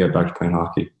with so we can get back to playing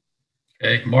hockey.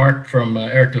 Okay, Mark from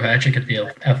Eric Duhatschek at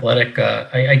The Athletic.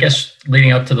 I guess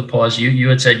leading up to the pause, you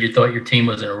had said you thought your team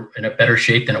was in a better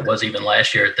shape than it was even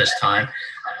last year at this time.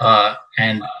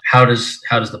 And how does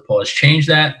the pause change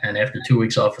that? And after 2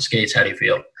 weeks off of skates, how do you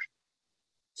feel?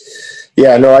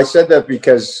 Yeah, no, I said that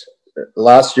because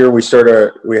last year we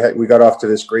got off to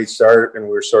this great start and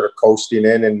we were sort of coasting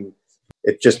in, and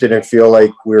it just didn't feel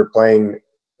like we were playing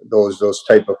those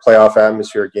type of playoff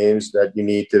atmosphere games that you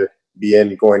need to be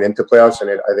in going into playoffs, and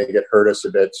I think it hurt us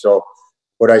a bit. So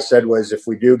what I said was, if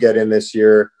we do get in this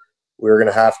year, we're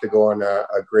going to have to go on a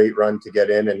great run to get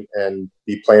in and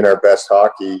be playing our best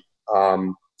hockey.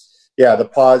 The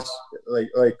pause,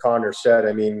 like Connor said,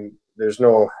 I mean, there's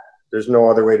no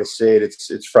other way to say it.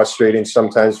 It's frustrating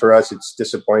sometimes for us. It's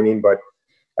disappointing, but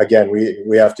again,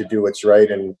 we have to do what's right.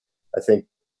 And I think,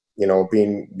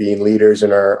 being leaders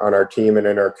on our team and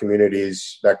in our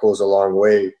communities, that goes a long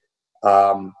way.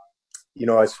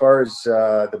 As far as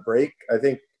the break, I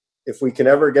think if we can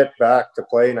ever get back to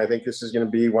play, and I think this is going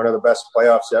to be one of the best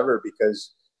playoffs ever,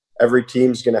 because every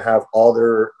team's going to have all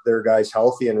their guys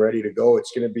healthy and ready to go.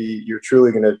 It's going to be, you're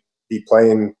truly going to be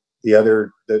playing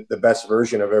the best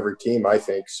version of every team, I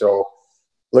think. So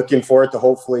looking forward to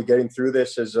hopefully getting through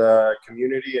this as a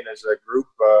community and as a group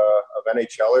of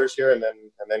NHLers here, and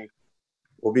then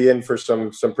we'll be in for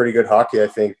some pretty good hockey, I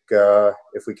think,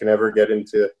 if we can ever get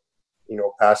into,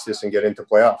 past this and get into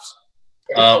playoffs.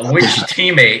 Which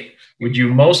teammate would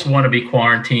you most want to be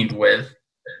quarantined with?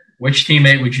 Which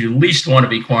teammate would you least want to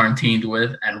be quarantined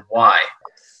with, and why?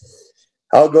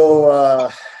 I'll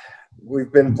go.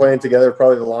 We've been playing together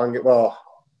probably the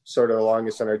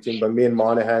longest on our team, but me and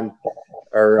Monahan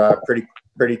are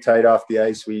pretty tight off the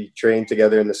ice. We train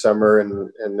together in the summer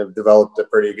and have developed a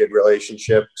pretty good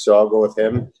relationship. So I'll go with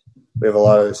him. We have a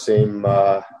lot of the same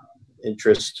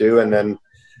interests too. And then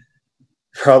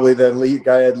probably the lead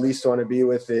guy I'd least want to be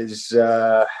with is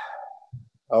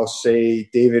I'll say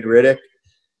David Riddick.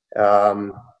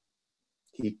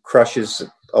 He crushes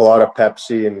a lot of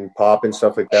Pepsi and pop and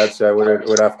stuff like that, so I would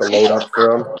have to load up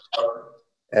for him.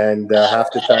 And half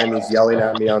the time he's yelling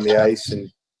at me on the ice and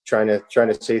trying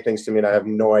to say things to me, and I have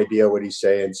no idea what he's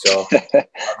saying. So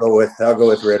I'll go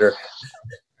with Ritter.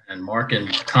 And Mark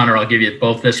and Connor, I'll give you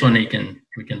both this one. We can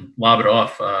lob it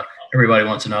off. Everybody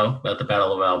wants to know about the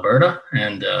Battle of Alberta,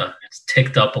 and it's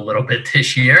ticked up a little bit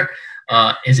this year.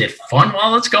 Is it fun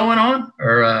while it's going on,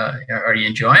 or are you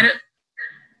enjoying it?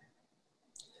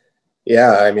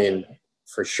 Yeah, I mean,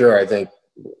 for sure. I think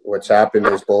what's happened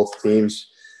is both teams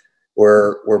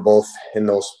were both in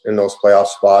those playoff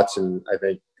spots, and I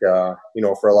think for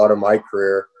a lot of my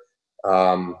career,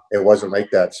 it wasn't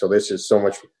like that. So this is so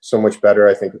much better.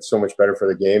 I think it's so much better for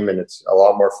the game, and it's a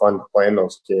lot more fun to play in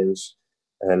those games.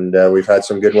 And we've had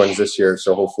some good ones this year,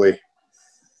 so hopefully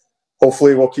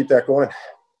we'll keep that going.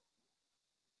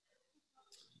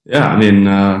 Yeah, I mean,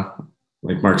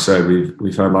 like Mark said,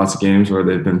 we've had lots of games where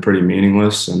they've been pretty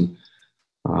meaningless, and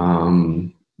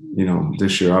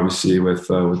this year obviously with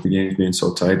the games being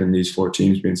so tight and these four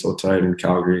teams being so tight, in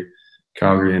Calgary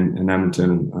and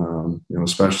Edmonton,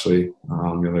 especially,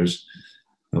 there's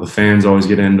the fans always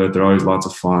get into it. They're always lots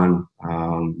of fun.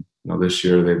 This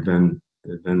year they've been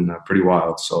pretty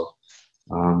wild. So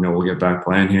we'll get back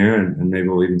playing here, and maybe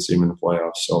we'll even see them in the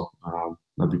playoffs. So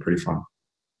that'd be pretty fun.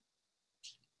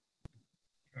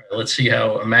 Let's see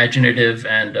how imaginative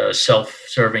and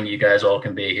self-serving you guys all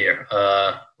can be here.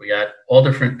 We got all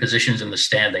different positions in the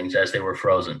standings as they were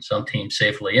frozen. Some teams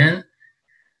safely in. I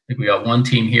think we got one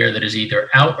team here that is either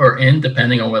out or in,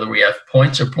 depending on whether we have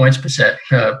points or points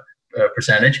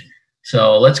percentage.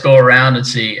 So let's go around and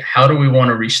see, how do we want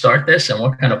to restart this, and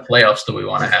what kind of playoffs do we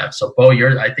want to have? So, Bo,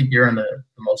 I think you're in the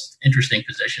most interesting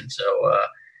position. So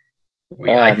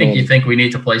you think we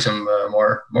need to play some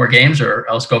more games, or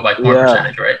else go by point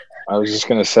percentage, right? I was just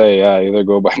gonna say, either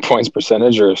go by points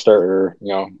percentage or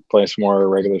play some more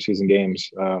regular season games.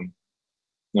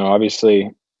 Obviously,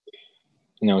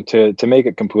 to make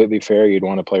it completely fair, you'd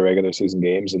want to play regular season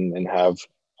games and have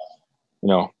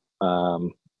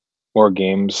more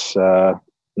games to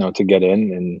get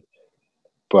in.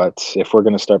 But if we're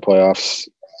gonna start playoffs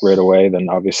right away, then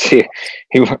obviously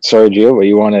sorry, Gio, but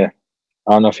you want to.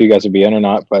 I don't know if you guys would be in or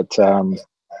not, but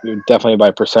definitely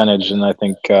by percentage, and I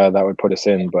think that would put us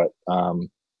in. But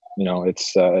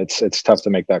it's tough to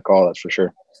make that call. That's for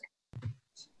sure.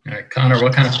 All right, Connor,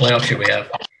 what kind of playoff should we have?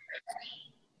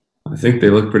 I think they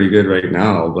look pretty good right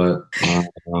now, but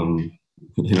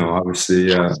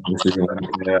obviously a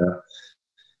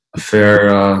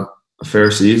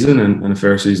fair season, and a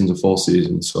fair season's a full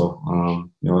season. So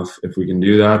if we can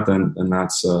do that, then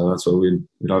that's what we'd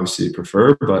obviously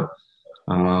prefer. But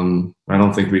I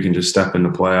don't think we can just step into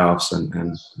playoffs and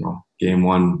game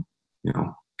one,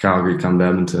 Calgary come to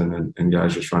Edmonton and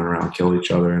guys just run around, kill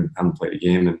each other, and haven't played a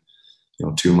game in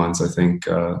 2 months. I think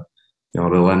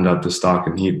it'll end up the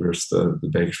Stockton Heat versus the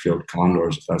Bakersfield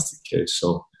Condors if that's the case.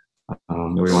 So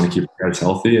we want to keep guys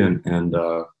healthy and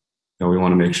we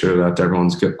want to make sure that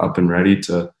everyone's get up and ready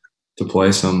to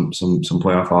play some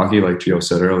playoff hockey. Like Gio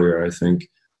said earlier, I think,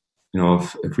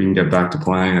 if we can get back to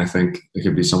playing, I think it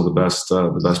could be some of the best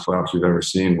playoffs we've ever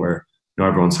seen, where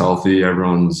everyone's healthy,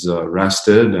 everyone's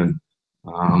rested, and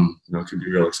it could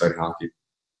be real exciting hockey.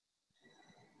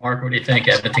 Mark, what do you think?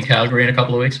 Edmonton, Calgary in a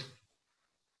couple of weeks?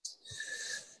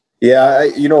 Yeah,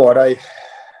 you know what, I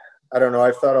don't know.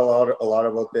 I've thought a lot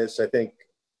about this. I think,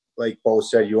 like Bo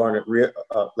said, you want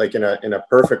to like in a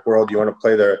perfect world, you want to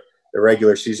play the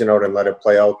regular season out and let it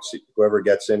play out. Whoever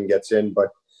gets in gets in. But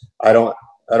I don't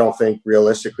think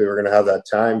realistically we're going to have that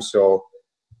time. So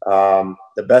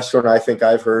the best one I think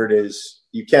I've heard is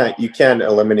you can't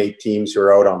eliminate teams who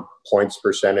are out on points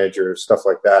percentage or stuff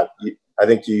like that. I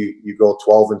think you go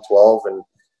 12-12 and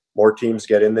more teams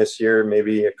get in this year,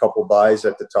 maybe a couple buys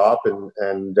at the top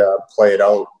and play it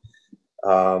out.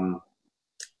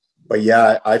 But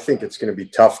yeah, I think it's going to be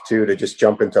tough too to just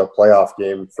jump into a playoff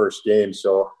game first game.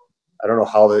 So I don't know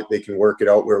how they can work it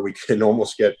out where we can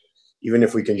almost get, even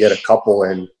if we can get a couple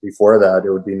in before that,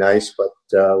 it would be nice. But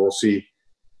we'll see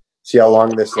how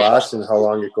long this lasts and how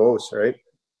long it goes, right?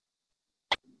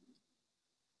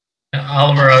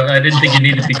 Oliver, I didn't think you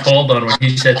needed to be called on when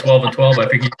he said 12-12. I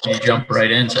figured you jumped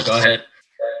right in, so go ahead.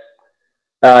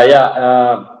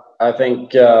 I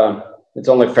think it's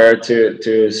only fair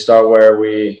to start where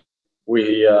we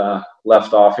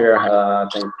left off here. I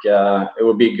think it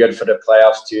would be good for the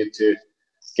playoffs to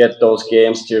get those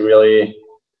games to really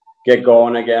get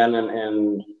going again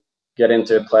and get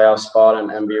into a playoff spot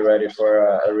and be ready for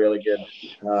a really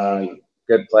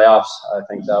good playoffs. I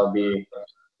think that would be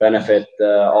benefit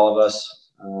all of us.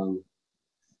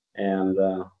 And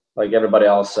like everybody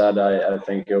else said, I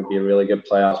think it would be a really good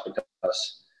playoffs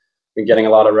because we're getting a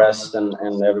lot of rest and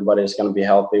everybody's going to be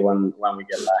healthy when we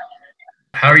get back.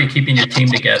 How are you keeping your team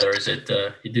together? Is it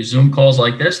you do Zoom calls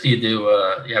like this? Do you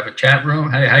you have a chat room?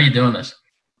 How are you doing this?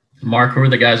 Mark, who are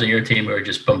the guys on your team who are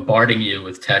just bombarding you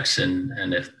with texts and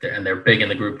they're big in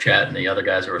the group chat and the other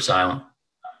guys are silent?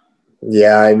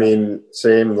 Yeah, I mean,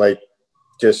 same, like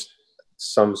just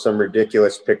some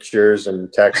ridiculous pictures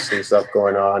and texts and stuff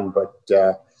going on. But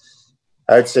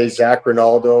I'd say Zach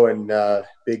Ronaldo and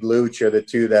Big Luch are the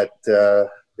two that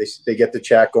they get the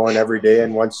chat going every day.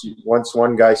 And once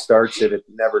one guy starts it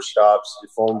never stops. The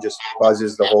phone just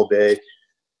buzzes the whole day.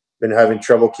 Been having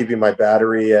trouble keeping my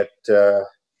battery at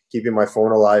keeping my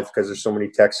phone alive because there's so many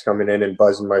texts coming in and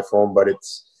buzzing my phone. But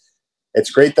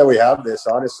it's great that we have this,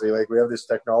 honestly. Like, we have this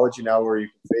technology now where you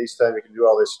can FaceTime, you can do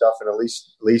all this stuff and at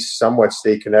least somewhat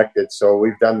stay connected. So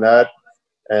we've done that.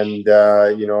 And,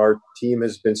 our team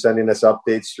has been sending us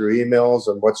updates through emails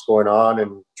on what's going on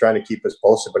and trying to keep us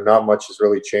posted, but not much has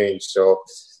really changed. So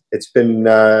it's been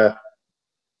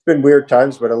weird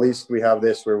times, but at least we have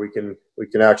this where we can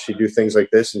actually do things like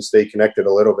this and stay connected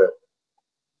a little bit.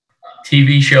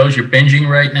 TV shows you're binging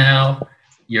right now,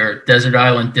 your Desert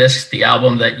Island Discs, the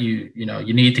album that you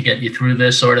need to get you through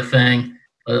this sort of thing.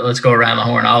 Let's go around the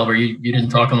horn. Oliver, you didn't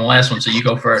talk on the last one, so you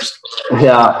go first.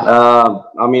 Yeah,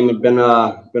 I mean, it's been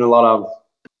a lot of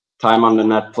time on the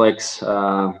Netflix,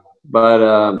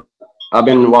 but I've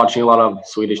been watching a lot of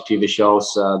Swedish TV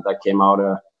shows that came out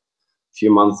a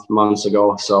few months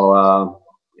ago. So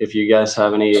if you guys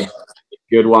have any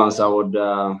good ones, I would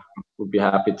be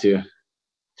happy to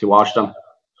watch them.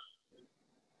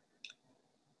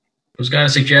 Who's got a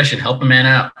suggestion? Help a man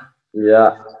out.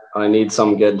 Yeah, I need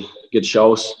some good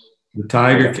shows. The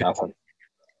Tiger King.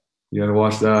 You gotta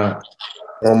watch that.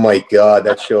 Oh my God,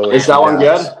 that show is that one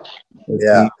good?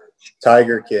 Yeah,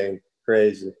 Tiger King,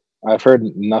 crazy. I've heard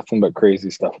nothing but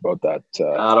crazy stuff about that.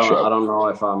 I don't know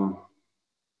if I'm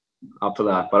up to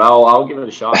that, but I'll give it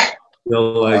a shot.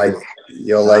 You'll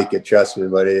like it, trust me,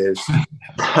 buddy. It's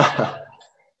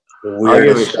the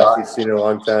weirdest stuff you've seen in a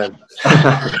long time.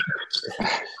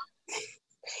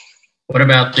 What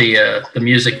about the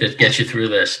music that gets you through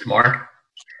this, Mark?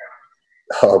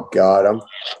 Oh God,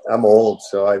 I'm old,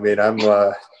 so I mean I'm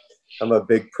a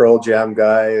big Pearl Jam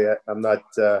guy. I'm not.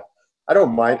 I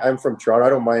don't mind. I'm from Toronto. I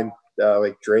don't mind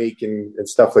like Drake and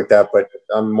stuff like that, but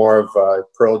I'm more of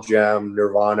Pearl Jam,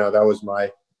 Nirvana. That was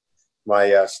my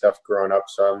stuff growing up.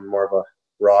 So I'm more of a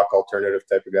rock alternative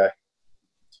type of guy.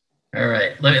 All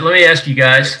right. Let me ask you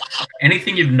guys,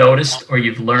 anything you've noticed or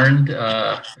you've learned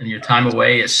in your time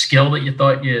away, a skill that you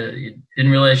thought you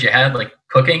didn't realize you had, like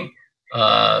cooking,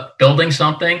 building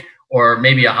something, or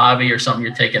maybe a hobby or something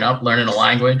you're taking up, learning a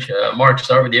language? Mark,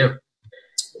 start with you.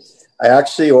 I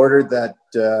actually ordered that.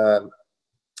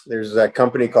 There's a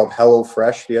company called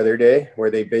HelloFresh the other day where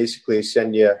they basically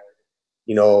send you,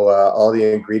 all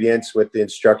the ingredients with the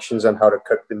instructions on how to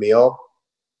cook the meal.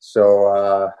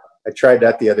 So tried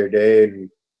that the other day and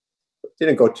it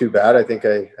didn't go too bad. I think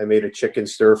I made a chicken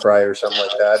stir fry or something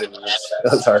like that, and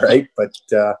it was all right. But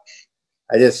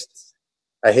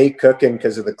I hate cooking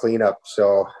because of the cleanup.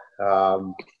 So,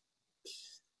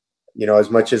 as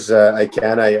much as I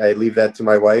can, I leave that to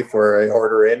my wife or I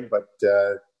order in. But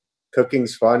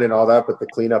cooking's fun and all that, but the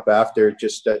cleanup after,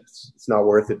 it's not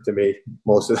worth it to me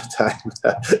most of the time.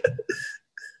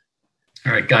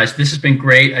 All right, guys, this has been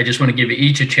great. I just want to give you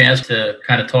each a chance to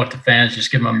kind of talk to fans, just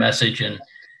give them a message and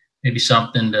maybe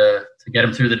something to get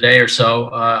them through the day or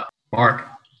so. Mark.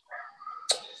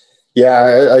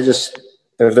 Yeah,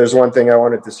 if there's one thing I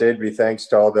wanted to say, it'd be thanks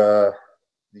to all the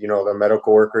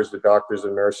medical workers, the doctors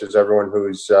and nurses, everyone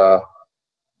who's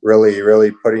really,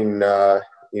 really putting,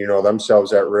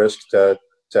 themselves at risk to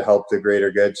help the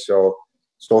greater good. So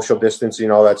social distancing,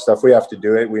 all that stuff, we have to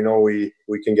do it. We know we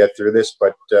can get through this,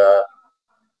 but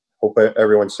hope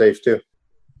everyone's safe too.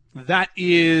 That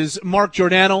is Mark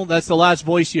Giordano. That's the last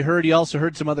voice you heard. You also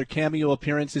heard some other cameo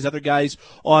appearances, other guys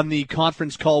on the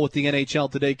conference call with the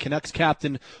NHL today. Canucks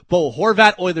captain Bo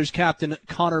Horvat, Oilers captain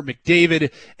Connor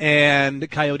McDavid, and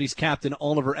Coyotes captain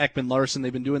Oliver Ekman-Larsson.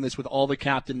 They've been doing this with all the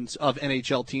captains of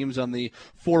NHL teams on the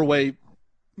four-way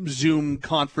Zoom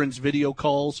conference video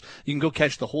calls. You can go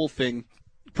catch the whole thing.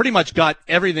 Pretty much got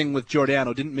everything with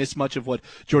Giordano. Didn't miss much of what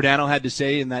Giordano had to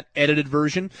say in that edited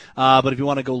version. But if you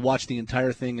want to go watch the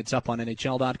entire thing, it's up on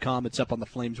NHL.com. It's up on the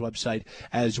Flames website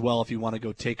as well if you want to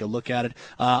go take a look at it.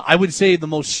 I would say the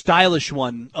most stylish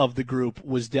one of the group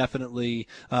was definitely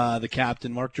the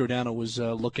captain. Mark Giordano was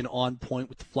looking on point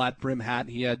with the flat brim hat.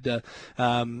 He had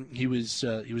he was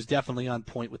definitely on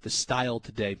point with the style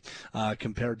today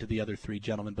compared to the other three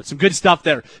gentlemen. But some good stuff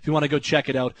there. If you want to go check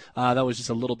it out, that was just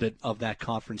a little bit of that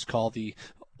conference call. The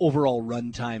overall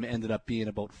runtime ended up being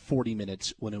about 40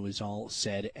 minutes when it was all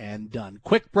said and done.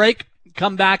 Quick break.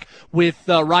 Come back with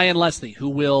Ryan Leslie, who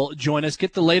will join us.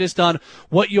 Get the latest on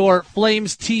what your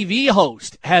Flames TV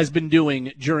host has been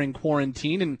doing during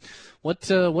quarantine, and what's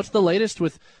the latest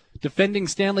with defending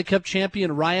Stanley Cup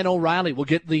champion Ryan O'Reilly. We'll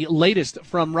get the latest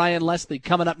from Ryan Leslie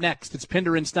coming up next. It's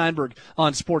Pinder and Steinberg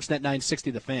on Sportsnet 960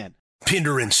 The Fan.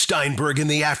 Pinder and Steinberg in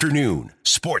the afternoon.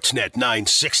 Sportsnet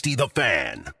 960 The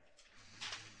Fan.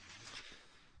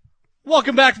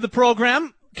 Welcome back to the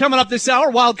program. Coming up this hour,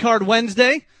 Wild Card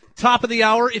Wednesday. Top of the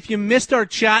hour. If you missed our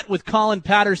chat with Colin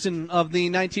Patterson of the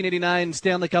 1989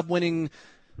 Stanley Cup winning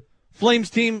Flames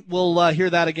team, we'll hear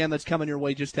that again. That's coming your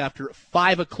way just after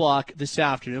 5 o'clock this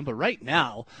afternoon. But right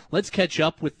now, let's catch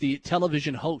up with the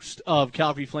television host of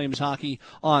Calgary Flames hockey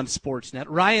on Sportsnet.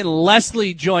 Ryan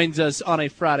Leslie joins us on a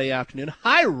Friday afternoon.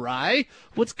 Hi, Rye.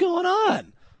 What's going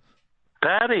on?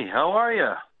 Patty, how are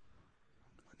you?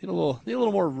 Need a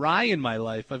little more Rye in my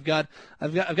life. I've got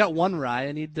one Rye.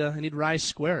 I need Rye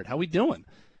squared. How we doing?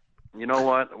 You know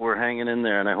what? We're hanging in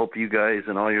there, and I hope you guys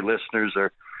and all your listeners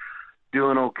are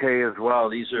doing okay as well.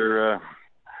 These are,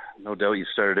 no doubt you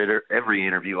started every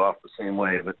interview off the same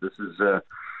way, but this is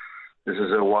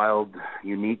a wild,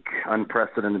 unique,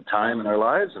 unprecedented time in our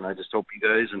lives, and I just hope you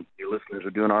guys and your listeners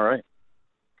are doing all right.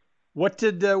 What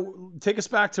did take us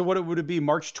back to what it would be,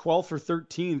 March 12th or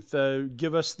 13th?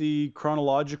 Give us the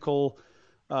chronological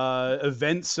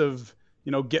events of,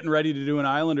 getting ready to do an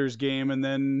Islanders game and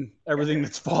then everything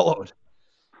that's followed.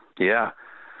 Yeah.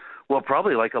 Well,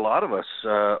 probably like a lot of us,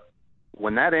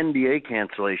 when that NBA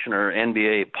cancellation or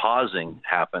NBA pausing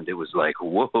happened, it was like,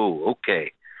 whoa,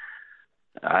 okay.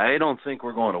 I don't think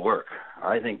we're going to work.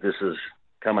 I think this is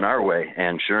coming our way.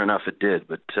 And sure enough, it did.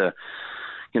 But,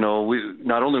 we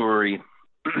not only were we,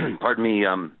 pardon me,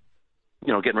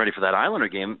 getting ready for that Islander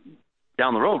game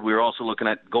down the road, we were also looking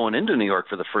at going into New York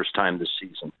for the first time this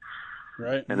season.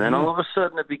 Right. And then all of a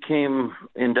sudden it became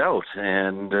in doubt.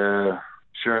 And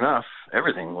sure enough,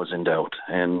 everything was in doubt.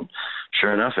 And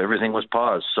sure enough, everything was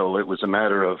paused. So it was a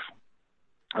matter of,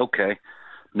 okay,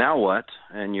 now what?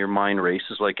 And your mind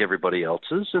races like everybody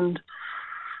else's. And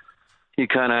you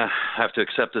kind of have to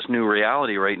accept this new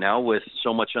reality right now with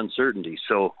so much uncertainty.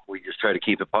 So we just try to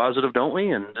keep it positive, don't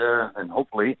we? And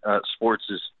hopefully sports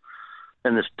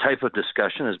and this type of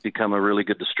discussion has become a really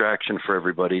good distraction for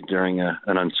everybody during an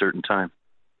uncertain time.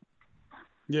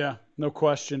 Yeah, no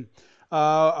question.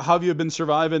 How have you been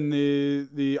surviving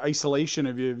the isolation?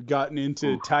 Have you gotten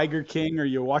into Tiger King? Are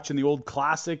you watching the old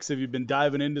classics? Have you been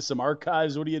diving into some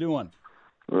archives? What are you doing?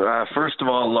 First of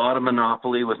all, a lot of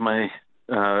Monopoly with my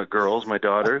girls, my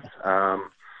daughters.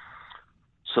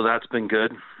 So that's been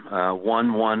good. 1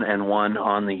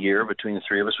 on the year between the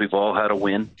three of us. We've all had a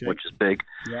win, which is big.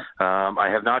 Yeah. I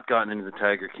have not gotten into the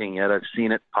Tiger King yet. I've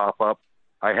seen it pop up.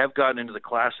 I have gotten into the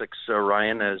classics,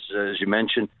 Ryan, as you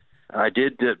mentioned. I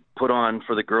did put on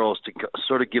for the girls to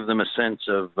sort of give them a sense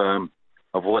of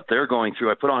what they're going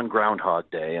through. I put on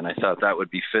Groundhog Day, and I thought that would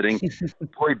be fitting.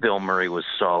 Boy, Bill Murray was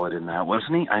solid in that,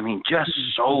 wasn't he? I mean, just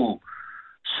so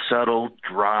subtle,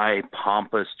 dry,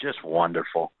 pompous, just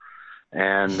wonderful.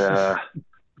 And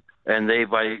they,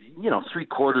 by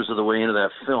 3/4 of the way into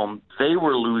that film, they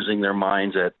were losing their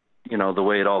minds at the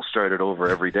way it all started over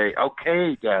every day.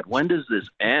 Okay, Dad, when does this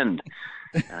end?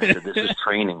 And I said, this is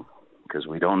training, because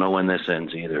we don't know when this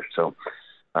ends either. So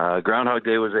Groundhog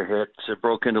Day was a hit. It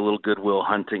broke into a little Goodwill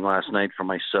Hunting last night for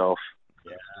myself.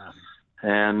 Yeah.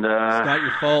 And it's not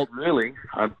your fault. Really,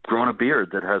 I've grown a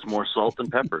beard that has more salt than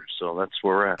pepper, so that's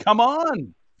where we're at. Come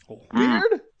on,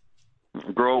 beard.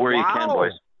 Grow it where you can,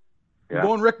 boys. Yeah. You're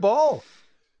going Rick Ball.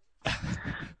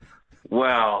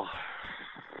 Well,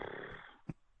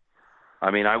 I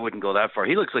mean, I wouldn't go that far.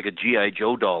 He looks like a G.I.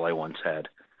 Joe doll I once had.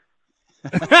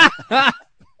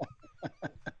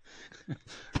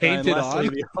 Painted on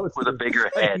with a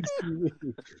bigger head.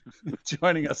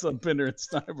 Joining us on Pinder and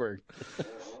Steinberg.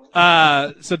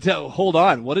 Hold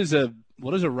on. What is a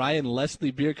Ryan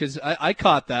Leslie beard? Because I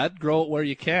caught that. Grow it where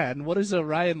you can. What does a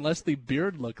Ryan Leslie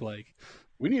beard look like?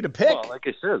 We need a pick. Well, like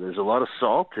I said, there's a lot of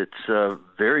salt. It's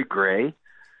very gray,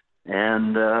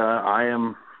 and I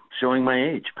am showing my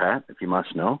age, Pat, if you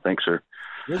must know. Thanks for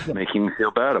making me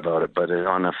feel bad about it, but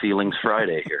on a Feelings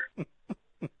Friday here.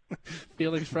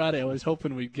 Feelings Friday. I was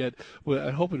hoping we'd get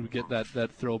that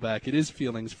throwback. It is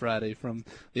Feelings Friday from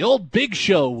the old Big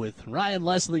Show with Ryan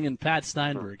Leslie and Pat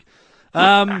Steinberg.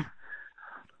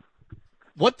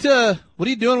 What are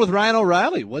you doing with Ryan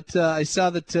O'Reilly? I saw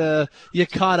that you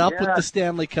caught up with the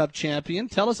Stanley Cup champion.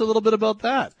 Tell us a little bit about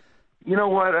that. You know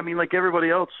what? I mean, like everybody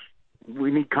else,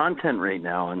 we need content right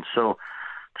now, and so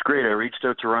it's great. I reached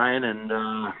out to Ryan,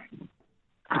 and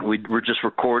we're just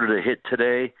recorded a hit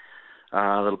today.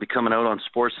 That'll be coming out on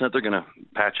Sportsnet. They're going to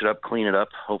patch it up, clean it up,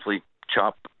 hopefully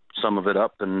chop some of it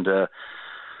up. And,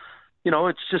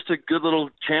 it's just a good little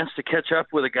chance to catch up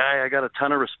with a guy I got a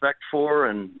ton of respect for.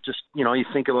 And just, you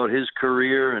think about his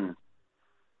career and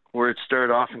where it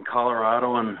started off in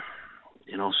Colorado and,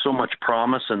 so much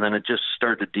promise. And then it just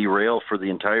started to derail for the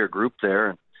entire group there.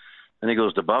 And then he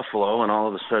goes to Buffalo, and all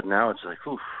of a sudden now it's like,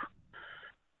 oof,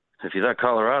 if you thought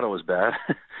Colorado was bad.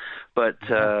 But,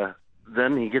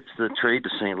 then he gets the trade to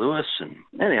St. Louis. And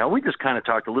anyhow, we just kind of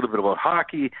talked a little bit about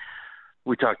hockey.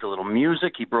 We talked a little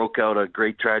music. He broke out a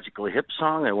great Tragically Hip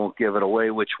song. I won't give it away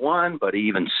which one, but he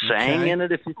even sang in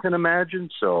it, if you can imagine.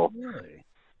 So really?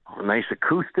 A nice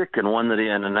acoustic and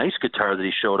and a nice guitar that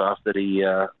he showed off that he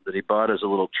bought as a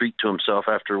little treat to himself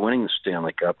after winning the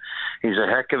Stanley Cup. He's a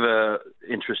heck of a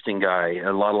interesting guy,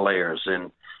 a lot of layers.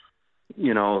 And,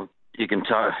 you can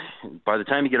talk, by the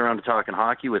time you get around to talking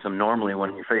hockey with him, normally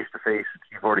when you're face to face,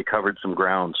 you've already covered some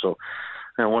ground. So,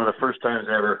 one of the first times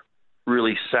I ever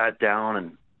really sat down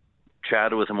and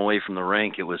chatted with him away from the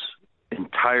rink, it was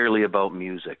entirely about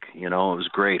music. It was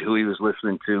great who he was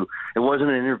listening to. It wasn't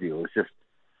an interview. It was just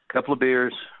a couple of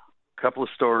beers, a couple of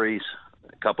stories,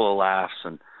 a couple of laughs.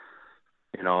 And,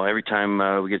 every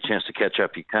time we get a chance to catch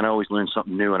up, you kind of always learn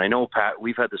something new. And I know, Pat,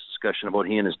 we've had this discussion about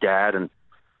he and his dad and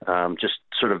just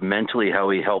sort of mentally how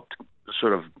he helped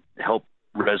help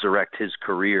resurrect his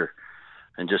career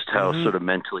and just how sort of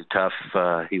mentally tough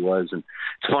he was. And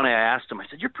it's funny, I asked him, I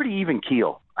said, you're pretty even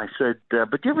keel. I said, but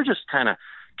do you ever just kind of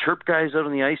chirp guys out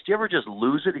on the ice? Do you ever just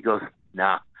lose it? He goes,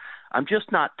 nah, I'm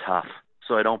just not tough,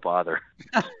 so I don't bother.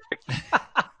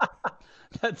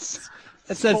 That's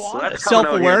that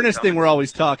self-awareness thing we're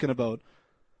always talking about.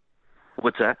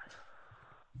 What's that?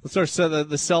 That's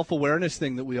the self-awareness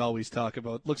thing that we always talk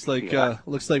about. Looks like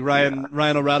Ryan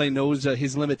O'Reilly knows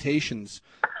his limitations.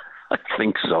 I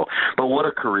think so. But what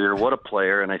a career, what a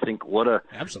player, and I think what a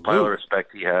pile of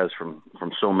respect he has from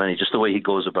so many. Just the way he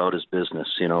goes about his business,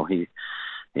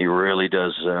 he really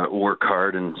does work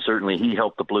hard, and certainly he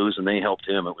helped the Blues and they helped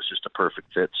him. It was just a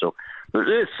perfect fit. So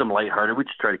there is some lighthearted. We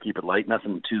just try to keep it light,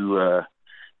 nothing too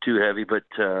heavy, but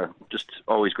just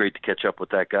always great to catch up with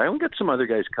that guy. And we got some other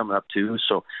guys coming up too.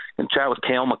 So going to chat with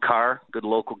Cale Makar, good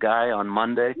local guy, on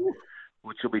Monday,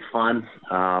 which will be fun.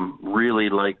 Really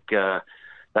like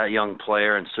that young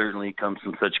player, and certainly comes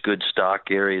from such good stock.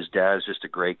 Gary, his dad, is just a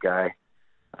great guy.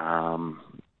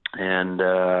 And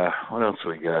what else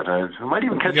we got? I might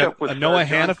even catch up with Noah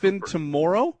Hannafin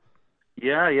tomorrow.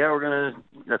 Yeah,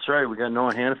 that's right. We got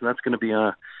Noah Hannafin. That's going to be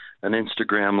an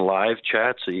Instagram live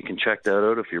chat, so you can check that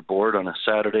out if you're bored on a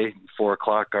Saturday,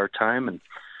 4:00 our time. And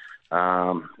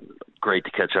great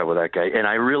to catch up with that guy. And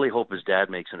I really hope his dad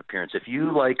makes an appearance. If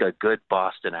you like a good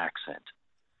Boston accent,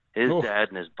 his dad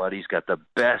and his buddies got the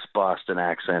best Boston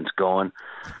accents going.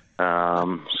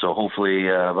 So hopefully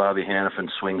Bobby Hanifin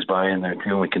swings by in there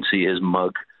too, and we can see his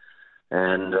mug.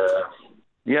 And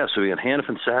so we got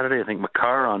Hanifin Saturday, I think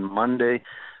Makar on Monday,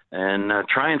 and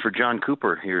trying for John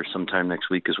Cooper here sometime next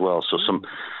week as well. So some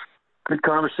good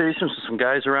conversations with some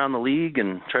guys around the league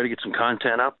and try to get some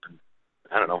content up. And,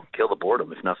 I don't know, kill the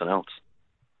boredom if nothing else.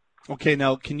 Okay,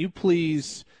 now can you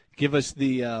please give us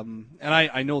the, and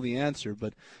I know the answer,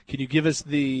 but can you give us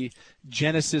the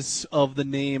genesis of the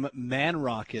name Man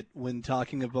Rocket when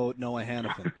talking about Noah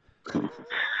Hanifin?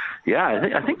 Yeah,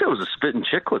 I think that was a Spittin'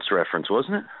 Chicklets reference,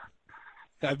 wasn't it?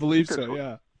 I believe so,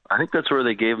 yeah. I think that's where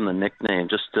they gave him the nickname,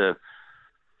 just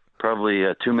probably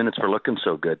 2 minutes for looking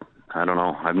so good. I don't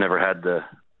know. I've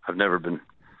never been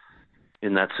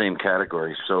in that same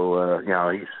category. So,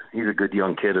 he's a good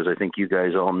young kid, as I think you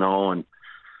guys all know, and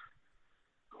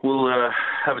we'll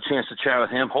have a chance to chat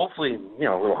with him. Hopefully, a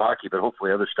little hockey, but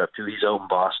hopefully other stuff too. He's out in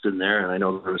Boston there, and I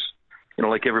know there was,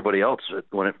 like everybody else,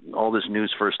 when all this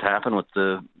news first happened with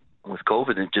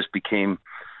COVID, it just became,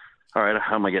 all right,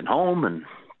 how am I getting home? And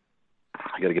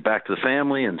I got to get back to the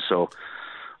family. And so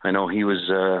I know he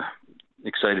was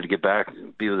excited to get back,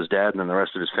 be with his dad, and then the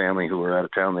rest of his family who were out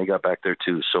of town, they got back there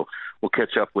too. So we'll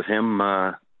catch up with him,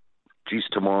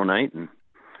 tomorrow night and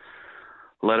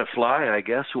let it fly, I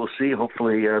guess. We'll see.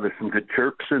 Hopefully there's some good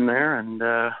chirps in there and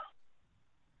no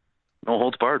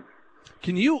holds barred.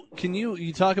 Can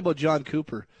you talk about John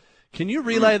Cooper? Can you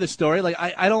relay the story? Like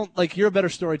I don't, like, you're a better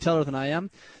storyteller than I am.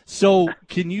 So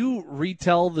can you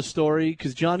retell the story?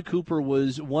 Because John Cooper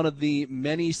was one of the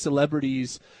many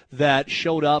celebrities that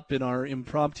showed up in our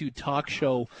impromptu talk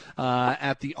show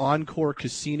at the Encore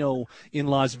Casino in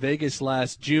Las Vegas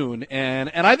last June. And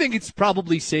I think it's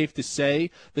probably safe to say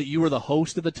that you were the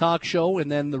host of the talk show, and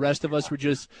then the rest of us were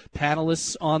just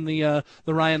panelists on the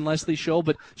Ryan Leslie show.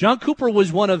 But John Cooper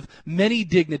was one of many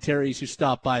dignitaries who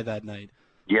stopped by that night.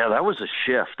 Yeah, that was a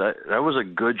shift. That was a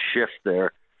good shift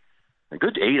there, a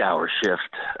good 8-hour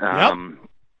shift,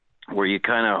 where you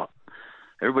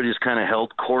everybody just kind of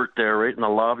held court there, right in the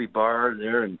lobby bar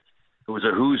there, and it was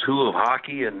a who's who of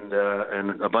hockey and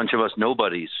a bunch of us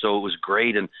nobodies. So it was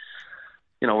great, and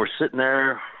we're sitting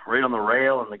there right on the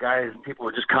rail, and people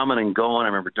were just coming and going. I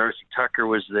remember Darcy Tucker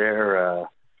was there.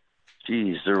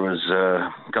 There was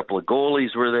a couple of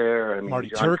goalies were there. Marty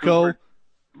Turco.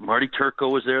 Marty Turco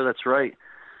was there. That's right.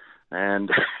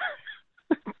 And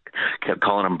kept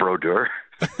calling him Brodeur.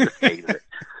 Just hated it.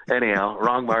 Anyhow,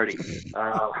 wrong Marty.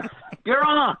 You're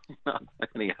on.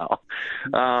 Anyhow.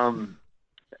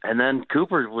 And then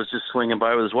Cooper was just swinging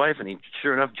by with his wife, and he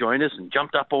sure enough joined us and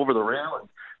jumped up over the rail and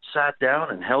sat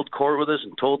down and held court with us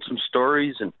and told some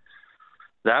stories. And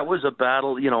that was a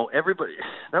battle. Everybody,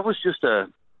 that was just a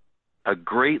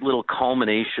great little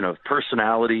culmination of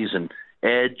personalities and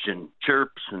edge and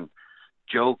chirps and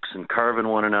jokes and carving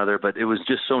one another, but it was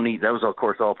just so neat. That was, of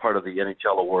course, all part of the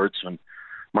NHL awards when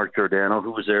Mark Giordano,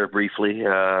 who was there briefly,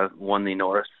 won the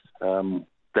Norris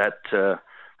that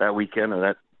weekend, or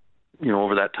that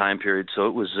over that time period. So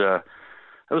it was that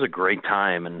was a great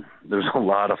time, and there was a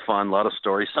lot of fun, a lot of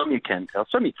stories. Some you can tell,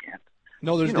 some you can't.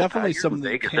 No, there's definitely some in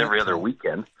Vegas every other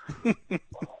weekend.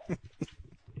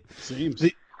 Seems.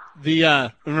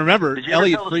 Remember, did you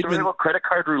Elliot ever tell Friedman. The story about credit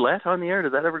card roulette on the air?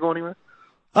 Did that ever go anywhere?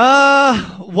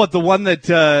 What, the one that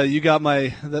you got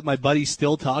that my buddy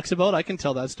still talks about? I can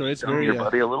tell that story. It's very your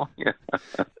buddy a little. Yeah.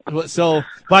 So,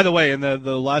 by the way, in the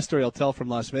last story I'll tell from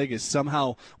Las Vegas,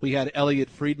 somehow we had Elliot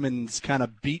Friedman's kind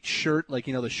of beach shirt, like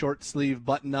the short sleeve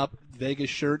button up Vegas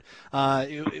shirt.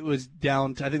 It was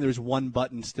down to, I think there was one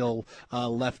button still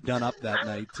left done up that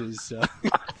night. Is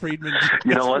Friedman?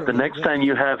 You know what? The next time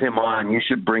you have him on, you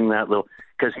should bring that little.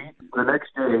 Because the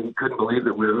next day he couldn't believe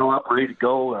that we were not ready to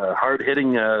go, hard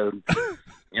hitting,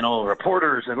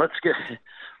 reporters, and let's get.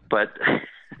 But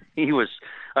he was.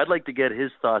 I'd like to get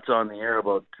his thoughts on the air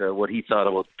about what he thought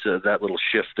about that little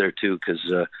shift there too, because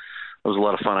it was a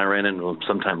lot of fun. I ran into him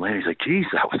sometime later. He's like, "Geez,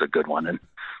 that was a good one," and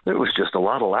there was just a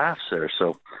lot of laughs there.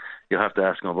 So you'll have to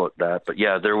ask him about that. But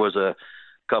yeah, there was a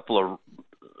couple of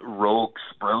rogue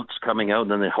sprouts coming out, and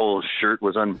then the whole shirt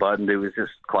was unbuttoned. It was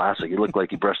just classic. He looked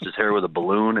like he brushed his hair with a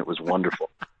balloon. It was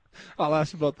wonderful. I'll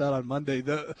ask about that on Monday.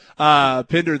 The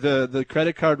Pinder, the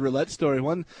credit card roulette story.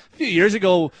 A few years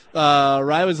ago,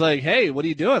 Ryan was like, "Hey, what are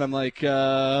you doing?" I'm like,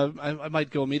 I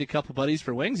might go meet a couple buddies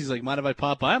for wings. He's like, "Mind if I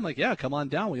pop by?" I'm like, "Yeah, come on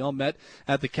down." We all met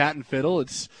at the Cat and Fiddle.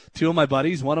 It's two of my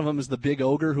buddies. One of them is the big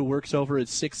ogre who works over at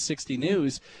 660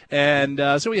 News, and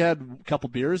so we had a couple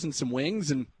beers and some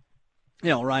wings, and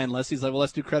Ryan Leslie's like, well,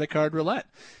 let's do credit card roulette.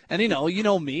 And, you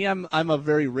know me, I'm a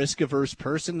very risk averse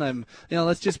person.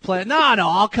 Let's just play. No,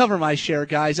 I'll cover my share,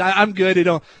 guys. I'm good.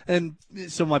 And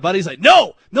so my buddy's like,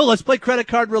 no, let's play credit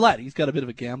card roulette. He's got a bit of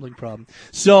a gambling problem.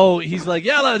 So he's like,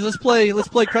 yeah, let's play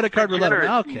credit card roulette.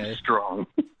 Okay. Strong.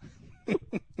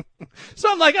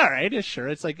 So I'm like, all right, sure.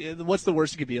 It's like, what's the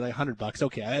worst it could be? Like $100.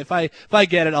 Okay, if I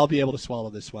get it, I'll be able to swallow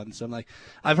this one. So I'm like,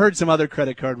 I've heard some other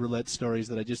credit card roulette stories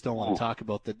that I just don't want to talk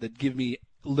about that give me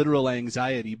literal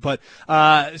anxiety. But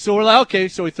so we're like, okay,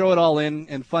 so we throw it all in,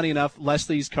 and funny enough,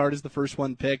 Leslie's card is the first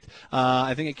one picked.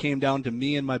 I think it came down to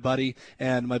me and my buddy,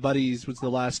 and my buddy's was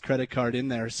the last credit card in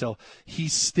there. So he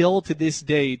still to this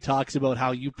day talks about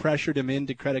how you pressured him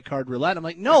into credit card roulette. I'm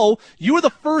like, no, you were the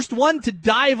first one to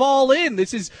dive all in.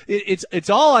 This is it's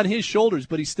all on his shoulders,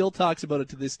 but he still talks about it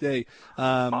to this day,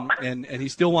 and he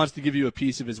still wants to give you a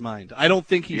piece of his mind. I don't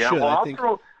think he should.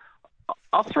 Well,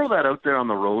 I'll throw that out there on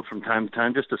the road from time to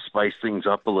time just to spice things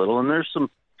up a little. And there's some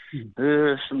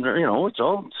it's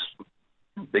all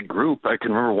a big group. I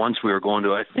can remember once we were going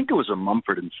to, I think it was a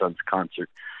Mumford & Sons concert,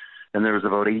 and there was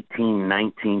about 18,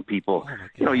 19 people,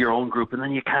 your own group. And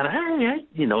then you kind of, hey,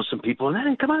 some people, and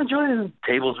hey, come on, join. And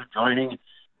tables are joining.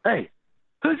 Hey,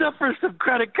 who's up for some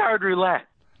credit card roulette?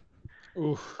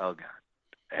 Oof. Oh, God.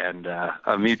 And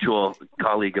a mutual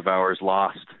colleague of ours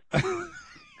lost.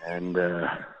 And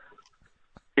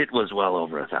it was well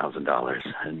over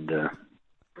 $1,000, and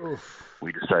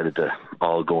we decided to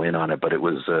all go in on it. But it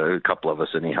was a couple of us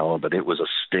anyhow. But it was a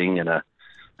sting and a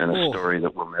story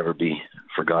that will never be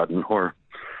forgotten, or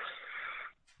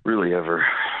really ever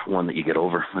one that you get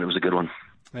over. But it was a good one.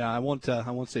 Yeah, I won't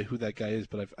say who that guy is,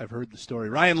 but I've heard the story.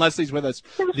 Ryan Leslie's with us,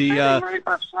 the right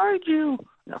beside you.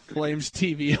 Flames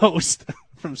TV host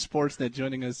from Sportsnet,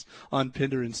 joining us on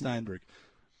Pinder and Steinberg.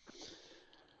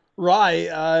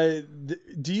 Rye,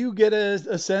 do you get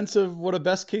a sense of what a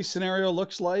best case scenario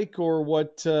looks like, or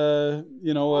what an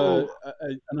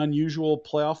unusual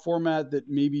playoff format that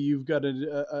maybe you've got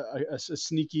a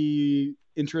sneaky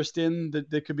interest in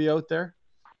that could be out there?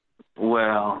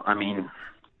 Well,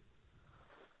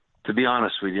 to be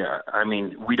honest with you,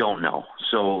 we don't know.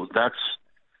 So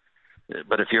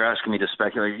but if you're asking me to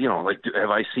speculate, have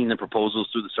I seen the proposals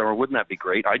through the summer? Wouldn't that be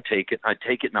great? I'd take it. I'd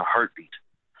take it in a heartbeat.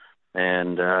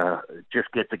 And just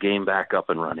get the game back up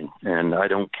and running. And I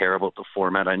don't care about the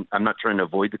format. I'm not trying to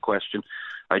avoid the question.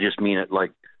 I just mean it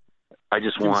like I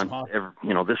just want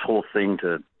this whole thing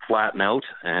to flatten out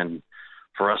and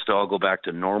for us to all go back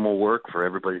to normal work, for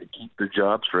everybody to keep their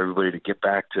jobs, for everybody to get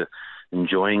back to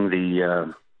enjoying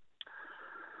the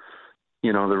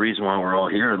reason why we're all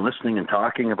here and listening and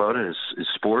talking about it is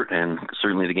sport and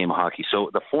certainly the game of hockey. So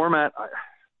the format,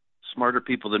 smarter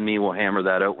people than me will hammer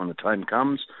that out when the time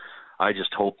comes. I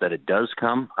just hope that it does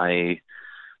come.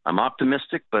 I'm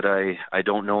optimistic, but I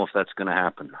don't know if that's going to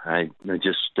happen. I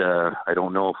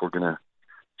don't know if we're going to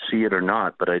see it or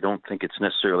not, but I don't think it's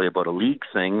necessarily about a league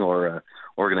thing or a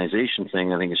organization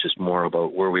thing. I think it's just more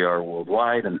about where we are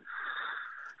worldwide. And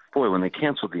boy, when they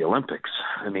canceled the Olympics,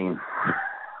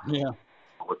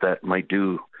 what that might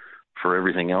do for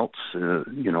everything else,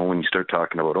 when you start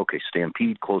talking about, okay,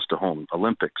 Stampede close to home,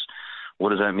 Olympics, what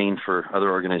does that mean for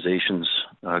other organizations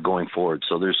going forward?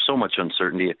 So there's so much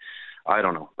uncertainty. I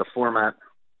don't know. The format,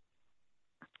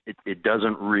 it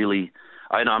doesn't really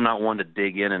 – I'm not one to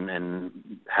dig in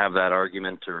and have that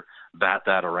argument or bat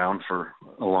that around for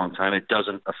a long time. It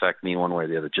doesn't affect me one way or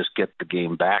the other. Just get the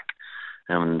game back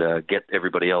and get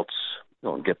everybody else,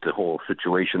 get the whole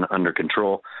situation under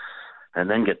control, and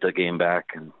then get the game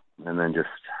back and then just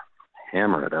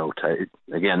hammer it out.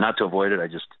 Again, not to avoid it,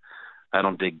 I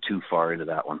don't dig too far into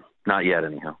that one. Not yet,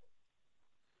 anyhow.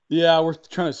 Yeah, we're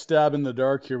trying to stab in the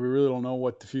dark here. We really don't know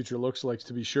what the future looks like,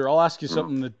 to be sure. I'll ask you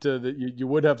something that you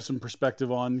would have some perspective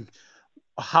on.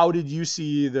 How did you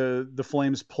see the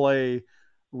Flames play,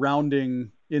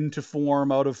 rounding into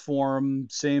form, out of form,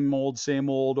 same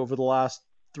old over the last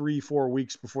 3-4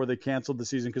 weeks before they canceled the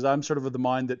season? Because I'm sort of the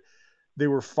mind that they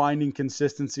were finding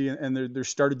consistency, and there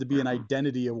started to be an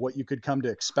identity of what you could come to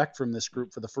expect from this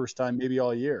group for the first time, maybe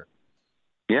all year.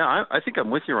 Yeah, I think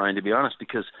I'm with you, Ryan, to be honest,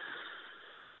 because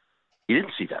you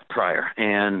didn't see that prior.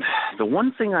 And the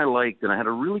one thing I liked, and I had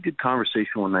a really good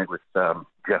conversation one night with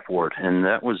Jeff Ward, and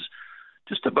that was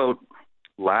just about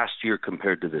last year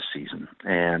compared to this season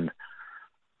and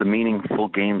the meaningful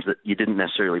games that you didn't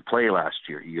necessarily play last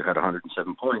year. You had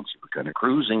 107 points. You were kind of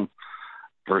cruising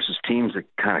versus teams that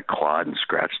kind of clawed and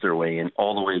scratched their way in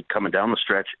all the way coming down the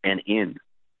stretch and in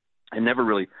and never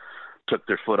really took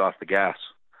their foot off the gas.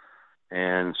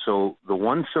 And so the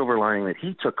one silver lining that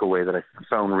he took away that I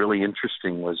found really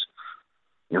interesting was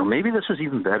maybe this is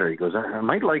even better. He goes, I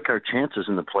might like our chances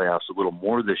in the playoffs a little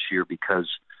more this year because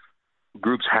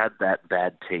groups had that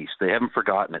bad taste. They haven't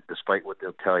forgotten it, despite what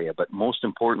they'll tell you. But most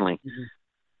importantly,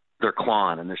 they're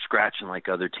clawing and they're scratching like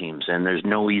other teams, and there's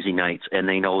no easy nights, and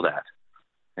they know that.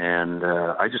 And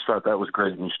I just thought that was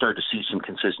great. And you started to see some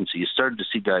consistency. You started to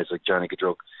see guys like Johnny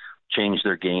Gaudreau change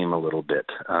their game a little bit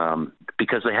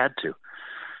because they had to.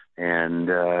 And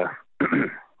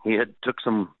he had took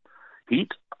some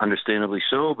heat, understandably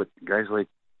so, but guys like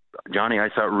Johnny, I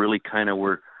thought really kind of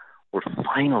were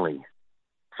finally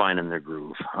finding their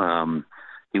groove.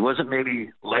 He wasn't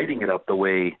maybe lighting it up the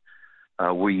way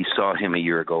we saw him a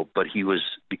year ago, but he was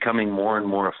becoming more and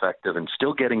more effective and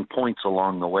still getting points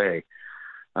along the way.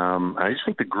 I just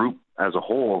think the group as a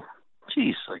whole,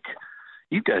 geez, like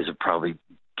you guys have probably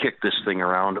kicked this thing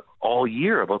around all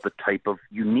year about the type of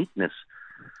uniqueness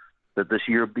that this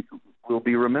year will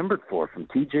be remembered for, from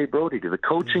TJ Brody to the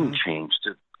coaching change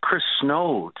to Chris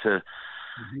Snow to,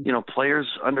 players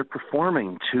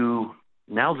underperforming to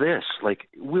now this. Like,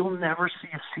 we'll never see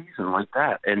a season like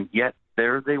that. And yet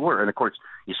there they were. And of course,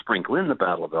 you sprinkle in the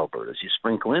Battle of Alberta, you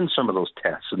sprinkle in some of those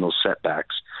tests and those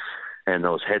setbacks and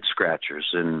those head scratchers.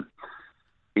 And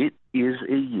it is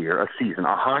a season,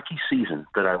 a hockey season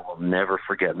that I will never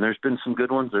forget. And there's been some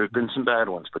good ones, there's been some bad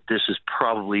ones, but this is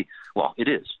probably, well, it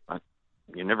is.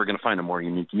 You're never going to find a more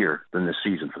unique year than this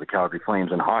season for the Calgary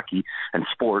Flames and hockey and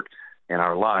sport and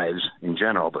our lives in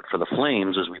general. But for the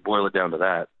Flames, as we boil it down to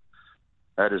that,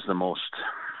 that is the most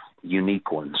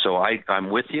unique one. So I'm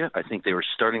with you. I think they were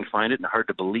starting to find it, and hard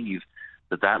to believe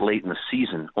that late in the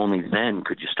season, only then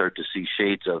could you start to see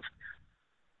shades of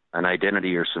an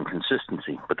identity or some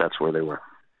consistency, but that's where they were.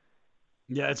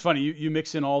 Yeah, it's funny. You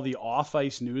mix in all the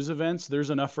off-ice news events. There's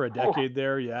enough for a decade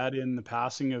there. You add in the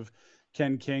passing of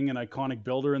Ken King, an iconic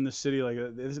builder in the city. Like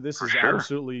this is sure.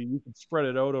 Absolutely, you could spread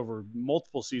it out over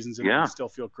multiple seasons and it would still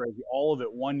feel crazy. All of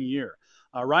it 1 year.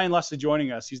 Ryan Leslie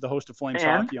joining us. He's the host of Flames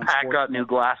Hockey on Pat got new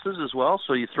glasses as well,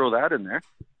 so you throw that in there.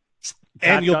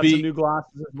 And you'll be some new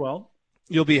glasses as well.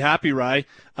 You'll be happy, Rye.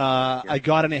 I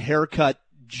got in a haircut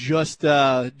just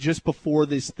before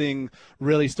this thing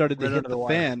really started to hit the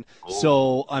fan.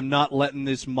 So I'm not letting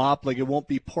this mop, like it won't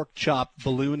be pork chop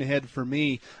balloon head for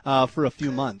me for a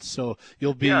few months. So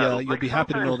you'll be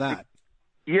happy to know that.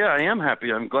 Yeah, I am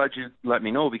happy. I'm glad you let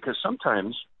me know, because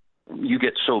sometimes you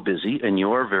get so busy, and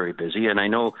you're very busy, and I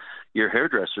know your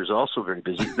hairdresser is also very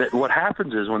busy, that what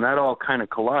happens is when that all kind of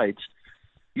collides,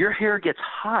 your hair gets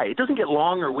high. It doesn't get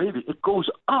long or wavy. It goes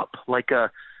up like a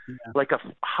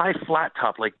high flat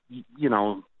top, like,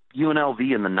 UNLV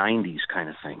in the 90s kind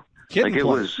of thing. It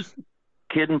was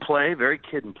kid and play, very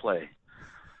kid and play.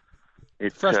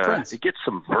 It gets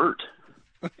some vert.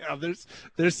 Yeah,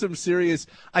 there's some serious.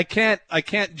 I can't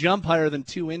jump higher than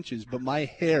 2 inches, but my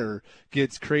hair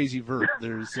gets crazy vert.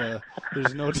 There's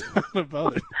no doubt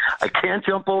about it. I can't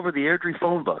jump over the Airdrie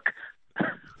phone book,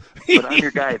 but I'm your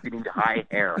guy if you need high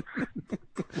hair.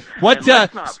 Let's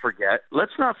not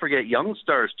forget Young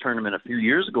Stars tournament a few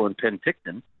years ago in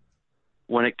Penticton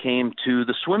when it came to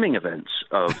the swimming events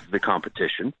of the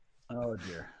competition. Oh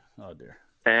dear.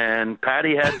 And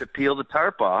Patty had to peel the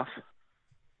tarp off.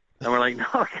 And we're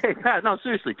like, okay, Pat, no,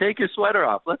 seriously, take your sweater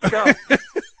off. Let's go.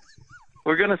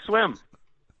 We're going to swim.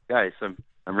 Guys, I'm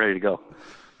ready to go.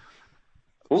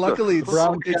 Luckily,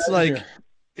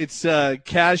 it's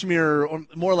cashmere, or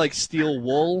more like steel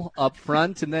wool up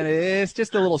front, and then it's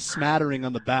just a little smattering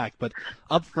on the back. But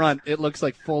up front, it looks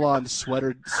like full-on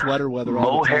sweater weather.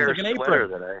 Mohair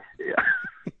sweater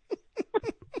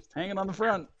hanging on the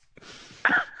front.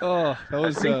 Oh,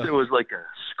 I think there was like a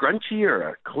scrunchie or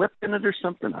a clip in it or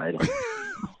something. I don't know.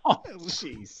 Oh,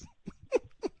 jeez.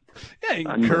 Yeah, you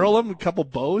can curl them, a couple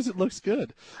bows. It looks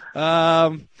good.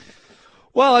 Well,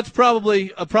 that's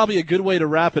probably a good way to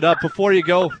wrap it up. Before you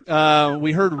go,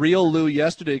 we heard Real Lou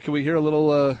yesterday. Can we hear a little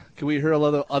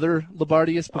other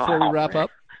Labardius before we wrap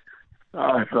up? Oh,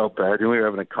 I felt bad. We were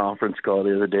having a conference call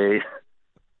the other day,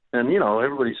 and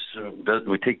everybody's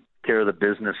we take care of the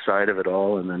business side of it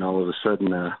all, and then all of a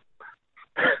sudden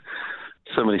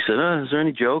somebody said, is there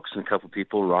any jokes? And a couple of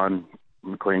people, Ron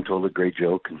McLean told a great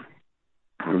joke, and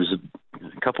there was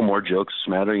a couple more jokes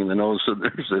smattering, and then all of a sudden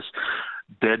there's this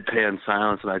deadpan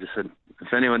silence, and I just said,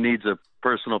 if anyone needs a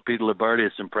personal Peter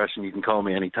Labardius impression, you can call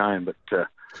me anytime, but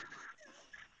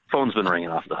phone's been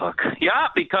ringing off the hook. Yeah,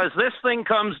 because this thing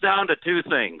comes down to two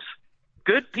things: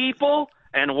 good people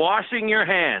and washing your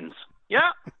hands.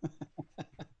 Yeah.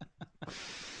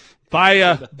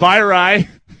 Bye, Rye.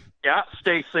 Yeah,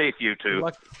 stay safe, you two.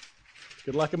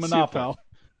 Good luck in Monopoly.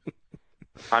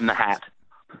 I'm the hat.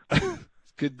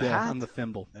 Good on the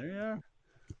thimble. There you are.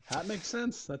 Hat makes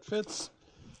sense. That fits.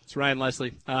 It's Ryan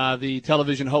Leslie, the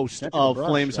television host of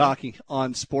Flames right? Hockey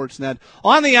on Sportsnet.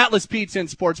 On the Atlas Pizza and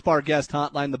Sports Bar guest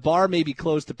hotline, the bar may be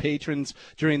closed to patrons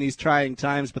during these trying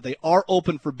times, but they are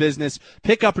open for business.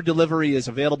 Pickup or delivery is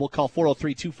available. Call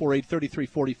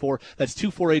 403-248-3344. That's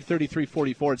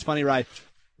 248-3344. It's funny, Ryan.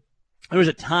 There was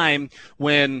a time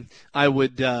when I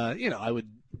would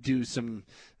do some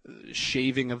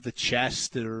shaving of the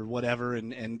chest or whatever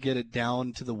and get it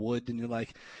down to the wood, and you're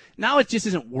like, now it just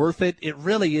isn't worth it. It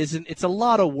really isn't. It's a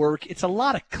lot of work. It's a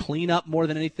lot of cleanup more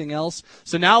than anything else.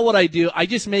 So now what I do, I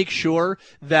just make sure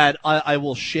that I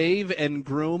will shave and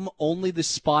groom only the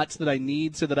spots that I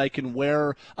need so that I can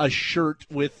wear a shirt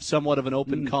with somewhat of an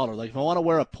open collar. Like if I want to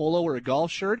wear a polo or a golf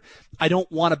shirt, I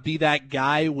don't want to be that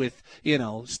guy with,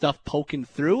 stuff poking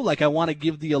through. Like I want to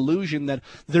give the illusion that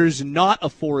there's not a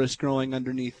forest growing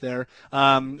underneath there.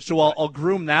 So I'll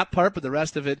groom that part, but the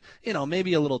rest of it,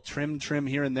 maybe a little trim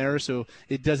here and there so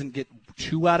it doesn't get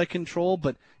too out of control,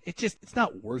 but it's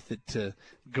not worth it to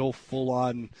go full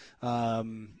on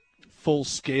full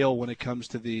scale when it comes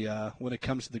to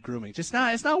the grooming. It's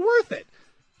not worth it.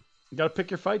 You got to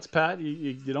pick your fights, Pat.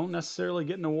 You don't necessarily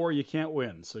get in a war you can't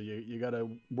win. So you got to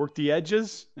work the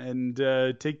edges and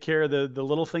take care of the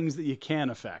little things that you can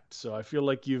affect. So I feel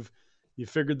like you've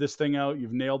figured this thing out.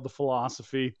 You've nailed the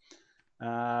philosophy.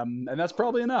 And that's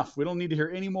probably enough. We don't need to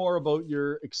hear any more about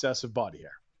your excessive body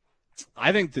hair.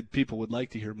 I think that people would like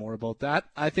to hear more about that.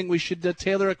 I think we should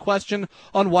tailor a question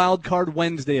on Wild Card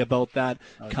Wednesday about that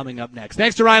coming up next.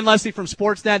 Thanks to Ryan Leslie from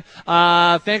Sportsnet.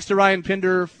 Thanks to Ryan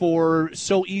Pinder for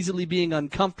so easily being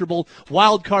uncomfortable.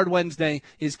 Wild Card Wednesday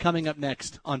is coming up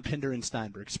next on Pinder and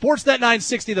Steinberg. Sportsnet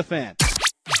 960, The Fan.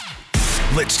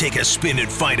 Let's take a spin and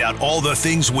find out all the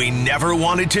things we never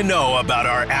wanted to know about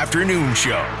our afternoon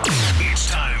show.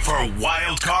 It's time for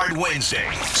Wild Card Wednesday.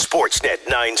 Sportsnet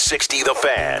 960 The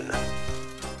Fan.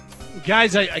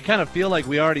 Guys, I kind of feel like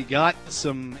we already got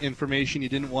some information you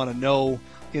didn't want to know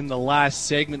in the last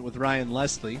segment with Ryan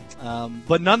Leslie.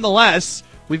 But nonetheless,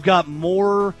 we've got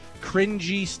more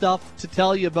cringy stuff to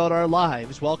tell you about our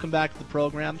lives. Welcome back to the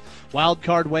program. Wild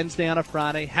Card Wednesday on a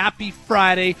Friday. Happy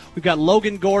Friday. We've got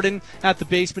Logan Gordon at the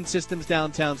Basement Systems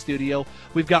downtown studio.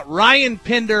 We've got Ryan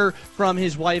Pinder from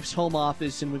his wife's home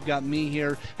office, and we've got me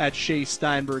here at Shea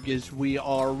Steinberg as we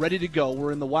are ready to go.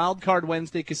 We're in the Wild Card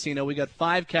Wednesday casino. We got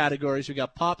 5 categories. We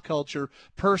got pop culture,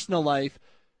 personal life,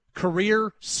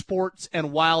 career, sports,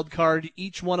 and wild card.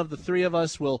 Each one of the 3 of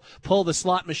us will pull the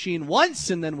slot machine once,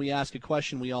 and then we ask a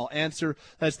question we all answer.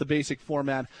 That's the basic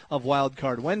format of Wild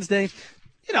Card Wednesday.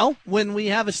 When we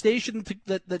have a station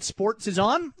that sports is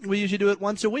on, we usually do it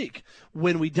once a week.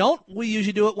 When we don't, we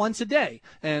usually do it once a day.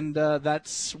 And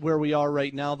that's where we are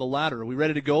right now, the latter. Are we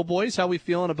ready to go, boys? How are we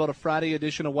feeling about a Friday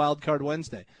edition of Wild Card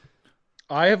Wednesday?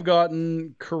 I have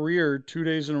gotten career 2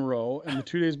 days in a row, and the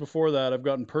 2 days before that, I've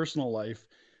gotten personal life.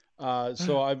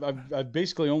 So I've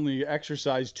basically only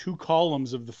exercised 2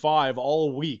 columns of the 5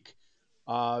 all week.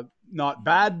 Not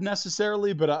bad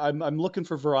necessarily, but I'm looking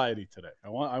for variety today.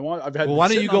 I've had. Well, why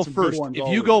don't you go first? If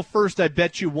you go first, I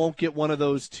bet you won't get one of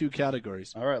those 2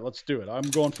 categories. All right, let's do it. I'm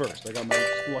going first. I got my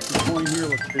lucky coin here.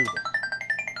 Let's do this.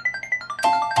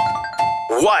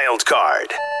 Wild Card.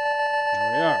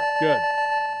 There we are. Good.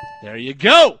 There you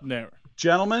go. There.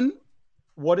 Gentlemen,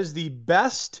 what is the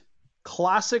best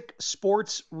classic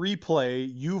sports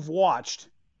replay you've watched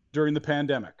during the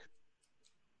pandemic?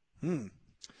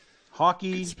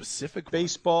 Hockey, specific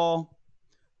baseball.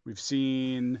 We've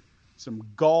seen some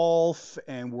golf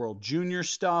and World Junior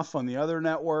stuff on the other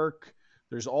network.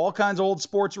 There's all kinds of old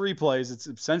sports replays. It's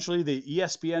essentially the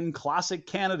ESPN Classic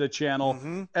Canada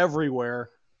channel everywhere.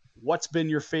 What's been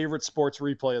your favorite sports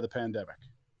replay of the pandemic?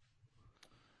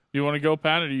 You want to go,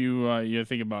 Pat, or do you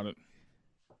think about it?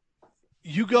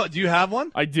 You go. Do you have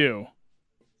one? I do.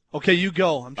 Okay, you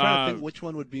go. I'm trying to think which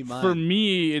one would be mine. For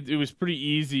me, it was pretty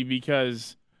easy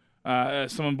because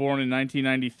as someone born in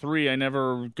 1993, I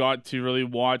never got to really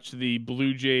watch the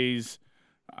Blue Jays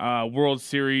World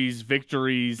Series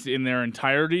victories in their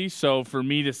entirety. So for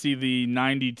me to see the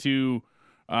 92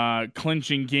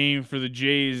 clinching game for the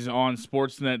Jays on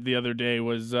Sportsnet the other day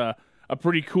was a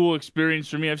pretty cool experience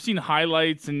for me. I've seen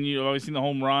highlights and I've always seen the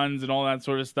home runs and all that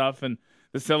sort of stuff and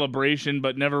the celebration,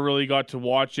 but never really got to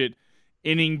watch it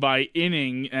inning by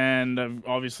inning. And I've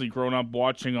obviously grown up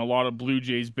watching a lot of Blue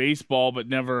Jays baseball, but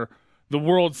never the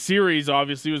World Series.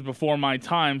 Obviously was before my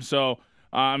time, so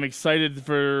I'm excited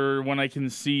for when I can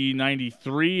see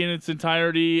 93 in its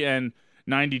entirety, and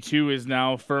 92 is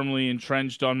now firmly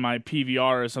entrenched on my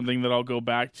PVR as something that I'll go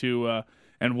back to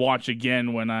and watch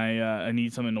again when I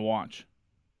need something to watch.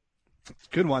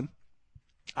 Good one.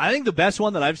 I think the best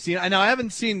one that I've seen, I know I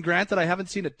haven't seen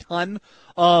a ton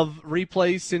of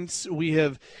replays since we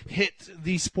have hit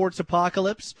the sports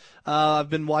apocalypse. I've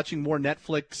been watching more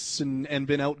Netflix and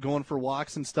been out going for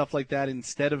walks and stuff like that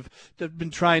instead of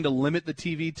been trying to limit the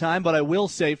TV time. But I will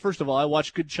say, first of all, I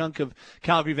watched a good chunk of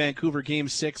Calgary-Vancouver Game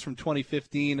 6 from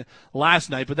 2015 last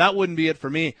night, but that wouldn't be it for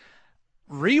me.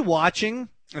 Rewatching,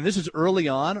 and this is early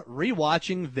on,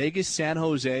 rewatching Vegas-San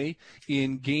Jose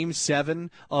in Game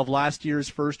 7 of last year's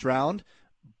first round,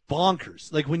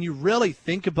 bonkers. Like, when you really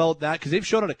think about that, because they've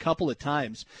shown it a couple of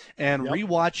times, and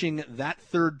rewatching that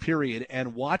third period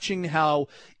and watching how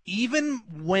even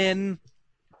when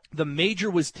the major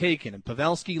was taken and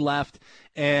Pavelski left,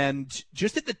 and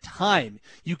just at the time,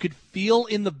 you could feel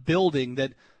in the building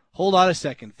that, hold on a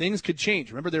second, things could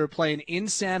change. Remember, they were playing in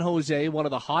San Jose, one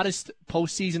of the hottest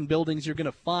postseason buildings you're going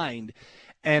to find.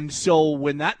 And so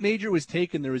when that major was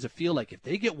taken, there was a feel like if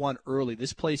they get one early,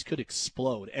 this place could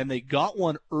explode. And they got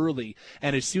one early.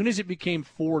 And as soon as it became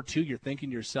 4-2, you're thinking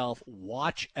to yourself,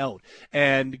 watch out.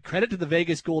 And credit to the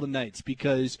Vegas Golden Knights,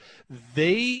 because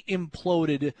they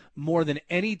imploded more than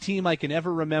any team I can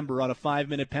ever remember on a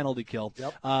 5-minute penalty kill.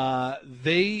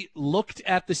 They looked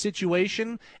at the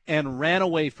situation and ran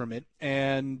away from it.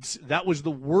 And that was the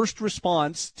worst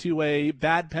response to a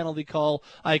bad penalty call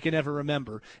I can ever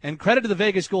remember. And credit to the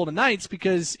Vegas Golden Knights,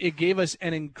 because it gave us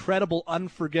an incredible,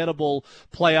 unforgettable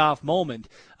playoff moment.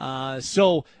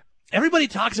 So everybody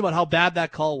talks about how bad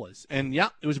that call was. And, yeah,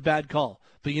 it was a bad call.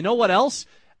 But you know what else?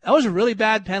 That was a really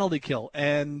bad penalty kill.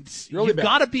 And you've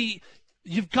got to be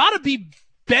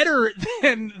better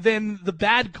than the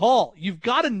bad call. You've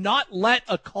got to not let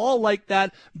a call like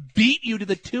that beat you to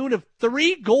the tune of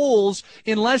 3 goals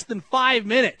in less than 5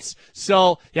 minutes.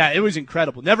 So, yeah, it was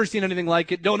incredible. Never seen anything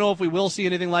like it. Don't know if we will see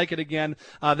anything like it again.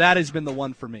 That has been the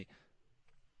one for me.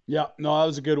 Yeah, no, that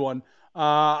was a good one.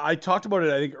 I talked about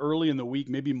it, I think, early in the week,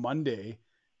 maybe Monday,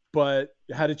 but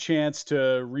had a chance to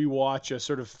rewatch a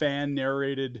sort of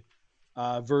fan-narrated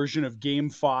version of Game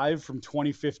 5 from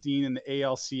 2015 in the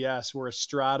ALCS, where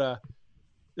Estrada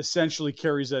essentially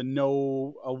carries a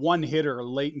one-hitter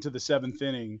late into the 7th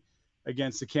inning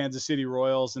against the Kansas City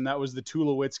Royals, and that was the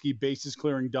Tulowitzki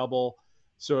bases-clearing double.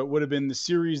 So it would have been the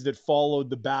series that followed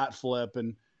the bat flip,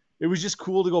 and it was just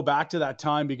cool to go back to that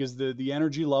time, because the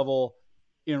energy level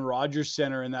in Rogers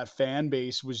Center and that fan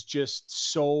base was just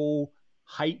so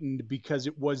heightened, because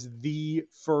it was the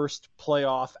first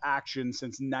playoff action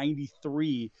since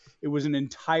 '93. It was an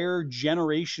entire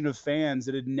generation of fans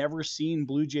that had never seen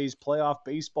Blue Jays playoff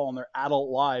baseball in their adult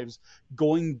lives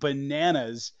going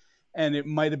bananas, and it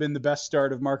might have been the best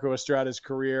start of Marco Estrada's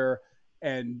career.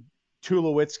 And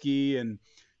Tulowitzki and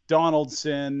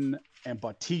Donaldson and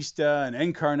Bautista and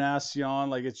Encarnacion,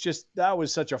 like, it's just, that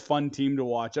was such a fun team to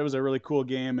watch. That was a really cool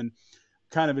game, and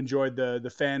kind of enjoyed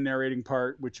the fan narrating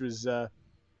part, which was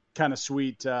kind of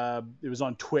sweet. It was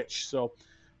on Twitch, so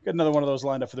got another one of those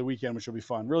lined up for the weekend, which will be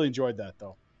fun. Really enjoyed that,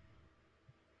 though.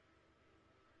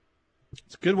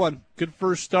 It's a good one. Good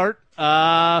first start.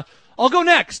 I'll go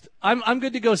next. I'm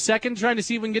good to go second, trying to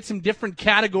see if we can get some different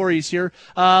categories here.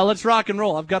 Let's rock and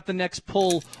roll. I've got the next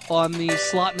pull on the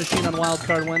slot machine on Wild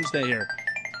Card Wednesday here.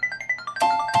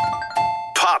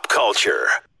 Pop culture.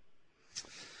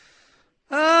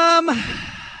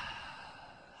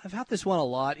 I've had this one a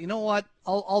lot. You know what?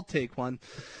 I'll take one.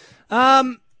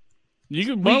 You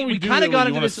could. We kind of got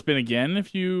into this. Spin again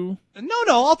if you. No.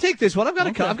 I'll take this one.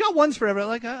 I've got ones for everyone.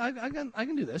 Like I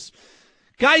can do this,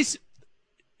 guys.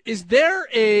 Is there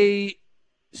a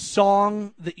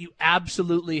song that you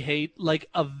absolutely hate, like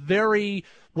a very,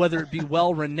 whether it be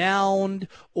well-renowned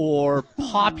or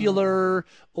popular,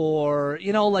 or,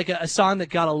 you know, like a song that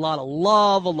got a lot of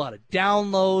love, a lot of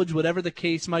downloads, whatever the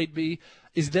case might be?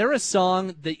 Is there a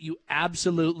song that you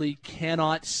absolutely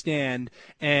cannot stand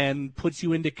and puts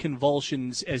you into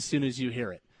convulsions as soon as you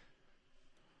hear it?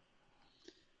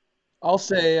 I'll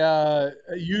say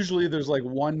usually there's like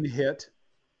one hit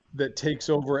that takes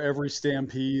over every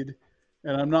Stampede.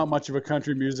 And I'm not much of a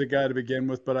country music guy to begin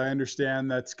with, but I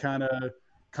understand that's kind of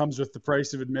comes with the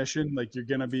price of admission. Like, you're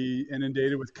going to be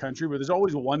inundated with country, but there's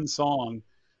always one song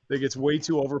that gets way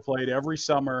too overplayed every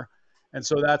summer. And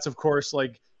so that's, of course,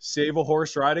 like Save a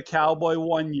Horse, Ride a Cowboy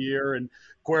one year and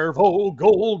Cuervo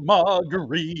Gold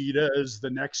Margaritas the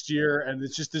next year. And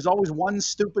it's just, there's always one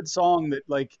stupid song that,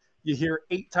 like, you hear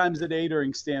 8 times a day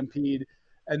during Stampede.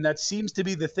 And that seems to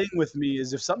be the thing with me,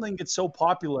 is if something gets so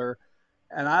popular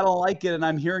and I don't like it and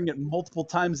I'm hearing it multiple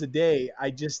times a day,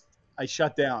 I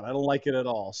shut down. I don't like it at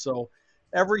all. So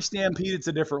every Stampede, it's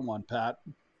a different one, Pat.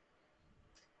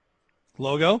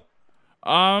 Logo?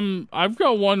 I've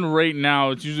got one right now.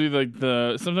 It's usually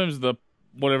like sometimes the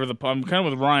whatever I'm kind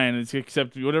of with Ryan. It's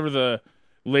except whatever the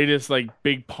latest like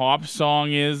big pop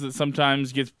song is that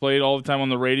sometimes gets played all the time on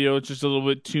the radio. It's just a little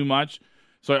bit too much.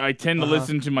 So I tend to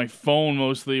listen to my phone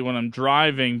mostly when I'm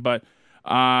driving, but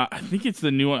I think it's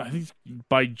the new one. I think it's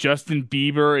by Justin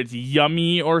Bieber. It's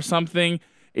Yummy or something.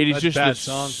 It is just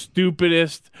the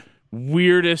stupidest,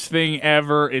 weirdest thing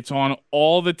ever. It's on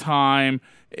all the time.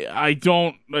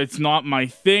 It's not my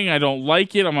thing. I don't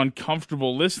like it. I'm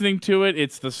uncomfortable listening to it.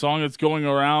 It's the song that's going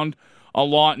around a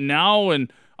lot now,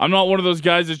 and I'm not one of those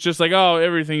guys that's just like, oh,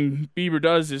 everything Bieber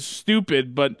does is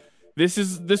stupid, but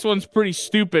this one's pretty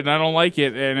stupid, and I don't like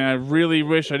it, and I really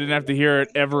wish I didn't have to hear it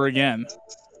ever again.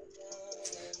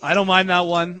 I don't mind that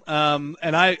one.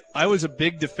 And I was a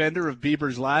big defender of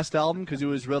Bieber's last album because it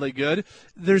was really good.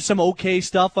 There's some okay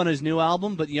stuff on his new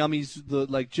album, but Yummy's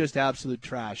just absolute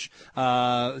trash.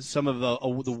 Some of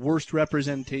the worst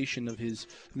representation of his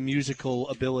musical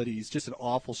abilities. Just an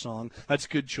awful song. That's a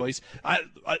good choice.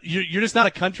 You're just not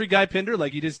a country guy, Pinder?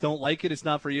 Like, you just don't like it? It's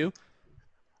not for you?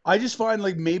 I just find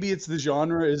like maybe it's the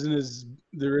genre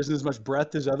there isn't as much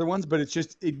breadth as other ones, but it's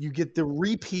just you get the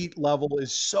repeat level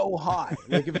is so high.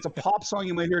 Like if it's a pop song,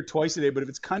 you might hear it twice a day, but if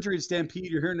it's country and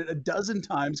Stampede, you're hearing it a dozen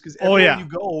times because everywhere you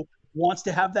go wants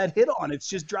to have that hit on. It's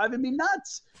just driving me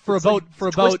nuts. For about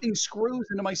twisting screws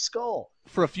into my skull.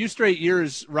 For a few straight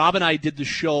years, Rob and I did the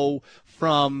show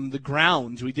from the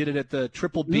grounds. We did it at the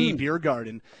Triple B Beer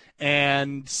Garden.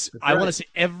 And I want to say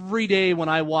every day when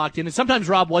I walked in, and sometimes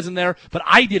Rob wasn't there, but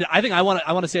I did it. I think I want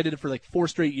to say I did it for like 4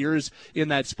 straight years in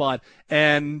that spot.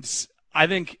 And I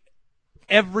think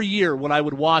every year when I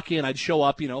would walk in, I'd show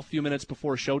up, a few minutes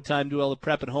before showtime, do all the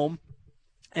prep at home.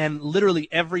 And literally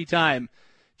every time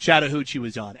Chattahoochee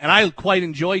was on. And I quite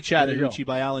enjoy Chattahoochee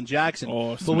by Alan Jackson.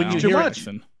 But when you hear it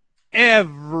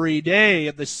every day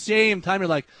at the same time, you're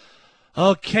like,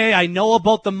 okay, I know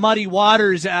about the Muddy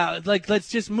Waters. Let's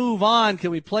just move on.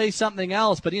 Can we play something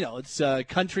else? But, it's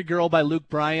Country Girl by Luke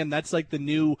Bryan. That's like the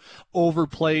new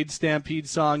overplayed Stampede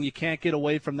song. You can't get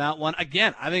away from that one.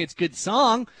 Again, I think it's a good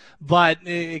song, but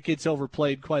it gets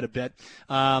overplayed quite a bit.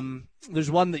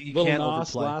 There's one that you Little can't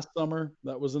Nas overplay. Last Summer,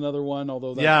 that was another one.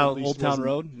 Although that Old Town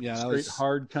Road. Yeah, straight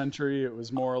hard country. It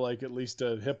was more like at least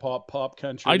a hip hop pop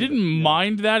country. I didn't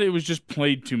mind that. It was just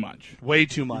played too much. Way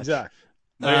too much. Exactly.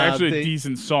 Actually, a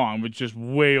decent song, but just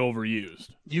way overused.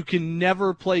 You can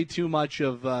never play too much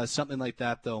of something like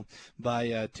that, though,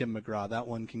 by Tim McGraw. That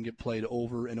one can get played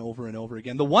over and over and over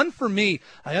again. The one for me,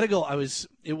 I got to go. I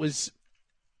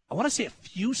want to say a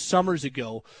few summers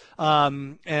ago,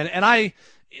 it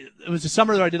was a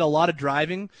summer that I did a lot of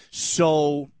driving,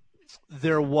 so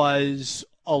there was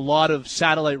a lot of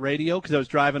satellite radio because I was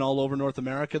driving all over North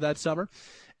America that summer.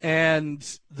 And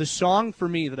the song for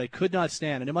me that I could not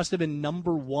stand, and it must have been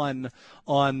number 1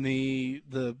 on the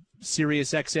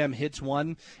Sirius XM Hits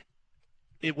 1,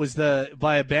 it was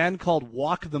by a band called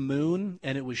Walk the Moon,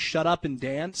 and it was Shut Up and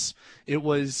Dance. It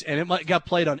got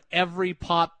played on every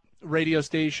pop radio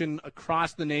station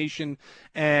across the nation,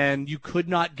 and you could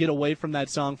not get away from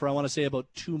that song for, I want to say, about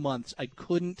 2 months. I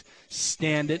couldn't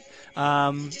stand it.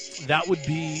 That would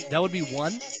be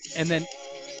one. And then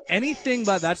anything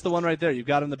but that's the one right there. You've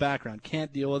got it in the background.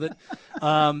 Can't deal with it.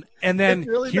 And then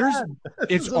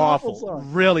it's awful,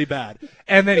 really bad.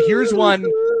 And then here's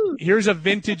a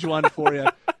vintage one for you.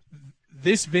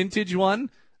 This vintage one,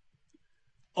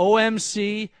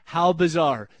 OMC, How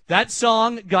Bizarre. That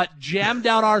song got jammed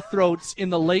down our throats in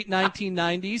the late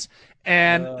 1990s.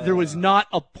 And there was not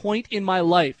a point in my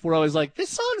life where I was like, this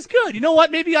song's good. You know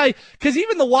what? Because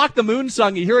even the Walk the Moon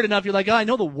song, you hear it enough, you're like, I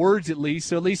know the words at least,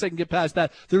 so at least I can get past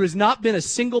that. There has not been a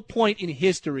single point in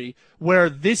history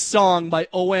where this song by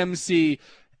OMC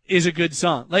is a good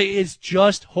song. Like, it's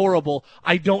just horrible.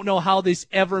 I don't know how this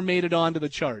ever made it onto the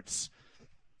charts.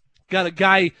 Got a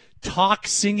guy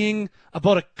singing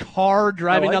about a car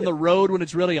driving down the road when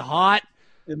it's really hot.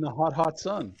 In the hot, hot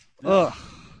sun. Ugh.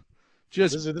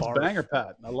 Just this banger,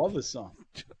 Pat. I love this song.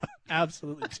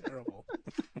 Absolutely terrible.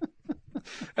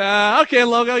 Okay,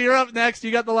 Logo, you're up next.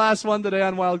 You got the last one today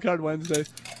on Wild Card Wednesday.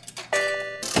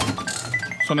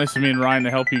 So nice of me and Ryan to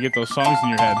help you get those songs in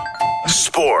your head.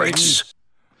 Sports.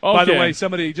 Okay. By the way,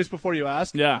 somebody, just before you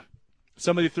asked, yeah,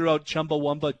 somebody threw out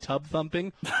Chumbawamba Tub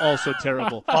Thumping. Also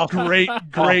terrible.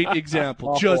 Great example.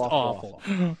 Awful, just awful.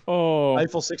 Oh,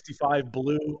 Eiffel 65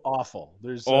 Blue, awful.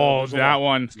 There's that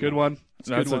one. It's a good one.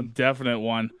 That's a definite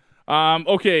one.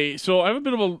 Okay, so I have a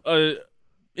bit of a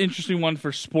interesting one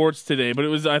for sports today, but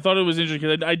I thought it was interesting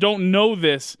because I don't know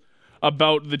this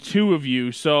about the two of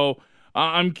you, so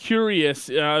I'm curious.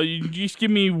 You just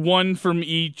give me one from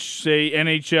each, say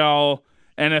NHL,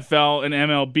 NFL, and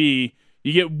MLB.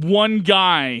 You get one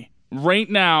guy right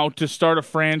now to start a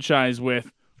franchise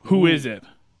with, who is it?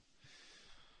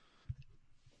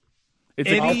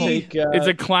 It's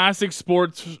a classic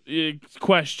sports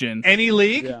question. Any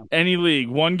league? Yeah. Any league.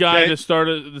 One guy to start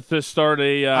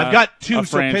a I've got two. a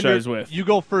franchise with. You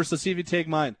go first. Let's see if you take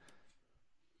mine.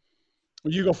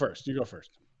 You go first. Well,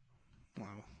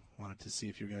 I wanted to see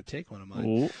if you're going to take one of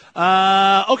mine.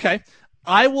 Okay.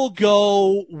 I will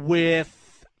go with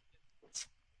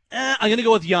I'm going to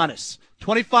go with Giannis.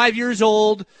 25 years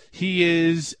old. He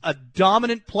is a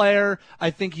dominant player. I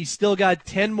think he's still got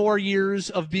 10 more years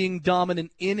of being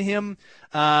dominant in him.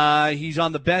 He's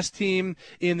on the best team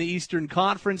in the Eastern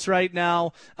Conference right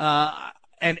now. And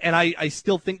I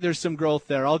still think there's some growth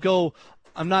there.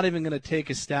 I'm not even going to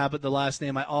take a stab at the last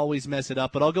name. I always mess it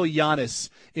up, but I'll go Giannis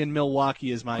in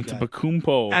Milwaukee as my guy.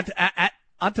 Antetokounmpo.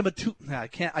 I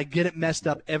can't. I get it messed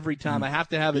up every time. I have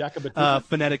to have it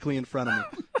phonetically in front of me.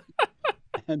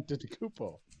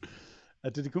 Antetokounmpo.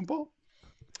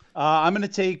 I'm going to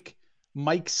take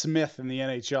Mike Smith in the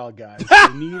NHL, guys.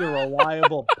 They need a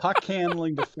reliable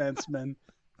puck-handling defenseman,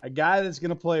 a guy that's going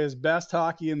to play his best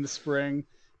hockey in the spring,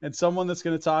 and someone that's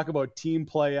going to talk about team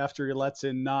play after he lets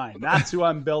in 9. That's who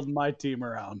I'm building my team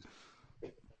around.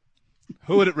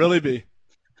 Who would it really be?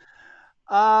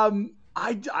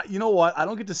 You know what? I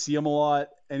don't get to see him a lot,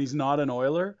 and he's not an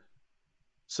Oiler.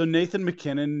 So Nathan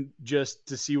McKinnon, just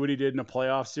to see what he did in a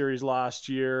playoff series last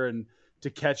year and to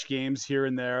catch games here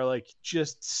and there, like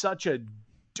just such a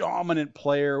dominant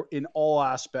player in all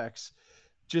aspects,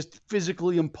 just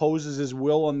physically imposes his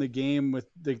will on the game with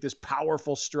like this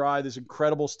powerful stride, this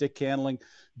incredible stick handling,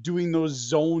 doing those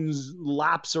zones,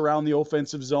 laps around the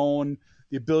offensive zone,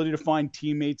 the ability to find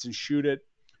teammates and shoot it.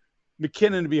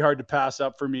 McKinnon would be hard to pass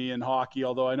up for me in hockey,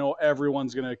 although I know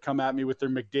everyone's going to come at me with their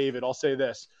McDavid. I'll say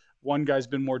this. One guy's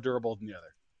been more durable than the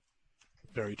other.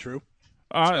 Very true.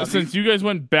 Since you guys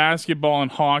went basketball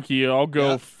and hockey, I'll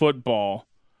go football.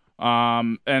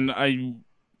 And I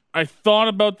thought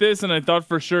about this, and I thought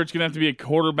for sure it's going to have to be a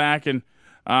quarterback. And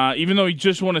even though he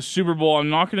just won a Super Bowl,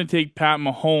 I'm not going to take Pat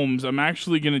Mahomes. I'm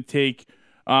actually going to take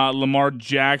Lamar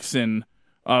Jackson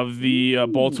of the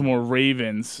Baltimore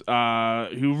Ravens,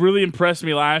 who really impressed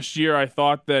me last year. I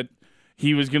thought that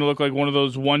he was going to look like one of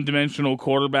those one-dimensional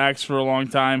quarterbacks for a long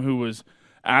time who was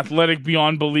athletic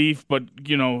beyond belief, but,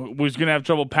 was going to have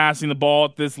trouble passing the ball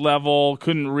at this level,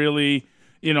 couldn't really,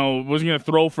 wasn't going to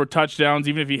throw for touchdowns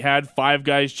even if he had 5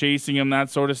 guys chasing him, that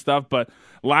sort of stuff. But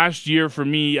last year for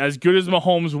me, as good as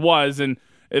Mahomes was, and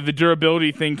the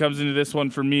durability thing comes into this one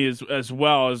for me as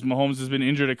well, as Mahomes has been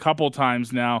injured a couple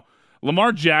times now,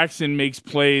 Lamar Jackson makes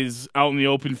plays out in the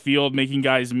open field, making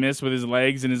guys miss with his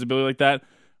legs and his ability like that,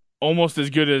 almost as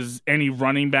good as any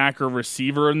running back or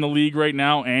receiver in the league right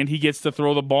now, and he gets to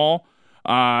throw the ball.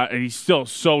 And he's still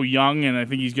so young, and I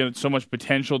think he's got so much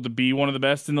potential to be one of the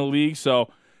best in the league.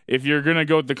 So if you're going to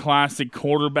go with the classic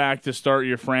quarterback to start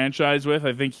your franchise with,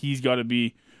 I think he's got to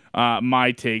be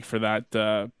my take for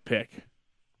that pick.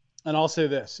 And I'll say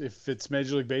this. If it's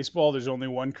Major League Baseball, there's only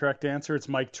one correct answer. It's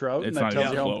Mike Trout. It's and not that tells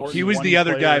even you how close. important He was the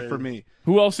other guy for me.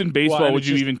 Who else in baseball would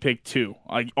you even pick 2?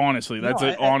 Like, honestly, that's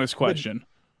an honest question.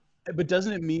 But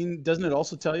doesn't it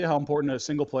also tell you how important a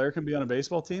single player can be on a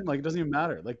baseball team? Like, it doesn't even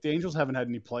matter. Like, the Angels haven't had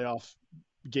any playoff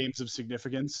games of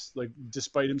significance, like,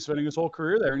 despite him spending his whole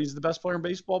career there, and he's the best player in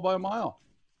baseball by a mile.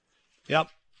 Yep.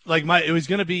 Like, it was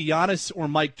going to be Giannis or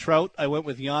Mike Trout. I went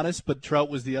with Giannis, but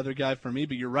Trout was the other guy for me.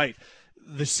 But you're right.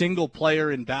 The single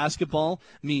player in basketball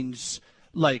means,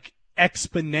 like,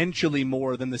 exponentially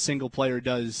more than the single player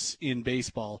does in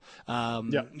baseball.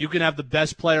 You can have the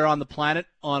best player on the planet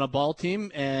on a ball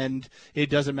team, and it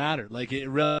doesn't matter. Like, it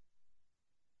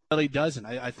really doesn't.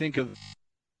 I think of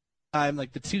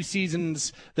like the 2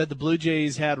 seasons that the Blue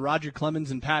Jays had Roger Clemens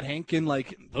and Pat Henkin,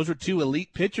 like those were 2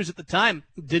 elite pitchers at the time.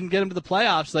 Didn't get them to the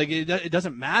playoffs. Like it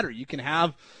doesn't matter. You can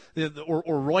have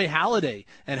or Roy Halladay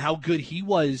and how good he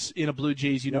was in a Blue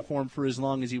Jays uniform for as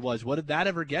long as he was. What did that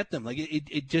ever get them? Like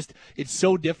it's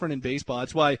so different in baseball.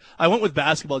 That's why I went with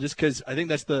basketball, just because I think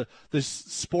that's the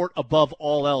sport above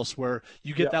all else, where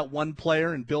you get that one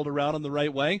player and build around him the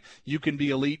right way. You can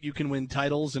be elite. You can win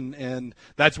titles, and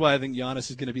that's why I think Giannis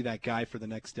is going to be that guy for the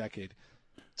next decade.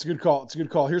 It's a good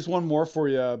call. Here's one more for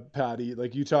you, Patty.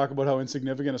 Like, you talk about how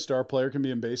insignificant a star player can be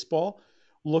in baseball.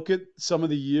 Look at some of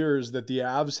the years that the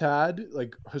Avs had,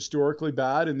 like, historically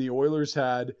bad, and the Oilers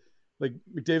had, like,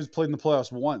 McDavid's played in the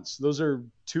playoffs once. Those are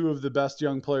 2 of the best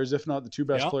young players, if not the 2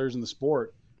 best players in the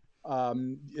sport.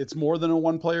 It's more than a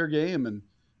one-player game. And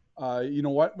you know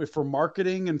what? For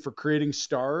marketing and for creating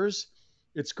stars,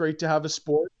 it's great to have a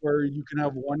sport where you can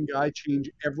have one guy change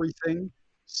everything.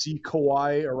 See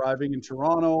Kawhi arriving in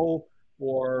Toronto,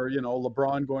 or,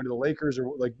 LeBron going to the Lakers,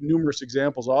 or like numerous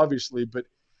examples, obviously, but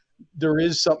there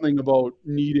is something about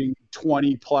needing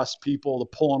 20 plus people to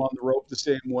pull on the rope the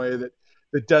same way that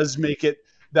does make it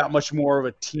that much more of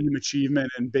a team achievement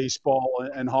in baseball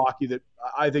and hockey that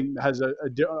I think has a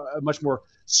much more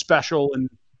special and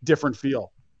different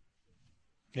feel.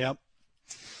 Yep.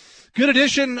 Good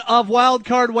edition of Wild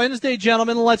Card Wednesday,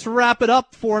 gentlemen. Let's wrap it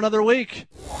up for another week.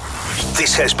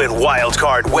 This has been Wild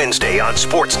Card Wednesday on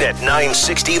Sportsnet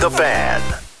 960 The Fan.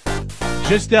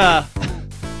 Just,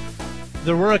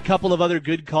 there were a couple of other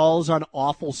good calls on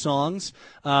awful songs.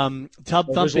 Tub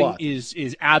Thumping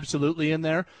is absolutely in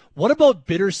there. What about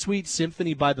Bittersweet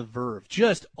Symphony by The Verve?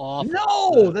 Just awful.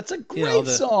 No, that's a great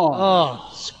song. Oh,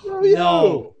 screw you.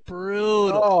 No,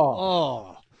 brutal.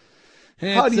 Oh.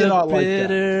 How do you not like that?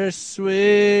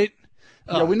 Bittersweet.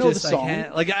 Yeah, we know the song.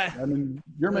 I mean,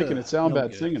 you're making it sound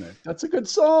bad singing it. That's a good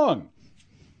song.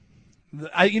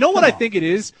 You know what I think it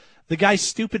is? The guy's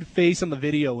stupid face on the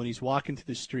video when he's walking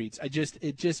through the streets.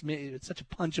 It's such a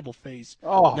punchable face.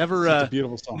 Oh, never, such a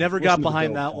beautiful song. Never got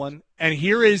behind that one. And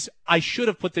here is, I should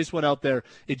have put this one out there.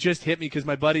 It just hit me because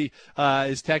my buddy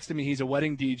is texting me. He's a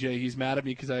wedding DJ. He's mad at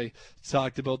me because I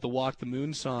talked about the Walk the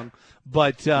Moon song.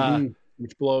 But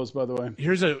which blows, by the way.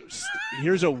 Here's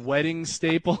a wedding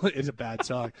staple. It's a bad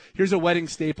song. Here's a wedding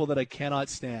staple that I cannot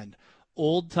stand.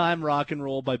 Old Time Rock and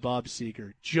Roll by Bob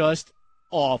Seger. Just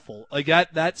awful. Like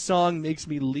that song makes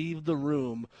me leave the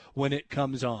room when it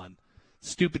comes on.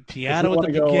 Stupid piano at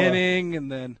the beginning,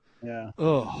 and then no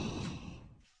good.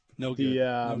 No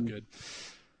good.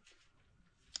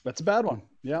 That's a bad one.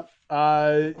 Yeah.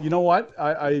 You know what?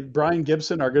 Brian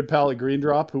Gibson, our good pal at Green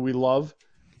Drop, who we love,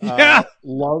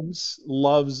 loves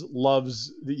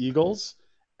the Eagles,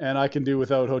 and I can do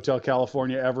without Hotel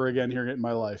California ever again hearing it in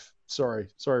my life. Sorry,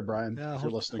 Brian, if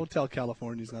you're listening. Hotel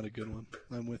California is not a good one.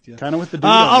 I'm with you. Kind of with the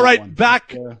all right, one.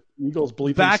 back. Eagles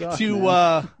bleeping back suck,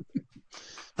 to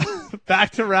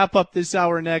back to wrap up this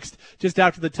hour next. Just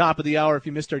after the top of the hour, if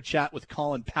you missed our chat with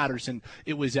Colin Patterson,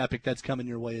 it was epic. That's coming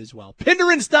your way as well.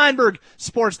 Pinder and Steinberg,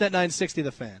 Sportsnet 960,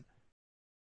 The Fan.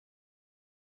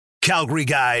 Calgary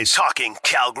guys talking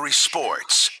Calgary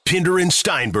sports. Pinder and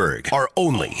Steinberg are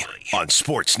only on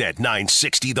Sportsnet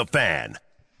 960 The Fan.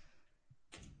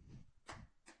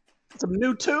 Some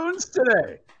new tunes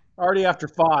today. Already after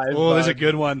 5. Oh, that's a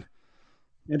good one.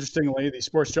 Interestingly, the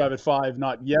Sports Drive at 5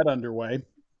 not yet underway.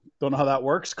 Don't know how that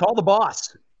works. Call the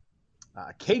boss.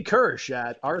 Kay Kirsch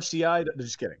at RCI.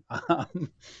 Just kidding.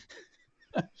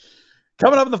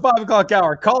 Coming up in the 5 o'clock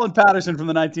hour, Colin Patterson from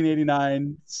the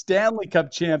 1989 Stanley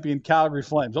Cup champion Calgary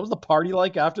Flames. What was the party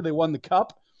like after they won the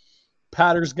Cup?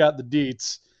 Patter's got the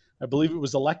deets. I believe it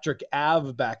was Electric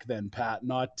Ave back then, Pat,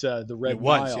 not the Red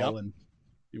Mile. Yep. And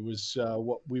it was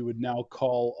what we would now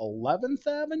call 11th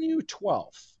Avenue,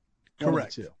 12th.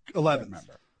 Correct. 11th.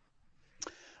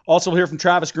 Also, we'll hear from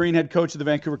Travis Green, head coach of the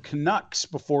Vancouver Canucks,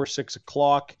 before 6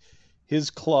 o'clock. His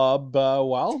club,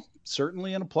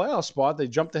 certainly in a playoff spot. They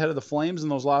jumped ahead of the Flames in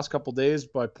those last couple of days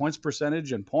by points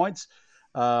percentage and points.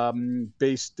 If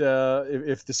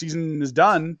the season is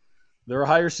done, they're a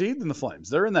higher seed than the Flames.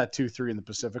 They're in that 2-3 in the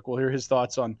Pacific. We'll hear his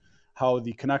thoughts on how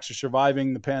the Canucks are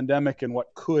surviving the pandemic and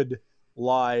what could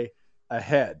lie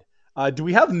ahead. Do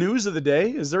we have news of the day?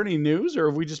 Is there any news, or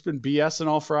have we just been BSing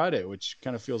all Friday, which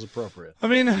kind of feels appropriate? I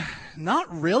mean,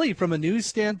 not really from a news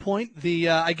standpoint.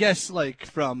 I guess like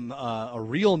from a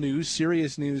real news,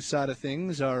 serious news side of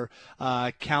things, our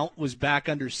count was back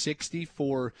under 60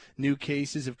 for new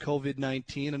cases of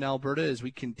COVID-19 in Alberta as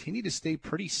we continue to stay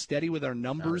pretty steady with our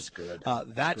numbers.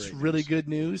 That's really good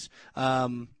news.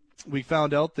 We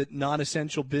found out that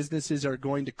non-essential businesses are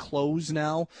going to close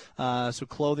now. So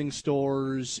clothing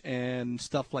stores and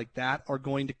stuff like that are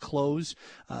going to close.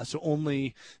 So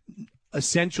only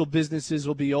essential businesses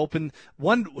will be open.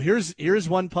 Here's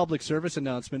one public service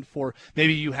announcement for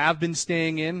maybe you have been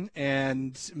staying in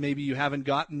and maybe you haven't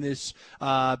gotten this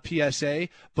PSA,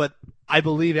 but I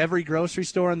believe every grocery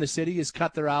store in the city has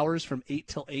cut their hours from 8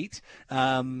 till 8.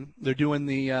 They're doing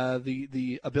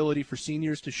the ability for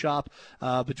seniors to shop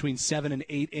between 7 and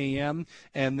 8 a.m.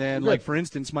 And then, like for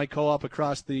instance, my co-op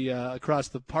across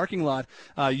the parking lot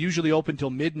usually open till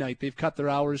midnight. They've cut their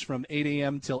hours from 8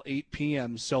 a.m. till 8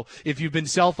 p.m. So if you've been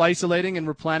self-isolating and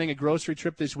we're planning a grocery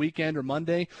trip this weekend or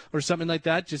Monday or something like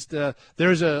that, just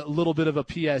there's a little bit of a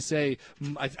PSA.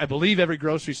 I believe every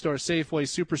grocery store, Safeway,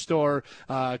 Superstore,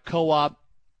 co-op,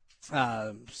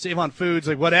 Save on Foods,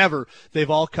 like whatever, they've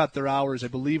all cut their hours. I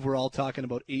believe we're all talking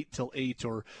about 8 till 8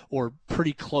 or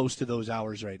pretty close to those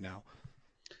hours right now.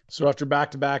 So after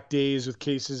back-to-back days with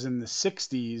cases in the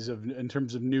 60s in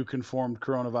terms of new confirmed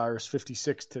coronavirus,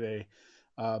 56 today,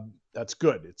 that's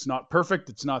good. It's not perfect.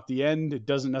 It's not the end. It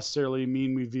doesn't necessarily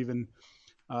mean we've even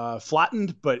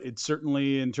flattened, but it's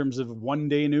certainly, in terms of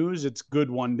one-day news, it's good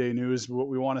one-day news. What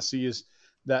we want to see is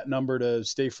that number to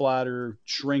stay flat or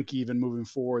shrink even moving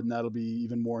forward, and that'll be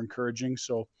even more encouraging.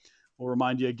 So we'll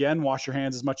remind you again, wash your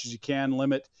hands as much as you can,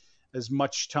 limit as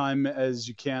much time as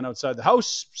you can outside the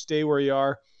house, stay where you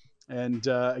are, and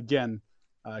again,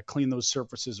 clean those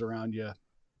surfaces around you,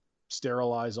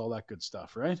 sterilize, all that good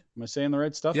stuff, right? Am I saying the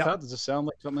right stuff, Yep. Pat? Does it sound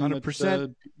like something 100%.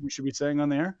 that we should be saying on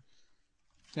the air?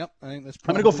 Yep, I think that's I'm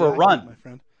probably going to go for a run. my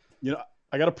friend. You know,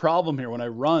 I got a problem here. When I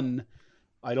run,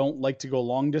 I don't like to go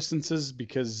long distances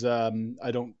because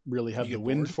I don't really have the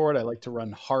wind for it. I like to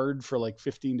run hard for like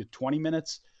 15 to 20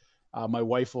 minutes. My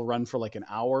wife will run for like an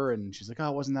hour, and she's like, "Oh,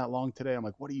 it wasn't that long today." I'm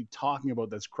like, "What are you talking about?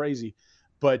 That's crazy."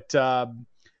 But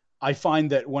I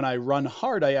find that when I run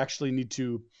hard, I actually need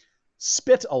to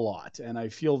spit a lot, and I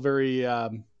feel very I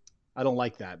don't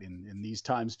like that in these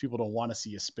times. People don't want to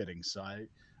see you spitting, so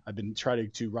I've been trying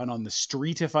to run on the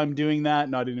street if I'm doing that,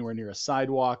 not anywhere near a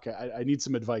sidewalk. I need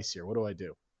some advice here. What do I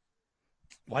do?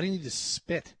 Why do you need to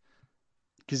spit?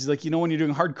 Because, like, you know, when you're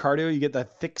doing hard cardio, you get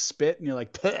that thick spit, and you're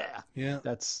like, "Pah!" Yeah.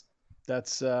 That's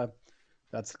the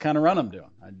kind of run I'm doing.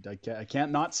 I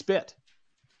can't not spit.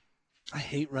 I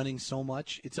hate running so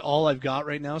much. It's all I've got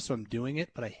right now, so I'm doing it,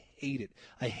 but I hate it.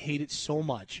 I hate it so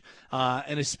much.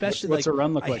 And especially What's a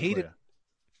run look I like hate for it. you?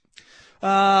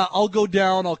 I'll go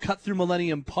down, I'll cut through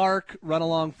Millennium Park, run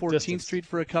along 14th Distance. Street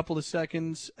for a couple of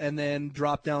seconds, and then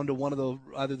drop down to one of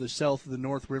either the south or the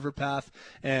north river path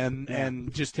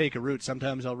and just take a route.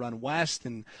 Sometimes I'll run west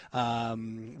and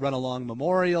run along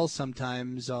Memorial.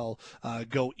 Sometimes I'll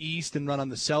go east and run on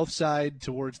the south side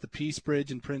towards the Peace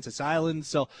Bridge and Princess Island.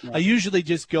 So I usually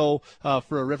just go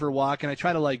for a river walk, and I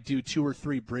try to do 2 or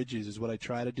 3 bridges is what I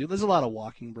try to do. There's a lot of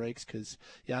walking breaks because,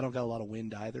 I don't got a lot of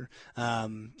wind either.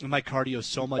 And my cardio is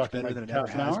so much better than it ever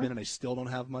has been, and I still don't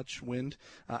have much wind.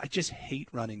 I just hate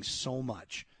running so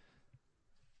much.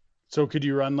 So could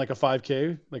you run like a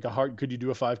 5K, could you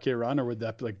do a 5K run, or would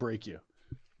that break you?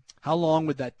 How long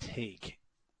would that take?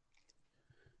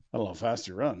 I don't know how fast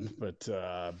you run, but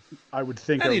I would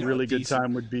think a really good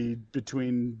time would be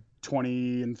between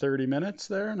 20 and 30 minutes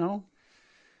there, no?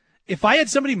 If I had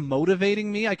somebody motivating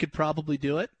me, I could probably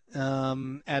do it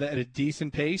at a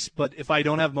decent pace. But if I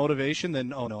don't have motivation,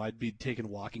 then, I'd be taking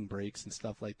walking breaks and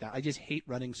stuff like that. I just hate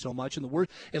running so much. And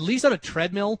at least on a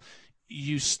treadmill,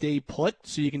 you stay put,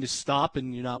 so you can just stop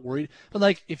and you're not worried.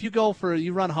 But if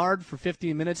you run hard for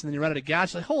 15 minutes and then you run out of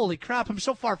gas, you're like, holy crap, I'm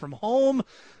so far from home.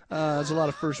 There's a lot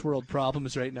of first world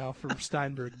problems right now for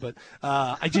Steinberg, but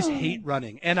I just hate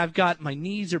running. And my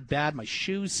knees are bad. My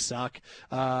shoes suck.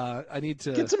 I need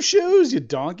to get some shoes, you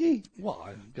donkey. Well,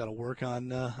 I got to work on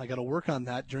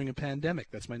that during a pandemic.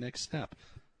 That's my next step.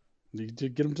 You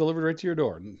get them delivered right to your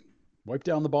door and wipe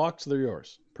down the box. They're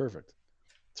yours. Perfect.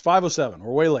 It's 5:07.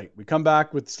 We're way late. We come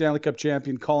back with Stanley Cup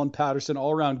champion Colin Patterson,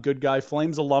 all-around good guy,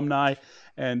 Flames alumni,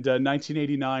 and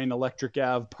 1989 Electric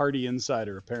Ave party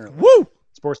insider, apparently. Woo!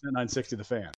 Sportsnet 960, The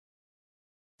Fan.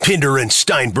 Pinder and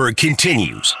Steinberg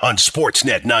continues on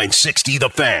Sportsnet 960, The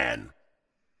Fan.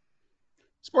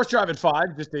 Sports Drive at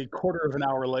 5, just a quarter of an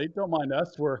hour late. Don't mind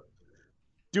us. We're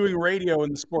doing radio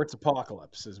in the sports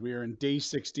apocalypse as we are in day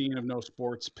 16 of No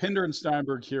Sports. Pinder and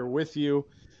Steinberg here with you.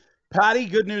 Patty,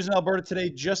 good news in Alberta today.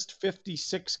 Just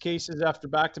 56 cases after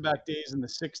back-to-back days in the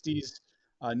 60s.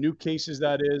 New cases,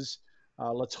 that is.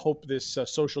 Let's hope this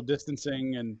social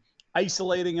distancing and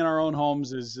isolating in our own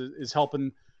homes is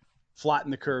helping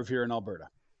flatten the curve here in Alberta.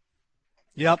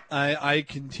 Yep, I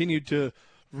continue to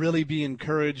really be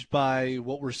encouraged by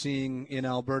what we're seeing in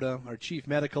Alberta. Our chief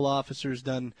medical officer's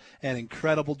done an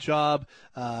incredible job.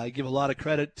 I give a lot of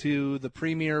credit to the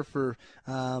premier for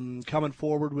coming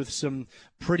forward with some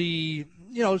pretty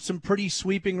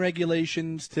sweeping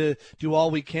regulations to do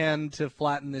all we can to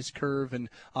flatten this curve. And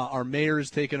our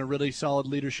mayor's taken a really solid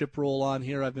leadership role on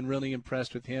here. I've been really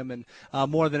impressed with him. And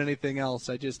more than anything else,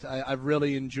 I've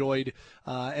really enjoyed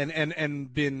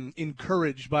and been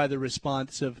encouraged by the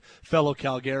response of fellow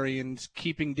Calgarians,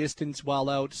 keeping distance while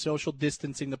out, social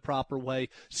distancing the proper way,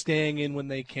 staying in when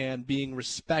they can, being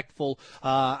respectful.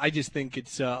 I just think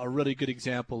it's a really good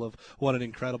example of what an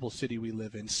incredible city we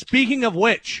live in. Speaking of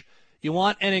which, you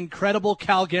want an incredible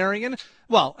Calgarian?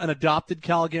 well, an adopted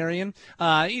Calgarian.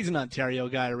 He's an Ontario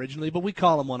guy originally, but we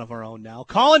call him one of our own now.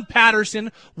 Colin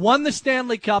Patterson won the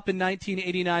Stanley Cup in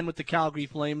 1989 with the Calgary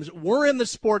Flames. We're in the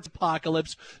sports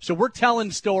apocalypse, so we're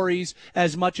telling stories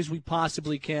as much as we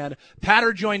possibly can.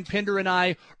 Patter joined Pinder and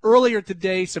I earlier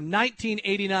today, some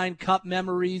 1989 Cup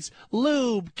memories,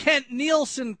 lube, Kent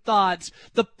Nielsen thoughts,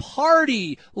 the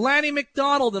party, Lanny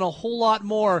McDonald, and a whole lot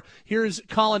more. Here's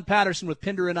Colin Patterson with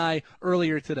Pinder and I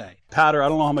earlier today. Patter, I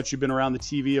don't know how much you've been around the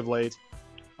TV of late.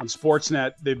 On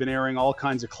Sportsnet, they've been airing all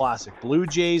kinds of classic Blue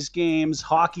Jays games,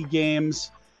 hockey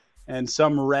games, and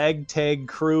some ragtag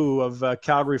crew of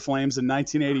Calgary Flames in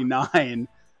 1989.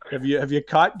 Have you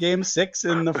caught Game 6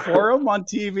 in the Forum on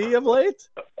TV of late?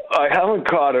 I haven't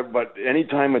caught it, but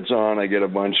anytime it's on, I get a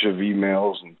bunch of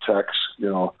emails and texts.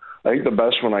 I think the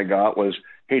best one I got was,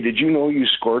 "Hey, did you know you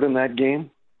scored in that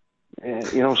game?" And,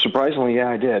 surprisingly, yeah,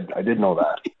 I did. I did know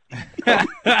that.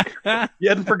 You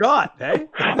hadn't forgot, eh?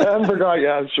 I hadn't forgot.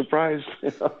 Yeah, I was surprised.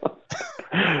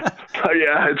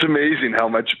 Yeah, it's amazing how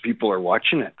much people are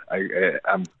watching it.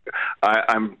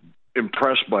 I'm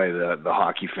impressed by the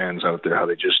hockey fans out there, how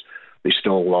they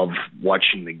still love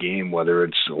watching the game, whether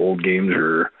it's old games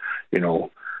or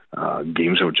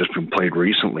games that have just been played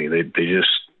recently. They just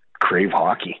crave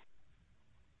hockey.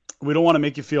 We don't want to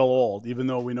make you feel old, even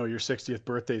though we know your 60th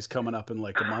birthday is coming up in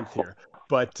like a month here.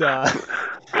 But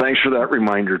thanks for that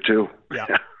reminder too. Yeah,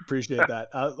 appreciate that.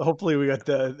 Hopefully we got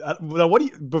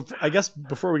the. I guess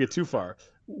before we get too far,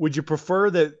 would you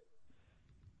prefer that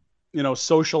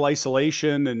social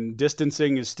isolation and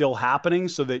distancing is still happening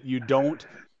so that you don't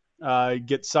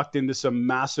get sucked into some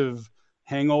massive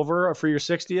hangover for your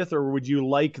 60th, or would you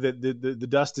like that the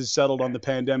dust is settled on the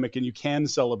pandemic and you can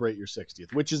celebrate your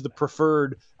 60th? Which is the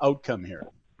preferred outcome here?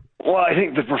 Well, I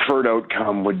think the preferred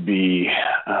outcome would be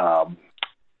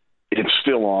it's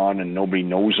still on and nobody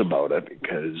knows about it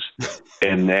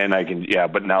and then I can,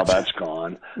 but now that's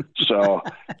gone. So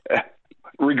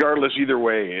regardless, either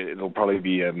way, it'll probably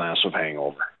be a massive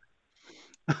hangover.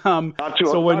 Not to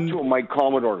a Mike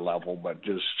Commodore level, but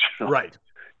just right.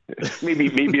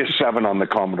 Maybe a 7 on the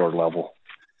Commodore level.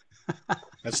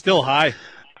 That's still high.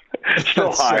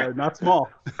 Still high. Not small.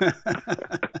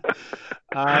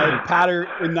 Patter,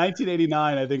 in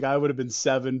 1989, I think I would have been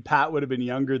 7. Pat would have been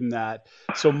younger than that.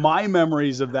 So my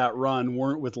memories of that run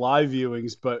weren't with live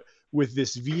viewings, but with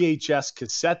this VHS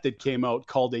cassette that came out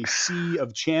called A Sea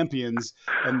of Champions.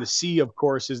 And the C, of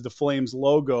course, is the Flames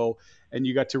logo. And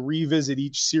you got to revisit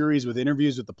each series with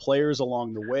interviews with the players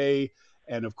along the way.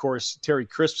 And, of course, Terry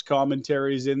Crisp's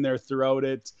commentaries in there throughout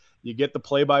it. You get the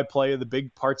play-by-play of the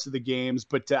big parts of the games.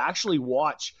 But to actually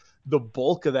watch the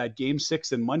bulk of that Game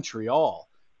 6 in Montreal,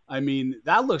 I mean,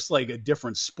 that looks like a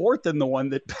different sport than the one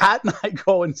that Pat and I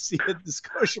go and see at the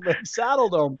Scotiabank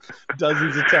Saddledome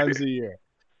dozens of times a year.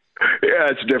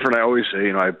 Yeah, it's different. I always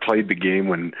say, I played the game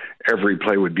when every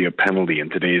play would be a penalty in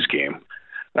today's game.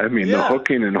 I mean, the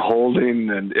hooking and holding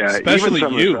and especially even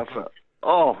some you. Of the stuff.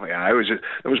 Oh yeah,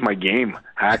 that was my game.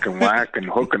 Hack and whack and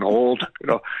hook and hold.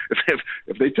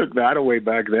 If they took that away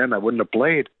back then, I wouldn't have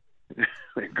played.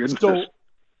 Thank goodness. So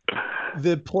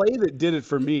the play that did it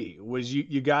for me was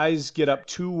you guys get up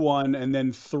 2-1 and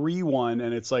then 3-1,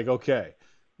 and it's like, okay,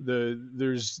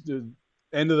 there's the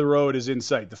end of the road is in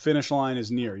sight. The finish line is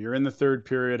near. You're in the third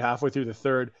period, halfway through the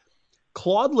third.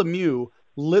 Claude Lemieux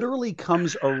literally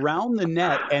comes around the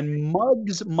net and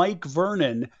mugs Mike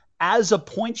Vernon as a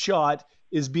point shot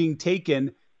is being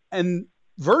taken, and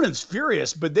Vernon's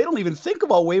furious, but they don't even think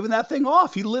about waving that thing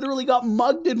off. He literally got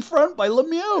mugged in front by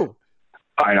Lemieux.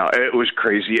 I know, it was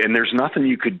crazy, and there's nothing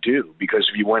you could do, because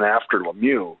if you went after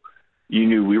Lemieux, you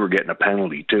knew we were getting a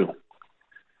penalty too.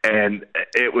 And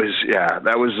it was,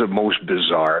 that was the most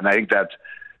bizarre. And I think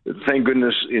thank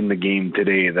goodness in the game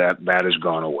today that has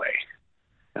gone away.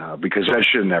 Because that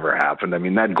should have never happened. I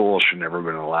mean, that goal should have never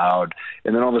been allowed.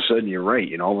 And then all of a sudden, you're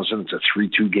right. All of a sudden, it's a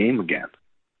 3-2 game again.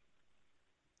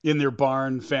 In their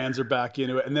barn, fans are back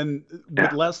into it. And then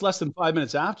with less than 5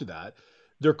 minutes after that,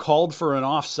 they're called for an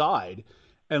offside.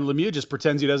 And Lemieux just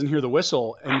pretends he doesn't hear the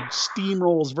whistle and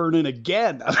steamrolls Vernon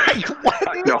again. I'm like,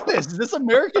 what is this? Is this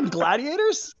American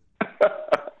Gladiators?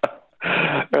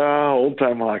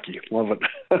 Old-time hockey. Love it.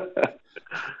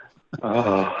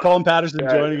 Colin Patterson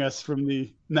joining us from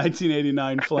the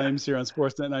 1989 Flames here on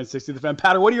Sportsnet 960 The Fan.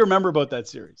 Patter, what do you remember about that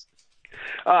series?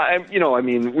 I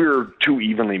mean, we were 2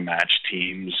 evenly matched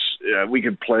teams. We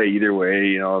could play either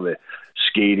way, the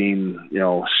skating,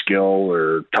 skill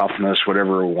or toughness,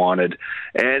 whatever we wanted.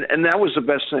 And that was the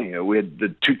best thing. We had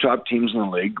the 2 top teams in the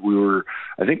league.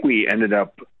 I think we ended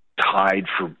up tied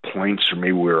for points, or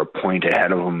maybe we were a point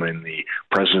ahead of them in the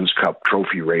President's Cup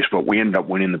trophy race, but we ended up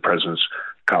winning the President's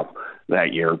Cup.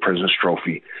 that year, President's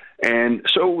Trophy. And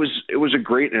so it was a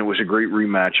great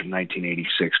rematch of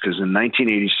 1986, because in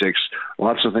 1986,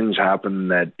 lots of things happened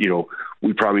that,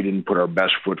 we probably didn't put our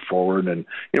best foot forward. And,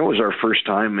 it was our first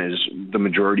time as the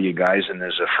majority of guys and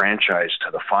as a franchise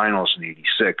to the finals in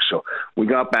 86. So we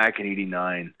got back in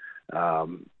 89.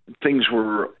 Things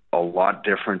were a lot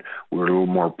different. We were a little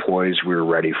more poised. We were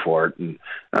ready for it. And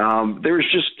there was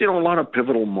just, a lot of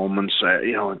pivotal moments,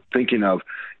 thinking of,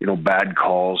 bad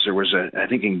calls. There was I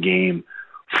think in game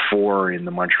 4 in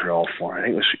the Montreal Forum, I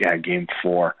think it was, game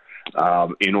 4,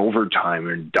 in overtime,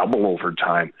 in double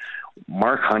overtime,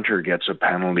 Mark Hunter gets a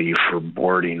penalty for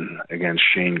boarding against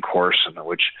Shane Corson,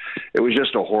 which it was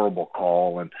just a horrible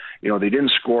call. And, they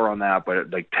didn't score on that,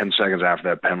 but like 10 seconds after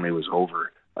that penalty was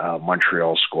over,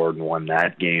 Montreal scored and won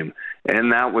that game.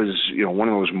 And that was, one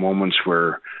of those moments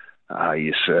where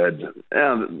you said,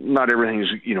 not everything's,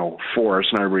 for us,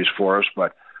 not everybody's for us,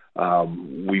 but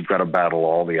we've got to battle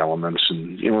all the elements.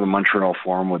 And, the Montreal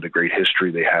Forum, with the great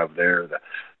history they have there,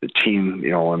 the team, a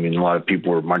lot of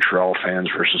people were Montreal fans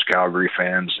versus Calgary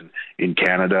fans in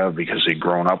Canada, because they'd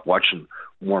grown up watching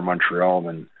more Montreal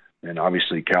than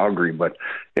obviously Calgary. But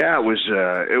yeah, it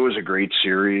was a great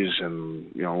series,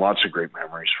 and, lots of great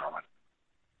memories from it.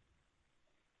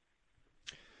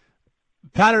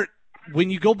 Patter,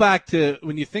 when you go back to,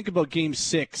 when you think about game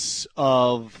 6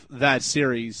 of that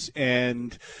series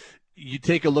and you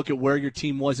take a look at where your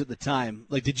team was at the time,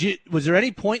 like, was there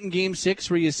any point in game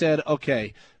 6 where you said,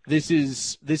 okay, this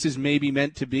is maybe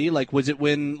meant to be? Like, was it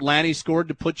when Lanny scored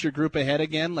to put your group ahead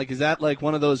again? Like, is that like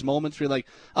one of those moments where you're like,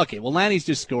 okay, well, Lanny's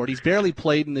just scored. He's barely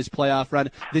played in this playoff run.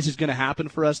 This is going to happen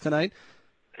for us tonight?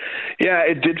 Yeah,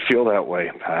 it did feel that way,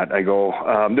 Pat. I go,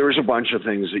 there was a bunch of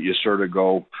things that you sort of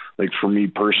go, like for me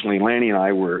personally, Lanny and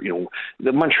I were,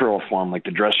 the Montreal Forum, like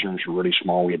the dressing rooms were really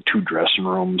small. We had 2 dressing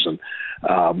rooms, and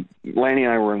Lanny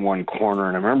and I were in one corner,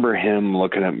 and I remember him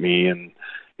looking at me, and,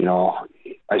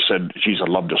 I said, geez, I'd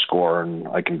love to score, and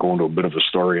I can go into a bit of a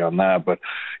story on that. But,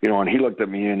 and he looked at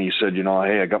me and he said,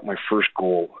 hey, I got my first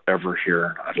goal ever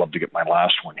here. I'd love to get my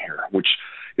last one here, which,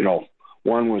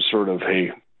 one was sort of,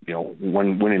 hey,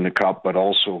 winning the cup, but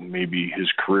also maybe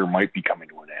his career might be coming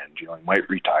to an end. He might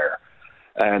retire.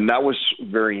 And that was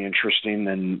very interesting.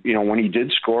 And, when he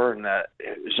did score, and that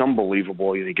is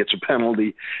unbelievable. He gets a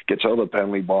penalty, gets out of the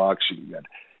penalty box. And you got,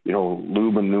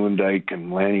 Lube and Newendijk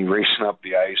and Lanny racing up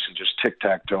the ice and just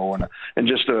tic-tac-toe and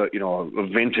just a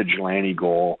vintage Lanny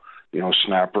goal,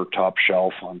 snapper top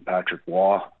shelf on Patrick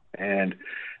Waugh. And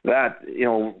that,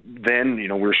 then, we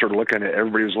were sort of looking at,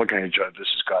 everybody was looking at each other, this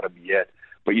has got to be it.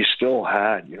 But you still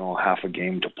had, half a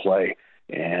game to play.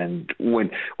 And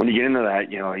when you get into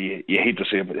that, you hate to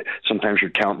say it, but sometimes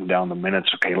you're counting down the minutes.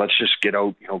 Okay, let's just get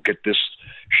out, get this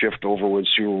shift over with,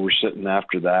 see where we're sitting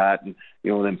after that. And,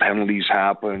 then penalties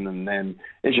happen. And then,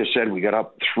 as you said, we got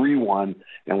up 3-1,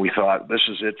 and we thought, this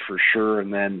is it for sure.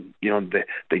 And then,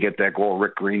 they get that goal.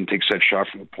 Rick Green takes that shot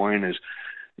from the point, as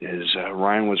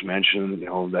Ryan was mentioning,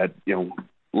 that,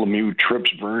 Lemieux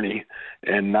trips Bernie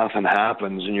and nothing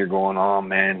happens, and you're going, oh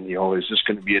man, is this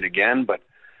going to be it again? But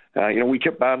we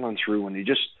kept battling through, and you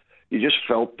just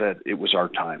felt that it was our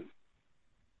time.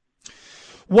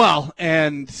 Well,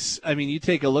 and I mean, you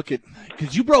take a look at,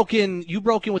 because you broke in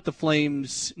with the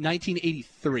Flames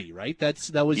 1983, right?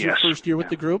 That was your first year with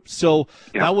the group. So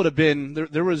that would have been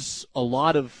there was a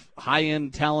lot of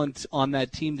high-end talent on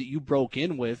that team that you broke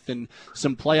in with, and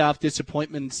some playoff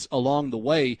disappointments along the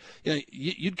way.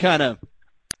 You'd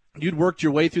worked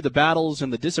your way through the battles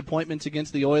and the disappointments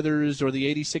against the Oilers or the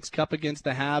 86 Cup against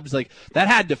the Habs. Like, that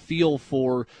had to feel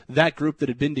for that group that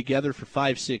had been together for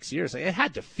 5-6 years. Like, it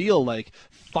had to feel like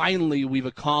finally we've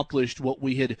accomplished what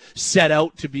we had set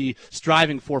out to be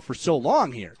striving for so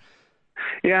long here.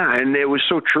 Yeah, and it was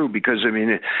so true, because, I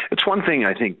mean, it's one thing,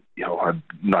 I think,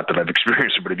 not that I've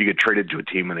experienced it, but if you get traded to a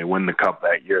team and they win the cup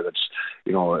that year, that's,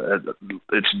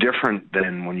 it's different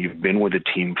than when you've been with a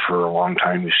team for a long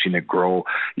time. You've seen it grow.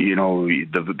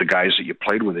 The guys that you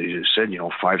played with, as you said,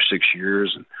 5-6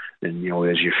 years, and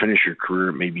as you finish your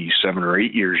career, maybe 7 or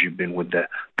 8 years, you've been with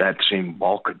that same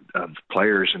bulk of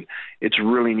players, and it's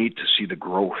really neat to see the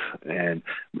growth. And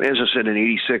as I said, in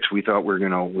 '86, we thought we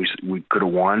could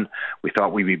have won. We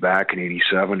thought we'd be back in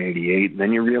 '87, '88, and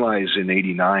then you realize in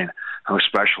 '89 how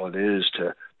special it is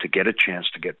to get a chance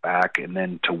to get back, and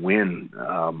then to win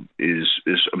is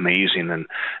amazing. And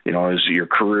as your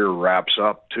career wraps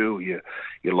up too, you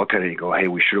look at it and you go, hey,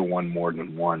 we should have won more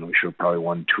than one. We should have probably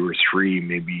won 2 or 3,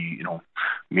 maybe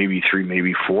 3,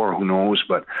 maybe 4, who knows?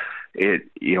 But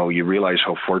you realize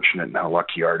how fortunate and how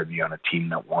lucky you are to be on a team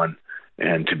that won,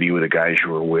 and to be with the guys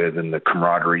you were with, and the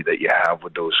camaraderie that you have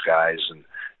with those guys. And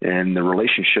and the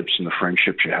relationships and the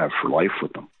friendships you have for life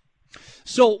with them.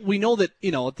 So we know that,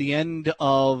 at the end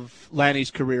of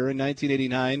Lanny's career in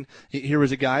 1989, here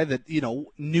was a guy that,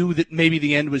 knew that maybe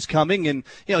the end was coming. And,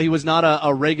 he was not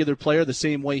a regular player the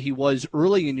same way he was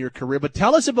early in your career. But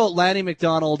tell us about Lanny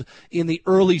McDonald in the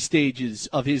early stages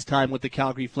of his time with the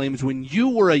Calgary Flames when you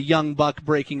were a young buck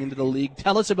breaking into the league.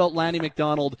 Tell us about Lanny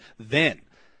McDonald then.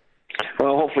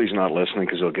 Well, hopefully he's not listening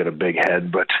because he'll get a big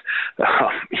head, but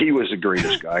he was the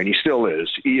greatest guy, and he still is.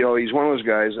 He's one of those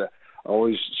guys that I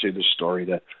always say this story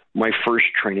that my first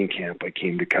training camp, I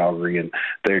came to Calgary, and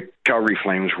the Calgary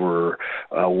Flames were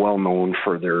well known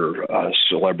for their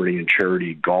celebrity and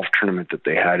charity golf tournament that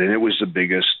they had, and it was the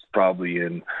biggest probably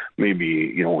in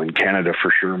maybe, in Canada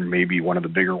for sure, maybe one of the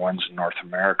bigger ones in North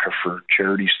America for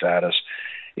charity status.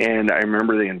 And I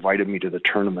remember they invited me to the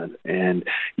tournament, and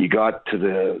you got to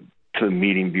the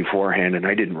meeting beforehand, and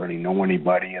I didn't really know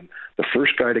anybody. And the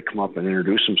first guy to come up and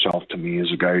introduce himself to me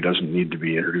is a guy who doesn't need to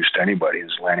be introduced to anybody,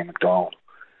 is Lanny McDonald.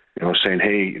 Saying,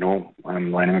 hey,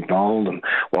 I'm Lanny McDonald, and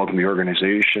welcome to the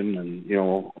organization, and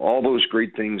all those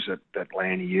great things that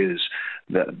Lanny is.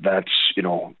 That's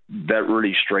that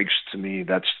really strikes to me.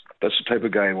 That's the type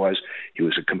of guy he was. He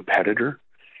was a competitor.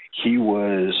 He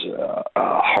was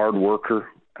a hard worker.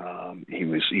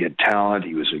 He had talent.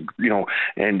 He was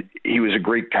and he was a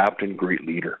great captain, great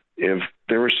leader. If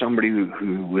there was somebody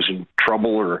who was in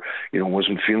trouble or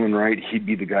wasn't feeling right, he'd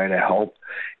be the guy to help.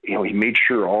 He made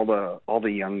sure all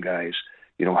the young guys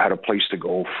had a place to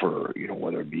go for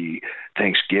whether it be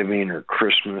Thanksgiving or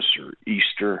Christmas or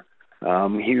Easter.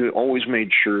 He always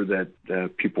made sure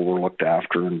that people were looked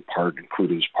after and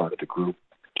included as part of the group.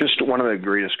 Just one of the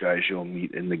greatest guys you'll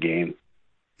meet in the game.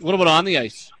 What about on the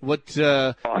ice? What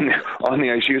on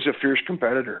the ice? He was a fierce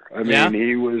competitor. I mean,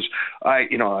 he was. I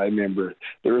remember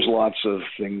there was lots of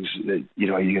things that you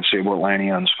can say about Lanny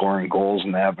on scoring goals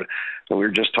and that, but we were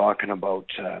just talking about.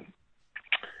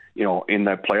 In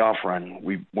that playoff run,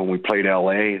 when we played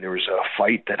LA, there was a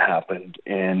fight that happened,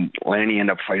 and Lanny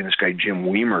ended up fighting this guy Jim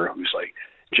Weimer, who's like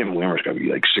Jim Weimer's got to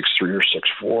be like 6'3"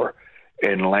 or 6'4",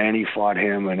 and Lanny fought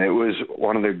him, and it was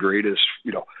one of the greatest.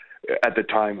 At the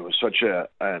time, it was such a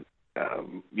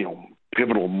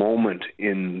pivotal moment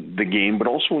in the game, but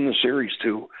also in the series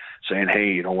too, saying,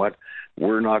 hey, you know what,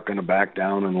 we're not going to back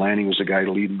down. And Lanny was the guy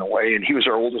leading the way, and he was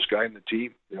our oldest guy in the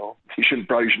team. He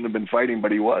probably shouldn't have been fighting,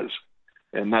 but he was.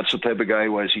 And that's the type of guy he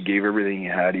was. He gave everything he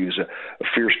had. He was a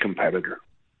fierce competitor.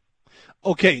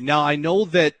 Okay, now I know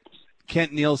that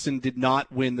Kent Nielsen did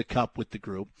not win the cup with the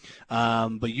group,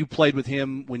 but you played with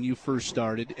him when you first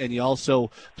started, and you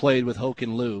also played with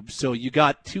Håkan Loob. So you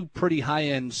got two pretty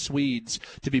high-end Swedes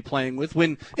to be playing with.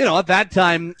 When, at that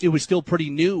time, it was still pretty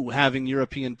new having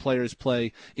European players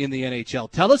play in the NHL.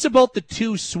 Tell us about the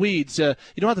two Swedes. You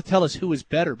don't have to tell us who was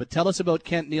better, but tell us about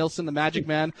Kent Nielsen, the Magic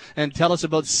Man, and tell us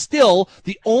about still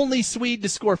the only Swede to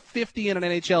score 50 in an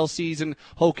NHL season,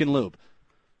 Håkan Loob.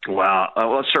 Well,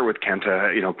 let's start with Kent.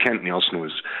 Kent Nielsen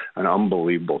was an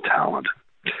unbelievable talent.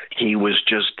 He was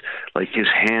just like his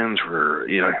hands were,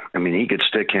 he could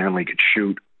stick handle, he could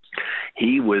shoot.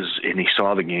 And he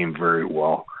saw the game very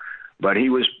well. But he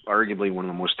was arguably one of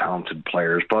the most talented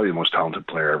players, probably the most talented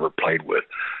player I ever played with.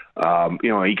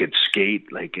 He could skate,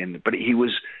 but he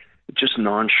was just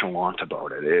nonchalant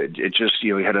about it. It just, he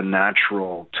had a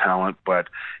natural talent, but,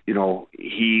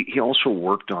 he also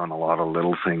worked on a lot of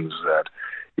little things that,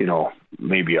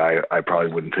 maybe I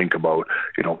probably wouldn't think about,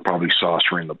 probably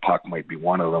saucering the puck might be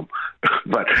one of them,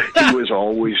 but he was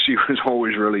always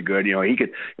really good.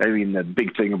 The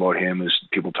big thing about him is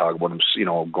people talk about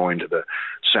him, going to the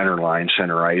center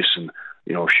ice and,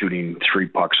 shooting 3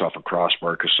 pucks off a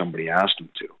crossbar because somebody asked him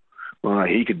to. Well,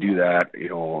 he could do that,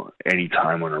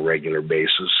 anytime on a regular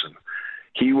basis. And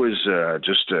he was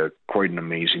just quite an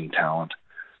amazing talent.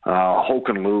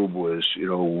 Håkan Loob was,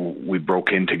 we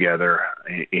broke in together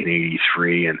in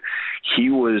 83, and he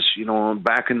was,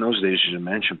 back in those days, as you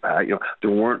mentioned, Pat,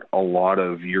 there weren't a lot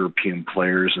of European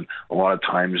players, and a lot of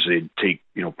times they'd take,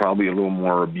 probably a little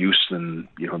more abuse than,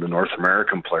 the North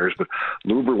American players, but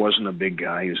Loober wasn't a big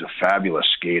guy. He was a fabulous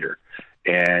skater.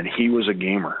 And he was a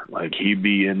gamer. He'd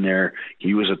be in there.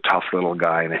 He was a tough little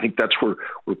guy. And I think that's where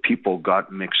people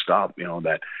got mixed up,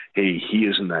 that, hey, he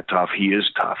isn't that tough. He is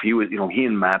tough. He was, he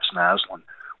and Mats Naslund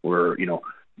were,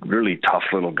 really tough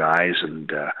little guys.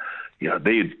 And,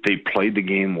 they played the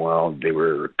game well. They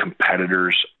were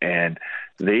competitors. And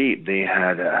they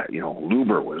had,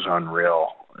 Luber was unreal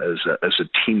as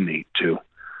a teammate too.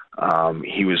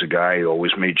 He was a guy who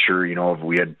always made sure, if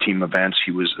we had team events,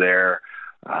 he was there.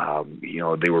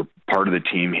 They were part of the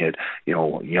team. He had,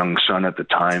 a young son at the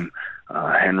time,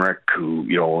 Henrik,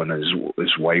 who, and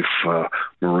his wife,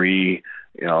 Marie,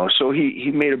 so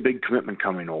he made a big commitment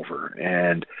coming over.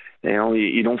 And,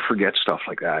 you don't forget stuff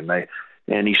like that.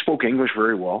 And he spoke English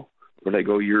very well. But I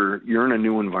go, you're in a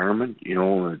new environment.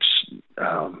 It's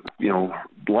a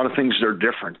lot of things that are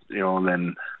different,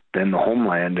 than the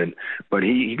homeland. But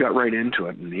he got right into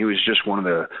it, and he was just one of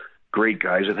the great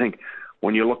guys. I think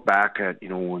when you look back at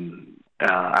when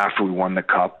after we won the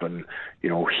cup, and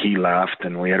he left,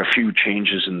 and we had a few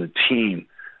changes in the team.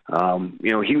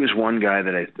 He was one guy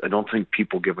that I don't think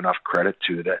people give enough credit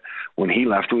to. That when he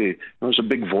left, it was a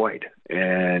big void,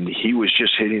 and he was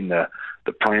just hitting the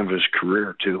prime of his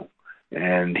career too.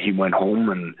 And he went home,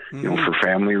 and for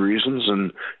family reasons,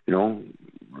 and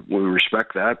we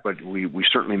respect that, but we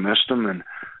certainly missed him.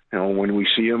 And when we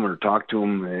see him or talk to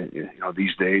him,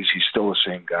 these days he's still the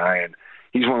same guy, and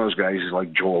he's one of those guys who's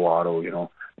like Joel Otto,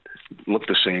 look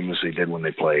the same as they did when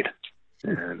they played.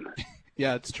 And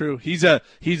yeah, it's true. He's a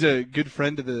good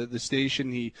friend of the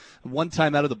station. He one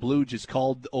time out of the blue just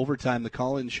called Overtime, the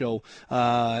call-in show,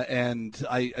 and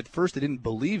at first I didn't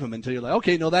believe him until you're like,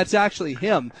 okay, no, that's actually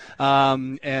him.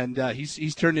 And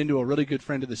he's turned into a really good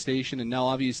friend of the station, and now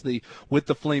obviously with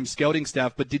the Flames scouting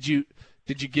staff. But did you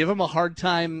give him a hard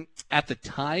time at the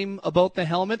time about the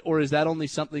helmet, or is that only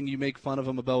something you make fun of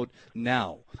him about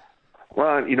now?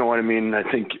 Well, you know what I mean. I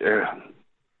think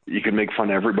you could make fun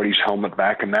of everybody's helmet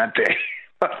back in that day,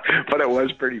 but it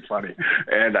was pretty funny.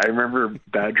 And I remember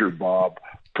Badger Bob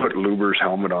put Luber's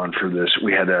helmet on for this.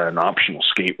 We had an optional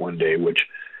skate one day, which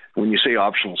when you say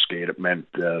optional skate, it meant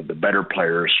the better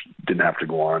players didn't have to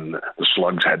go on. The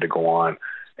slugs had to go on.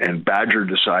 And Badger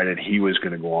decided he was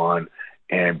going to go on,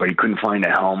 but he couldn't find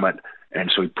a helmet,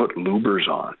 and so he put Luber's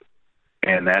on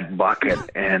and that bucket,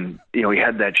 and he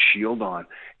had that shield on,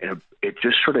 and it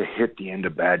just sort of hit the end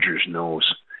of Badger's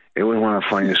nose. It was one of the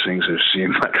funniest things I've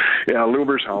seen. But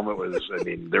Luber's helmet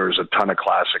there was a ton of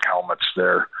classic helmets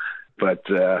there, but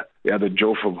the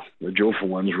Jofa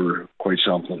ones were quite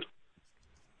something.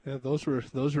 Yeah, those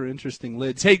were interesting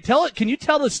lids. Hey, can you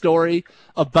tell the story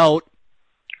about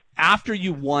after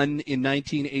you won in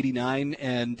 1989?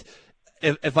 And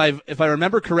if I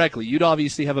remember correctly, you'd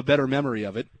obviously have a better memory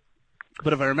of it.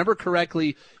 But if I remember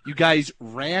correctly, you guys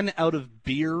ran out of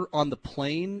beer on the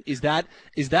plane. Is that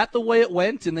the way it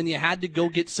went? And then you had to go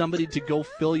get somebody to go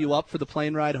fill you up for the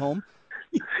plane ride home?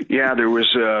 Yeah, there was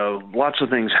lots of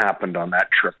things happened on that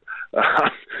trip.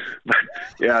 But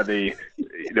yeah, by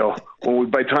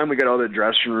the time we got out of the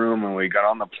dressing room and we got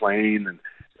on the plane, and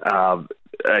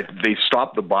they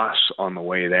stopped the bus on the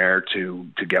way there to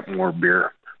get more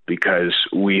beer, because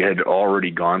we had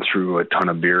already gone through a ton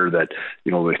of beer that,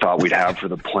 we thought we'd have for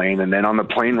the plane. And then on the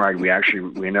plane ride, we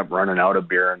ended up running out of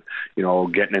beer and,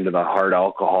 getting into the hard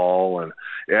alcohol. And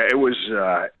it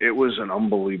was an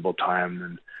unbelievable time.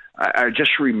 And I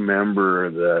just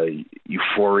remember the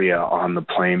euphoria on the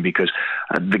plane, because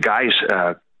the guys,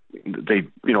 they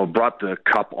brought the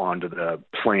cup onto the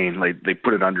plane. They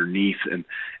put it underneath,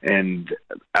 and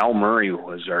Al Murray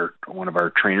was one of our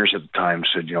trainers at the time,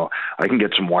 said, I can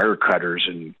get some wire cutters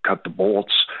and cut the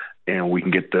bolts, and we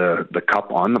can get the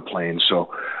cup on the plane.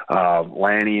 So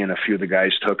Lanny and a few of the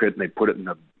guys took it, and they put it in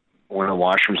one of the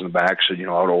washrooms in the back, said,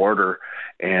 out of order.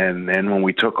 And then when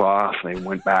we took off, they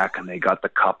went back and they got the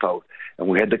cup out, and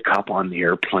we had the cup on the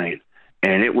airplane.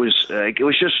 And it was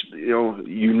just,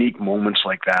 unique moments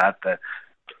like that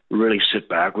really sit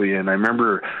back with you. And I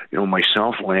remember,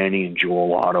 myself, Lanny, and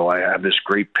Joel Otto, I have this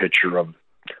great picture of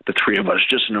the three of us,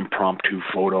 just an impromptu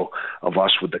photo of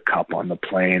us with the cup on the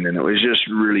plane. And it was just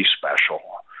really special.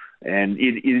 And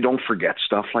you don't forget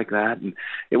stuff like that. And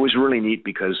it was really neat,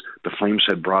 because the Flames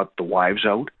had brought the wives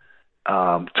out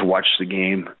to watch the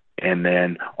game. And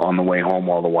then on the way home,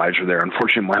 while the wives were there,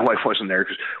 unfortunately, my wife wasn't there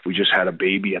because we just had a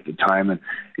baby at the time. And,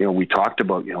 we talked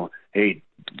about, hey,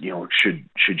 should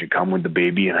you come with the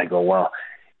baby? And I go, well,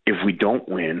 if we don't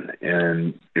win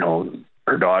and,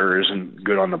 her daughter isn't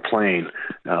good on the plane,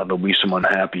 there'll be some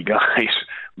unhappy guys.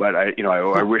 But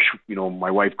I wish,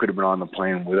 my wife could have been on the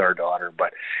plane with our daughter.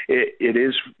 But it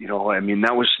is,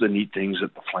 that was the neat things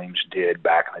that the Flames did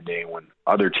back in the day when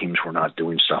other teams were not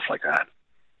doing stuff like that.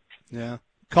 Yeah.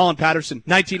 Colin Patterson,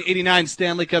 1989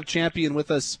 Stanley Cup champion,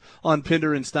 with us on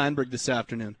Pinder and Steinberg this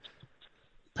afternoon.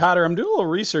 Patter, I'm doing a little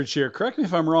research here. Correct me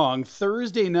if I'm wrong.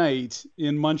 Thursday night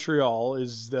in Montreal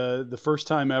is the first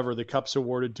time ever the Cup's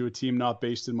awarded to a team not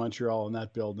based in Montreal in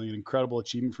that building. An incredible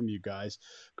achievement from you guys.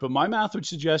 But my math would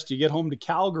suggest you get home to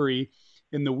Calgary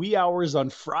in the wee hours on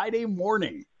Friday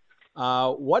morning.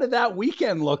 What did that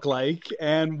weekend look like,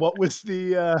 and what was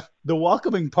the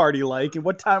welcoming party like, and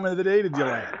what time of the day did you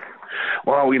land?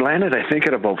 Well, we landed, I think,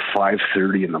 at about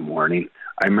 5:30 in the morning.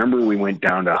 I remember we went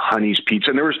down to Honey's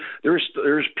Pizza, and there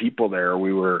was people there.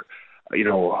 We were,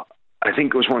 I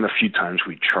think it was one of the few times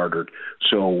we chartered.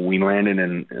 So we landed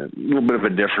in a little bit of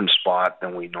a different spot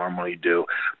than we normally do.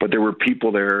 But there were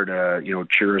people there to,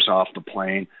 cheer us off the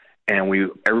plane. And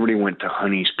everybody went to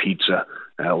Honey's Pizza.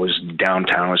 It was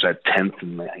downtown. It was at 10th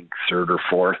and I think 3rd or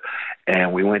 4th.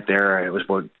 And we went there. It was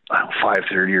about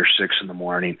 5:30 or 6 in the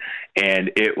morning.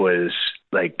 And it was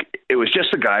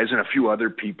just the guys and a few other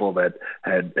people that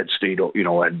had stayed,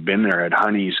 had been there at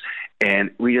Honey's.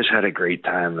 And we just had a great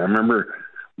time. I remember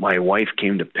my wife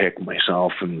came to pick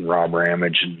myself and Rob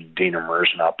Ramage and Dana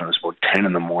Merson up, and it was about 10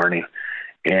 in the morning.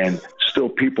 And still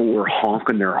people were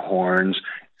honking their horns.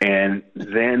 And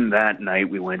then that night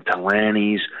we went to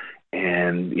Lanny's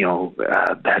and,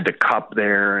 had the cup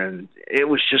there. And it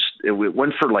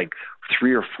went for like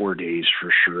 3 or 4 days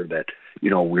for sure that, we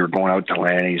were going out to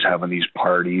Lanny's having these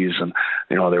parties. And,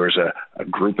 there was a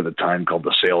group at the time called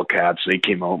the Sail Cats. They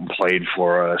came out and played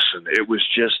for us. And it was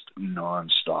just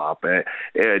nonstop.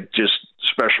 It just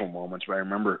special moments. But I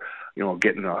remember,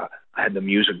 I had the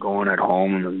music going at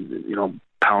home and,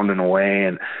 pounding away,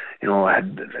 and I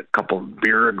had a couple of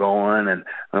beer going, and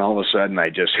all of a sudden I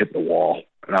just hit the wall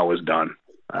and I was done.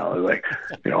 I was like,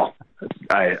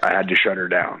 I had to shut her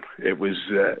down. It was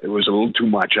a little too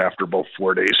much after about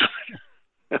 4 days.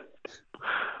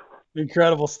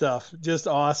 Incredible stuff. Just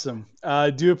awesome.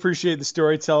 Do appreciate the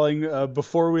storytelling.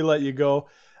 Before we let you go,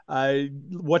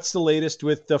 what's the latest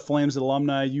with the Flames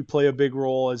alumni? You play a big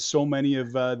role, as so many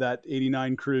of that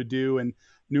 89 crew do, and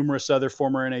numerous other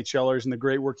former NHLers, and the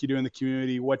great work you do in the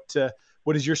community. What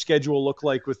does your schedule look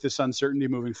like with this uncertainty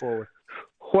moving forward?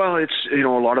 Well, it's, a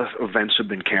lot of events have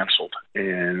been canceled,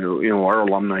 and, our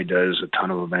alumni does a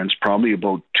ton of events, probably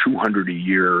about 200 a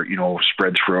year,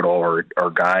 spread throughout all our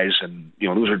guys. And,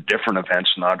 those are different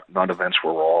events, not events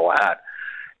where we're all at.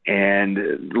 And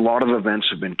a lot of events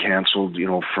have been canceled,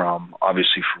 from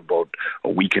about a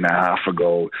week and a half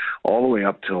ago, all the way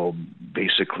up till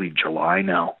basically July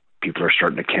now. People are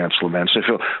starting to cancel events. I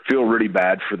feel really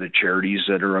bad for the charities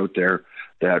that are out there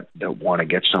that want to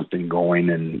get something going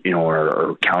and,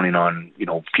 are counting on,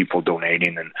 people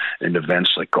donating and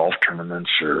events like golf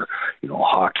tournaments or,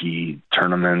 hockey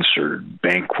tournaments or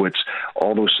banquets.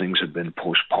 All those things have been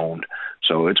postponed.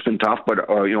 So it's been tough, but,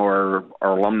 our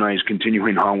alumni is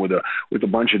continuing on with a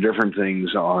bunch of different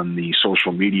things on the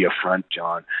social media front,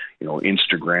 John,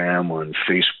 Instagram, on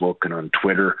Facebook and on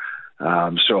Twitter.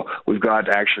 So we've got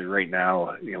actually right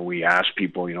now, we ask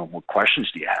people, what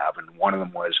questions do you have? And one of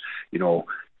them was,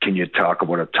 can you talk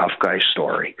about a tough guy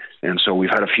story? And so we've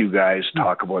had a few guys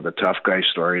talk about the tough guy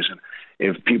stories. And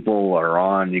if people are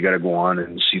on, you got to go on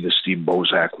and see the Steve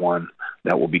Bozak one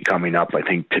that will be coming up, I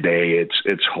think today.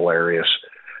 It's hilarious.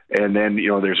 And then,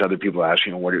 there's other people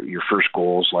asking, what are your first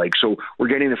goals like? So we're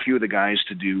getting a few of the guys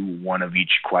to do one of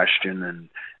each question, and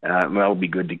that'll be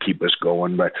good to keep us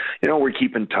going. But, we're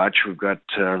keeping in touch. We've got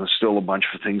still a bunch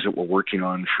of things that we're working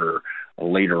on for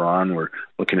later on. We're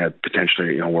looking at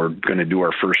potentially, we're going to do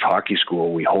our first hockey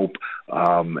school, we hope,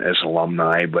 as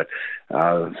alumni. But,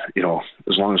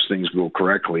 as long as things go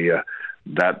correctly,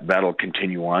 that'll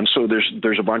continue on. So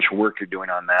there's a bunch of work you're doing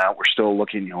on that. We're still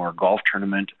looking, our golf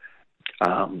tournament.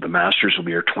 The Masters will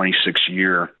be our 26th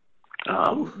year.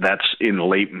 That's in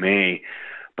late May,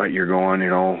 but you're going,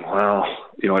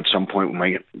 at some point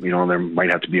there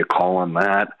might have to be a call on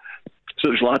that. So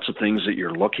there's lots of things that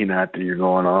you're looking at that you're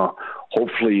going,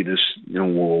 hopefully this,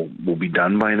 will be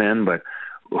done by then, but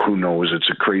who knows? It's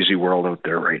a crazy world out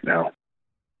there right now.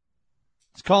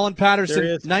 It's Colin Patterson,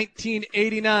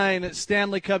 1989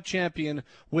 Stanley Cup champion,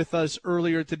 with us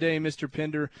earlier today, Mr.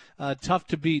 Pinder. Tough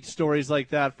to beat stories like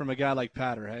that from a guy like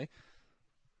Patter, hey?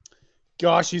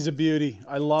 Gosh, he's a beauty.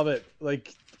 I love it.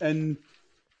 And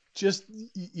just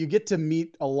you get to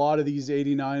meet a lot of these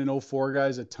 89 and 04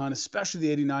 guys a ton, especially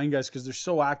the 89 guys, because they're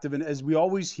so active. And as we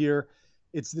always hear,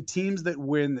 it's the teams that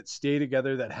win, that stay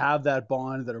together, that have that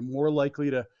bond, that are more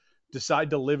likely to decide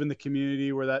to live in the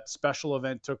community where that special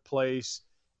event took place.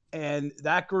 And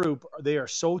that group, they are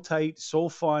so tight, so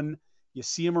fun. You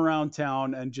see them around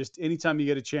town, and just anytime you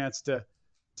get a chance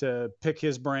to pick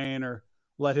his brain or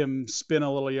let him spin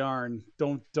a little yarn,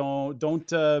 don't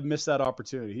miss that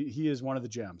opportunity. He is one of the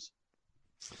gems.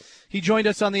 He joined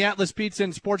us on the Atlas Pizza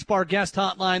and Sports Bar guest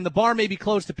hotline. The bar may be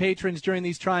closed to patrons during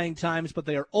these trying times, but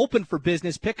they are open for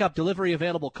business. Pickup, delivery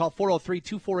available. Call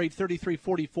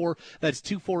 403-248-3344. That's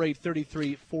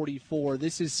 248-3344.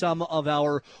 This is some of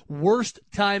our worst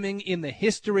timing in the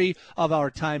history of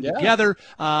our time together.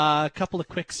 A couple of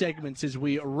quick segments as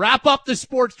we wrap up the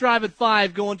Sports Drive at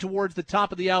 5, going towards the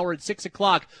top of the hour at 6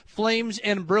 o'clock. Flames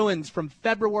and Bruins from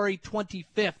February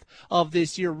 25th of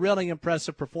this year. Really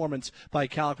impressive performance by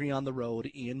Calgary on the road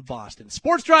in Boston.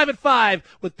 Sports Drive at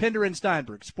 5 with Pinder and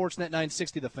Steinberg. Sportsnet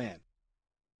 960 The Fan.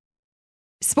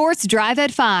 Sports Drive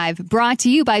at 5, brought to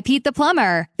you by Pete the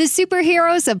Plumber, the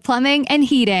superheroes of plumbing and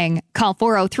heating. Call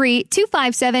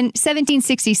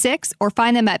 403-257-1766 or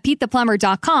find them at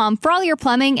PeteThePlumber.com for all your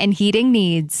plumbing and heating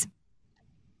needs.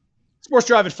 Sports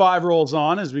Drive at 5 rolls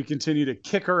on as we continue to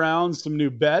kick around some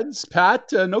new beds.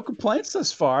 Pat, no complaints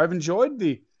thus far. I've enjoyed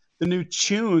the new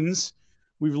tunes.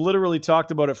 We've literally talked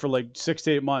about it for like 6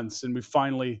 to 8 months, and we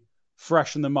finally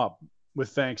freshened them up with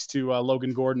thanks to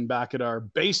Logan Gordon back at our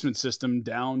basement system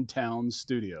downtown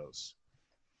studios.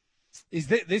 Is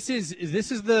this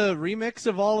the remix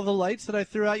of All of the Lights that I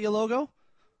threw at you, Logo?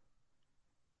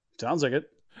 Sounds like it.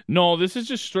 No, this is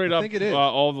just straight up think it is.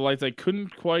 All the Lights. I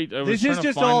couldn't quite. I was This trying is to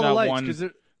just find All that the Lights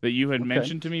one that you had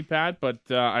mentioned to me, Pat, but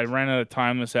I ran out of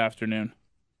time this afternoon.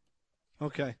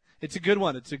 Okay, it's a good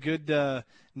one. It's a good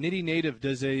Nitty Native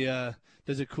does a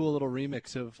cool little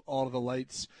remix of All of the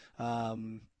Lights. I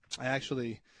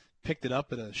actually picked it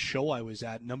up at a show I was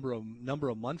at number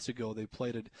of months ago. They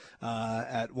played it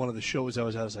at one of the shows I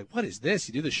was at. I was like, what is this?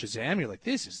 You do the Shazam, you're like,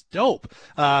 this is dope.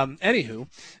 Anywho,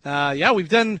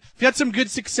 we've had some good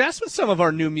success with some of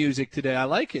our new music today. I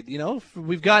like it. You know,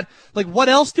 we've got, like, what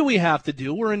else do we have to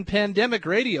do? We're in pandemic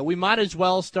radio. We might as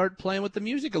well start playing with the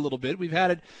music a little bit. We've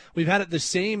had it the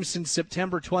same since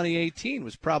September 2018. It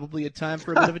was probably a time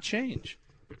for a bit of a change.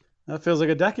 That feels like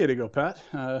a decade ago, Pat.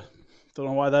 Don't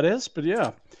know why that is, but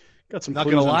yeah. Got some. Not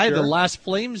going to lie, the last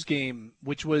Flames game,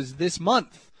 which was this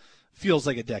month, feels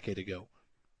like a decade ago.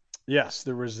 Yes,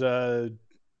 there was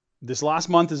this last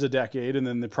month is a decade, and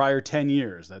then the prior 10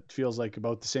 years. That feels like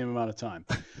about the same amount of time.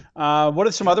 What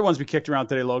are some other ones we kicked around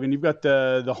today, Logan? You've got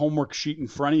the homework sheet in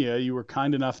front of you. You were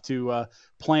kind enough to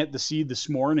plant the seed this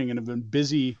morning and have been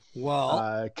busy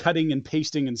cutting and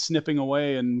pasting and snipping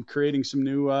away and creating some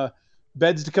new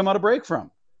beds to come out of break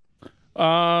from.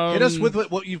 Hit us with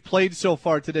what you've played so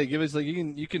far today. Give us, like,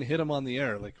 you can hit them on the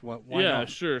air. Like, why not?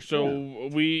 Sure. So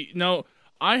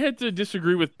I had to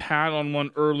disagree with Pat on one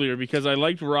earlier because I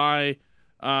liked Rye.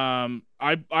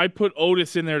 I put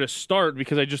Otis in there to start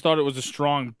because I just thought it was a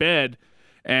strong bed,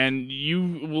 and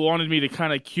you wanted me to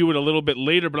kind of cue it a little bit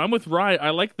later. But I'm with Rye.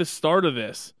 I like the start of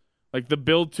this, like the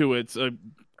build to it's a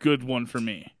good one for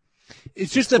me.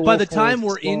 It's just that by the time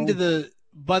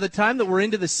that we're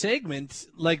into the segment,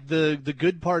 like the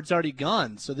good part's already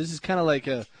gone. So this is kind of like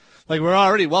we're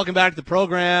already welcome back to the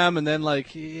program, and then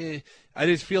I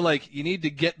just feel like you need to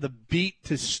get the beat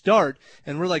to start,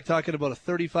 and we're like talking about a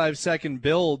 35-second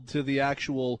build to the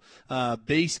actual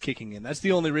bass kicking in. That's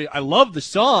the only reason. I love the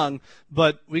song,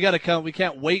 but we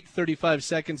can't wait 35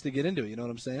 seconds to get into it. You know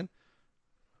what I'm saying?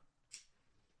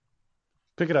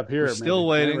 Pick it up here. We're still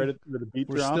waiting. Right where the beat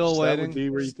We're drops. still waiting. That would be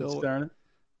where you can start it.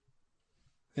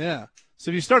 Yeah.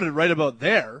 So if you started right about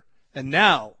there, and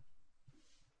now.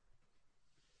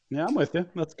 Yeah, I'm with you.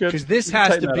 That's good. Because this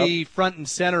has to be front and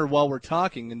center while we're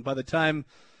talking, and by the time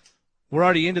we're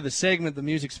already into the segment, the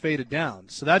music's faded down.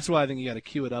 So that's why I think you got to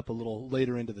cue it up a little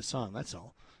later into the song. That's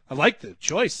all. I like the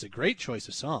choice. It's a great choice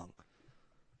of song.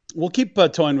 We'll keep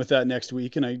toying with that next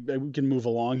week, and we can move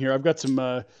along here. I've got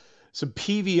some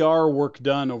PVR work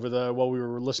done while we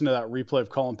were listening to that replay of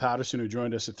Colin Patterson, who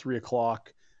joined us at 3:00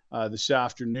 this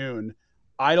afternoon.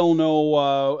 I don't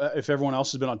know if everyone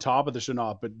else has been on top of this or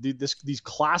not, but these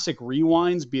classic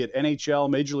rewinds, be it NHL,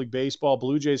 Major League Baseball,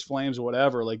 Blue Jays, Flames, or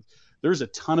whatever, like there's a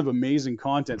ton of amazing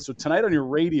content. So tonight on your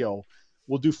radio,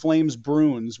 we'll do Flames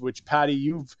Bruins, which, Patty,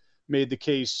 you've made the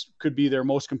case could be their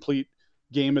most complete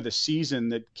game of the season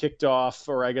that kicked off,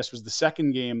 or I guess was the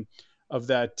second game of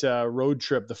that road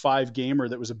trip, the 5-gamer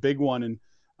that was a big one and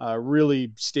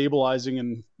really stabilizing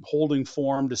and holding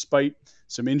form despite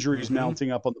some injuries mounting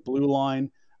up on the blue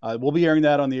line. We'll be airing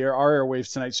that on our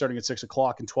airwaves tonight, starting at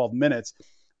 6:00 in 12 minutes.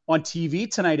 On TV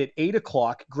tonight at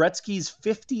 8:00, Gretzky's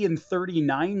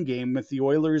 50-39 game with the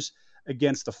Oilers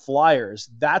against the Flyers.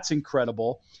 That's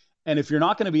incredible. And if you're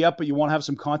not going to be up, but you want to have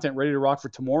some content ready to rock for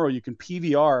tomorrow, you can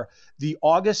PVR the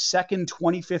August 2nd,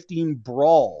 2015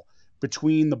 brawl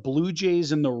between the Blue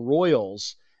Jays and the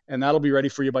Royals. And that'll be ready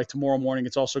for you by tomorrow morning.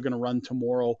 It's also going to run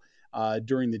tomorrow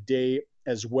during the day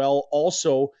as well.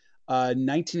 Also,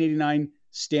 1989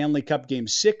 Stanley Cup Game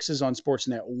 6 is on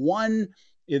Sportsnet 1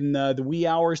 in the wee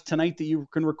hours tonight that you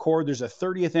can record. There's a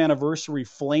 30th anniversary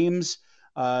Flames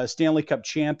Stanley Cup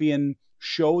champion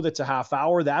show that's a half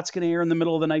hour. That's going to air in the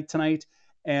middle of the night tonight.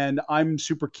 And I'm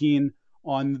super keen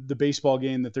on the baseball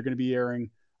game that they're going to be airing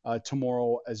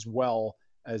tomorrow, as well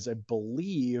as I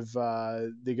believe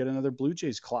they get another Blue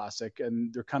Jays Classic,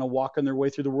 and they're kind of walking their way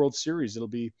through the World Series. It'll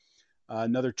be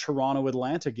another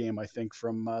Toronto-Atlanta game, I think,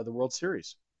 from the World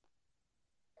Series.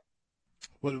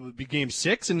 What, it would be Game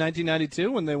 6 in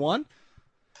 1992 when they won?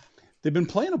 They've been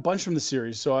playing a bunch from the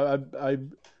series, so I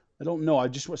don't know. I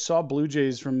just saw Blue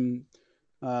Jays from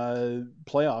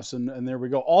playoffs, and there we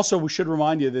go. Also, we should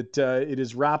remind you that it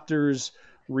is Raptors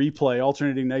replay,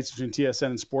 alternating nights between TSN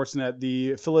and Sportsnet.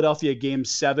 The Philadelphia Game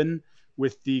 7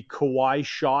 with the Kawhi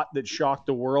shot that shocked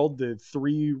the world, the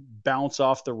 3 bounce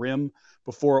off the rim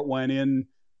before it went in,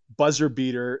 buzzer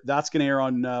beater. That's going to air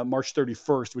on March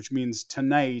 31st, which means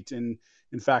tonight, and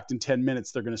in fact, in 10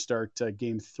 minutes, they're going to start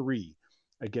Game 3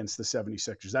 against the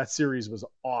 76ers. That series was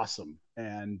awesome.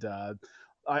 And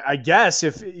I guess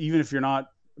even if you're not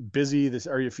busy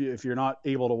or if you're not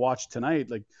able to watch tonight,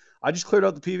 like, I just cleared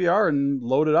out the PVR and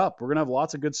loaded up. We're going to have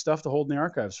lots of good stuff to hold in the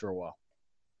archives for a while.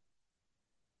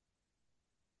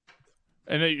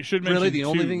 And you should mention, really, the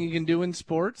only thing you can do in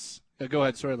sports? Go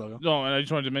ahead. Sorry, Logo. No, and I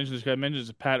just wanted to mention this guy. I mentioned this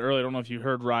to Pat earlier. I don't know if you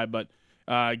heard, Rye, but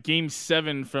Game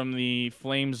 7 from the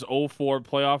Flames 0-4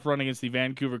 playoff run against the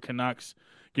Vancouver Canucks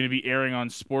going to be airing on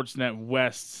Sportsnet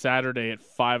West Saturday at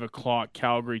 5 o'clock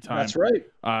Calgary time. That's right.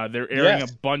 They're airing a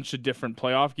bunch of different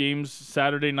playoff games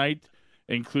Saturday night,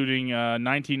 including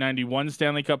 1991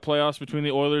 Stanley Cup playoffs between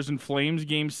the Oilers and Flames,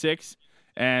 Game 6,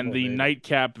 and the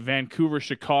nightcap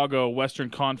Vancouver-Chicago Western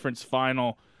Conference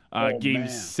Final, Game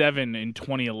 7 in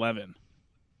 2011.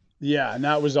 Yeah, and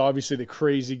that was obviously the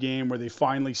crazy game where they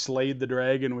finally slayed the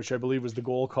Dragon, which I believe was the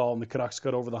goal call, and the Canucks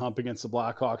got over the hump against the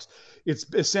Blackhawks. It's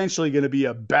essentially going to be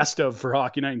a best of for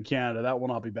Hockey Night in Canada. That will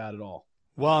not be bad at all.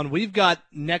 Well, and we've got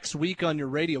next week on your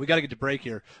radio. We got to get to break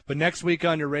here, but next week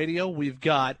on your radio, we've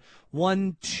got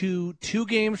two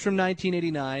games from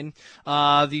 1989.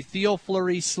 The Theo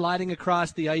Fleury sliding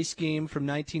across the ice game from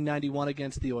 1991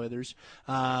 against the Oilers.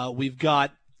 We've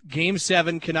got Game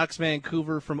 7, Canucks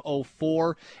Vancouver from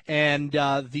 2004, and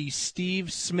the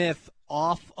Steve Smith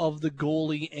off of the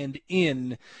goalie and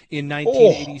in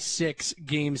 1986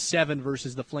 Game 7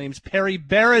 versus the Flames. Perry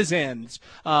Berezan's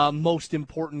most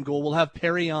important goal. We'll have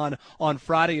Perry on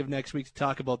Friday of next week to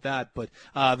talk about that, but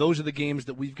those are the games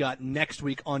that we've got next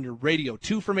week on your radio.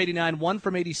 2 from 89, 1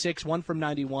 from 86, 1 from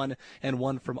 91, and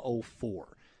 1 from 2004.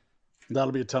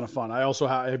 That'll be a ton of fun. I also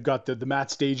have got the Matt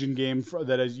Stajan game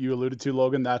that, as you alluded to,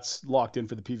 Logan, that's locked in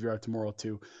for the PVR tomorrow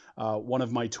too. One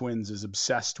of my twins is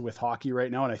obsessed with hockey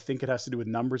right now, and I think it has to do with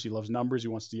numbers. He loves numbers. He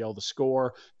wants to yell the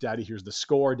score. Daddy, here's the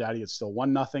score. Daddy, it's still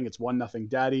 1-0. It's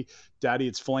 1-0. Daddy,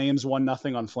 it's Flames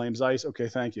 1-0 on Flames ice. Okay,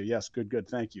 thank you. Yes, good.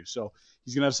 Thank you. So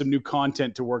he's going to have some new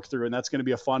content to work through, and that's going to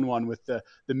be a fun one with the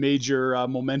major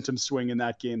momentum swing in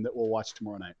that game that we'll watch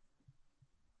tomorrow night.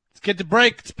 Let's get to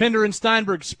break. It's Pinder and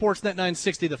Steinberg, Sportsnet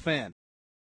 960, The Fan.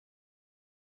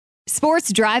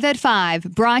 Sports Drive at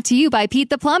 5, brought to you by Pete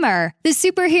the Plumber, the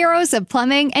superheroes of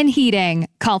plumbing and heating.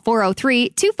 Call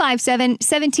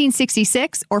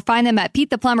 403-257-1766 or find them at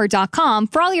PeteThePlumber.com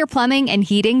for all your plumbing and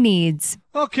heating needs.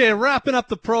 Okay, wrapping up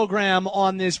the program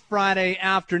on this Friday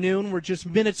afternoon. We're just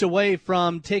minutes away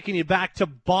from taking you back to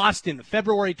Boston,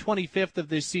 February 25th of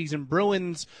this season.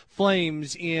 Bruins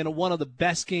Flames in one of the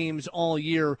best games all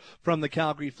year from the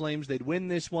Calgary Flames. They'd win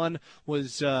this one.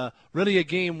 Was really a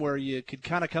game where you could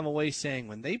kind of come away saying,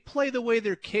 when they play the way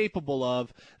they're capable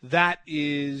of, that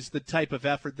is the type of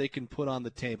effort they can put on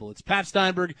the table. It's Pat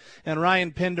Steinberg and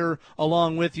Ryan Pinder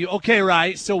along with you. Okay,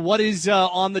 Ryan, so what is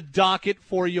on the docket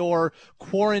for your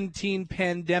quarantine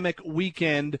pandemic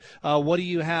weekend? What do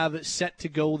you have set to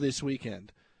go this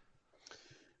weekend?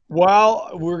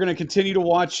 Well, we're going to continue to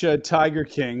watch Tiger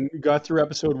King. We got through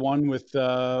episode 1 with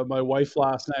my wife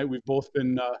last night. We've both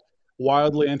been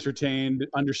wildly entertained,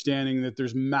 understanding that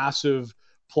there's massive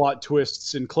plot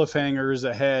twists and cliffhangers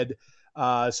ahead.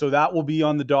 So that will be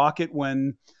on the docket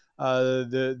when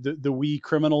the wee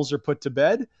criminals are put to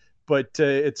bed. But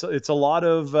it's a lot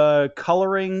of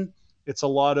coloring. It's a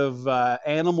lot of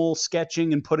animal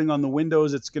sketching and putting on the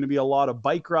windows. It's going to be a lot of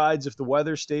bike rides if the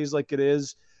weather stays like it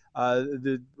is.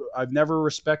 I've never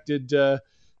respected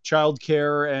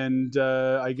childcare and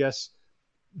I guess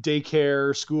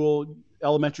daycare, school,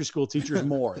 elementary school teachers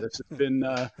more. This has been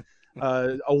a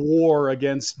war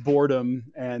against boredom,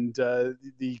 and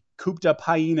the cooped up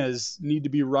hyenas need to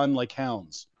be run like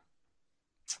hounds.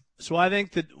 So I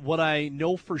think that what I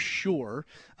know for sure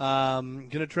Going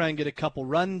to try and get a couple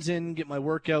runs in, get my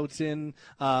workouts in.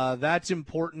 That's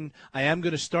important. I am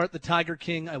going to start the Tiger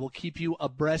King. I will keep you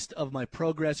abreast of my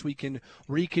progress. We can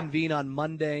reconvene on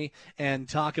Monday and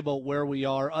talk about where we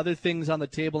are. Other things on the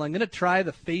table. I'm going to try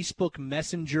the Facebook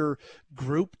Messenger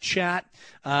group chat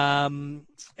and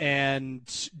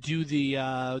have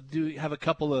a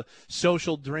couple of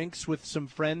social drinks with some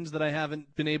friends that I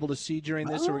haven't been able to see during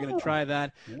this. So we're going to try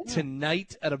that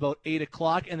tonight at about 8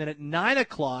 o'clock. And then at 9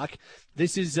 o'clock,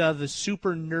 this is the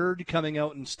super nerd coming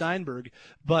out in Steinberg.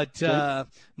 But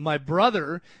my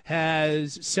brother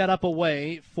has set up a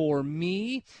way for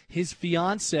me, his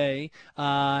fiance,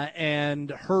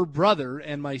 and her brother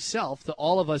and myself to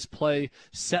all of us play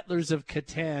Settlers of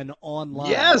Catan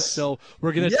online. Yes! So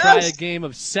we're going to try a game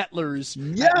of Settlers at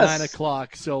 9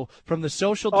 o'clock. So from the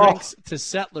social drinks to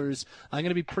Settlers, I'm going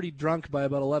to be pretty drunk by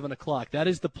about 11 o'clock. That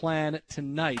is the plan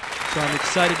tonight. So I'm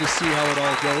excited to see how it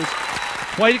all goes.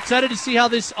 Quite excited to see how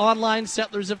this online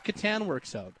Settlers of Catan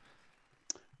works out.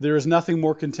 There is nothing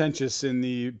more contentious in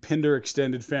the Pinder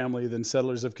extended family than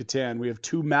Settlers of Catan. We have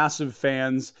 2 massive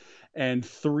fans and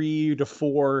 3 to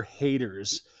 4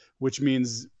 haters, which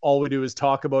means all we do is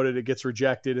talk about it, it gets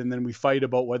rejected, and then we fight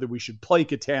about whether we should play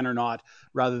Catan or not,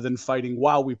 rather than fighting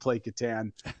while we play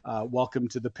Catan. Welcome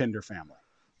to the Pinder family.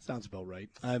 Sounds about right.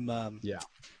 I'm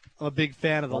a big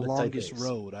fan of the longest type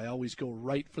road. I always go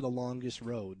right for the longest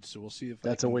road. So we'll see if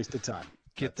that's a waste of time.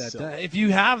 Get that done. If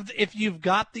you've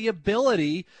got the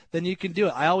ability, then you can do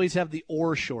it. I always have the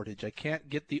ore shortage. I can't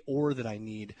get the ore that I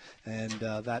need, and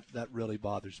that really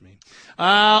bothers me.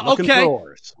 Looking okay. for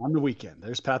ores on the weekend.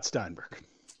 There's Pat Steinberg.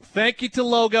 Thank you to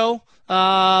Logo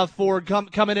for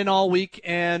coming in all week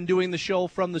and doing the show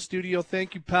from the studio.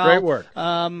 Thank you, pal. Great work.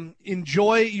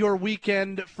 Enjoy your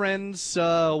weekend, friends.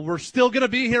 We're still going to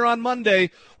be here on Monday.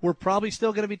 We're probably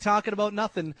still going to be talking about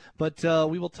nothing, but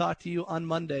we will talk to you on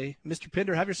Monday. Mr.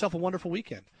 Pinder, have yourself a wonderful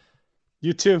weekend.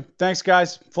 You too. Thanks,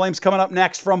 guys. Flames coming up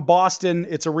next from Boston.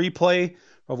 It's a replay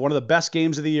of one of the best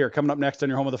games of the year coming up next on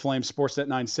your home of the Flames, Sportsnet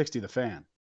 960, The Fan.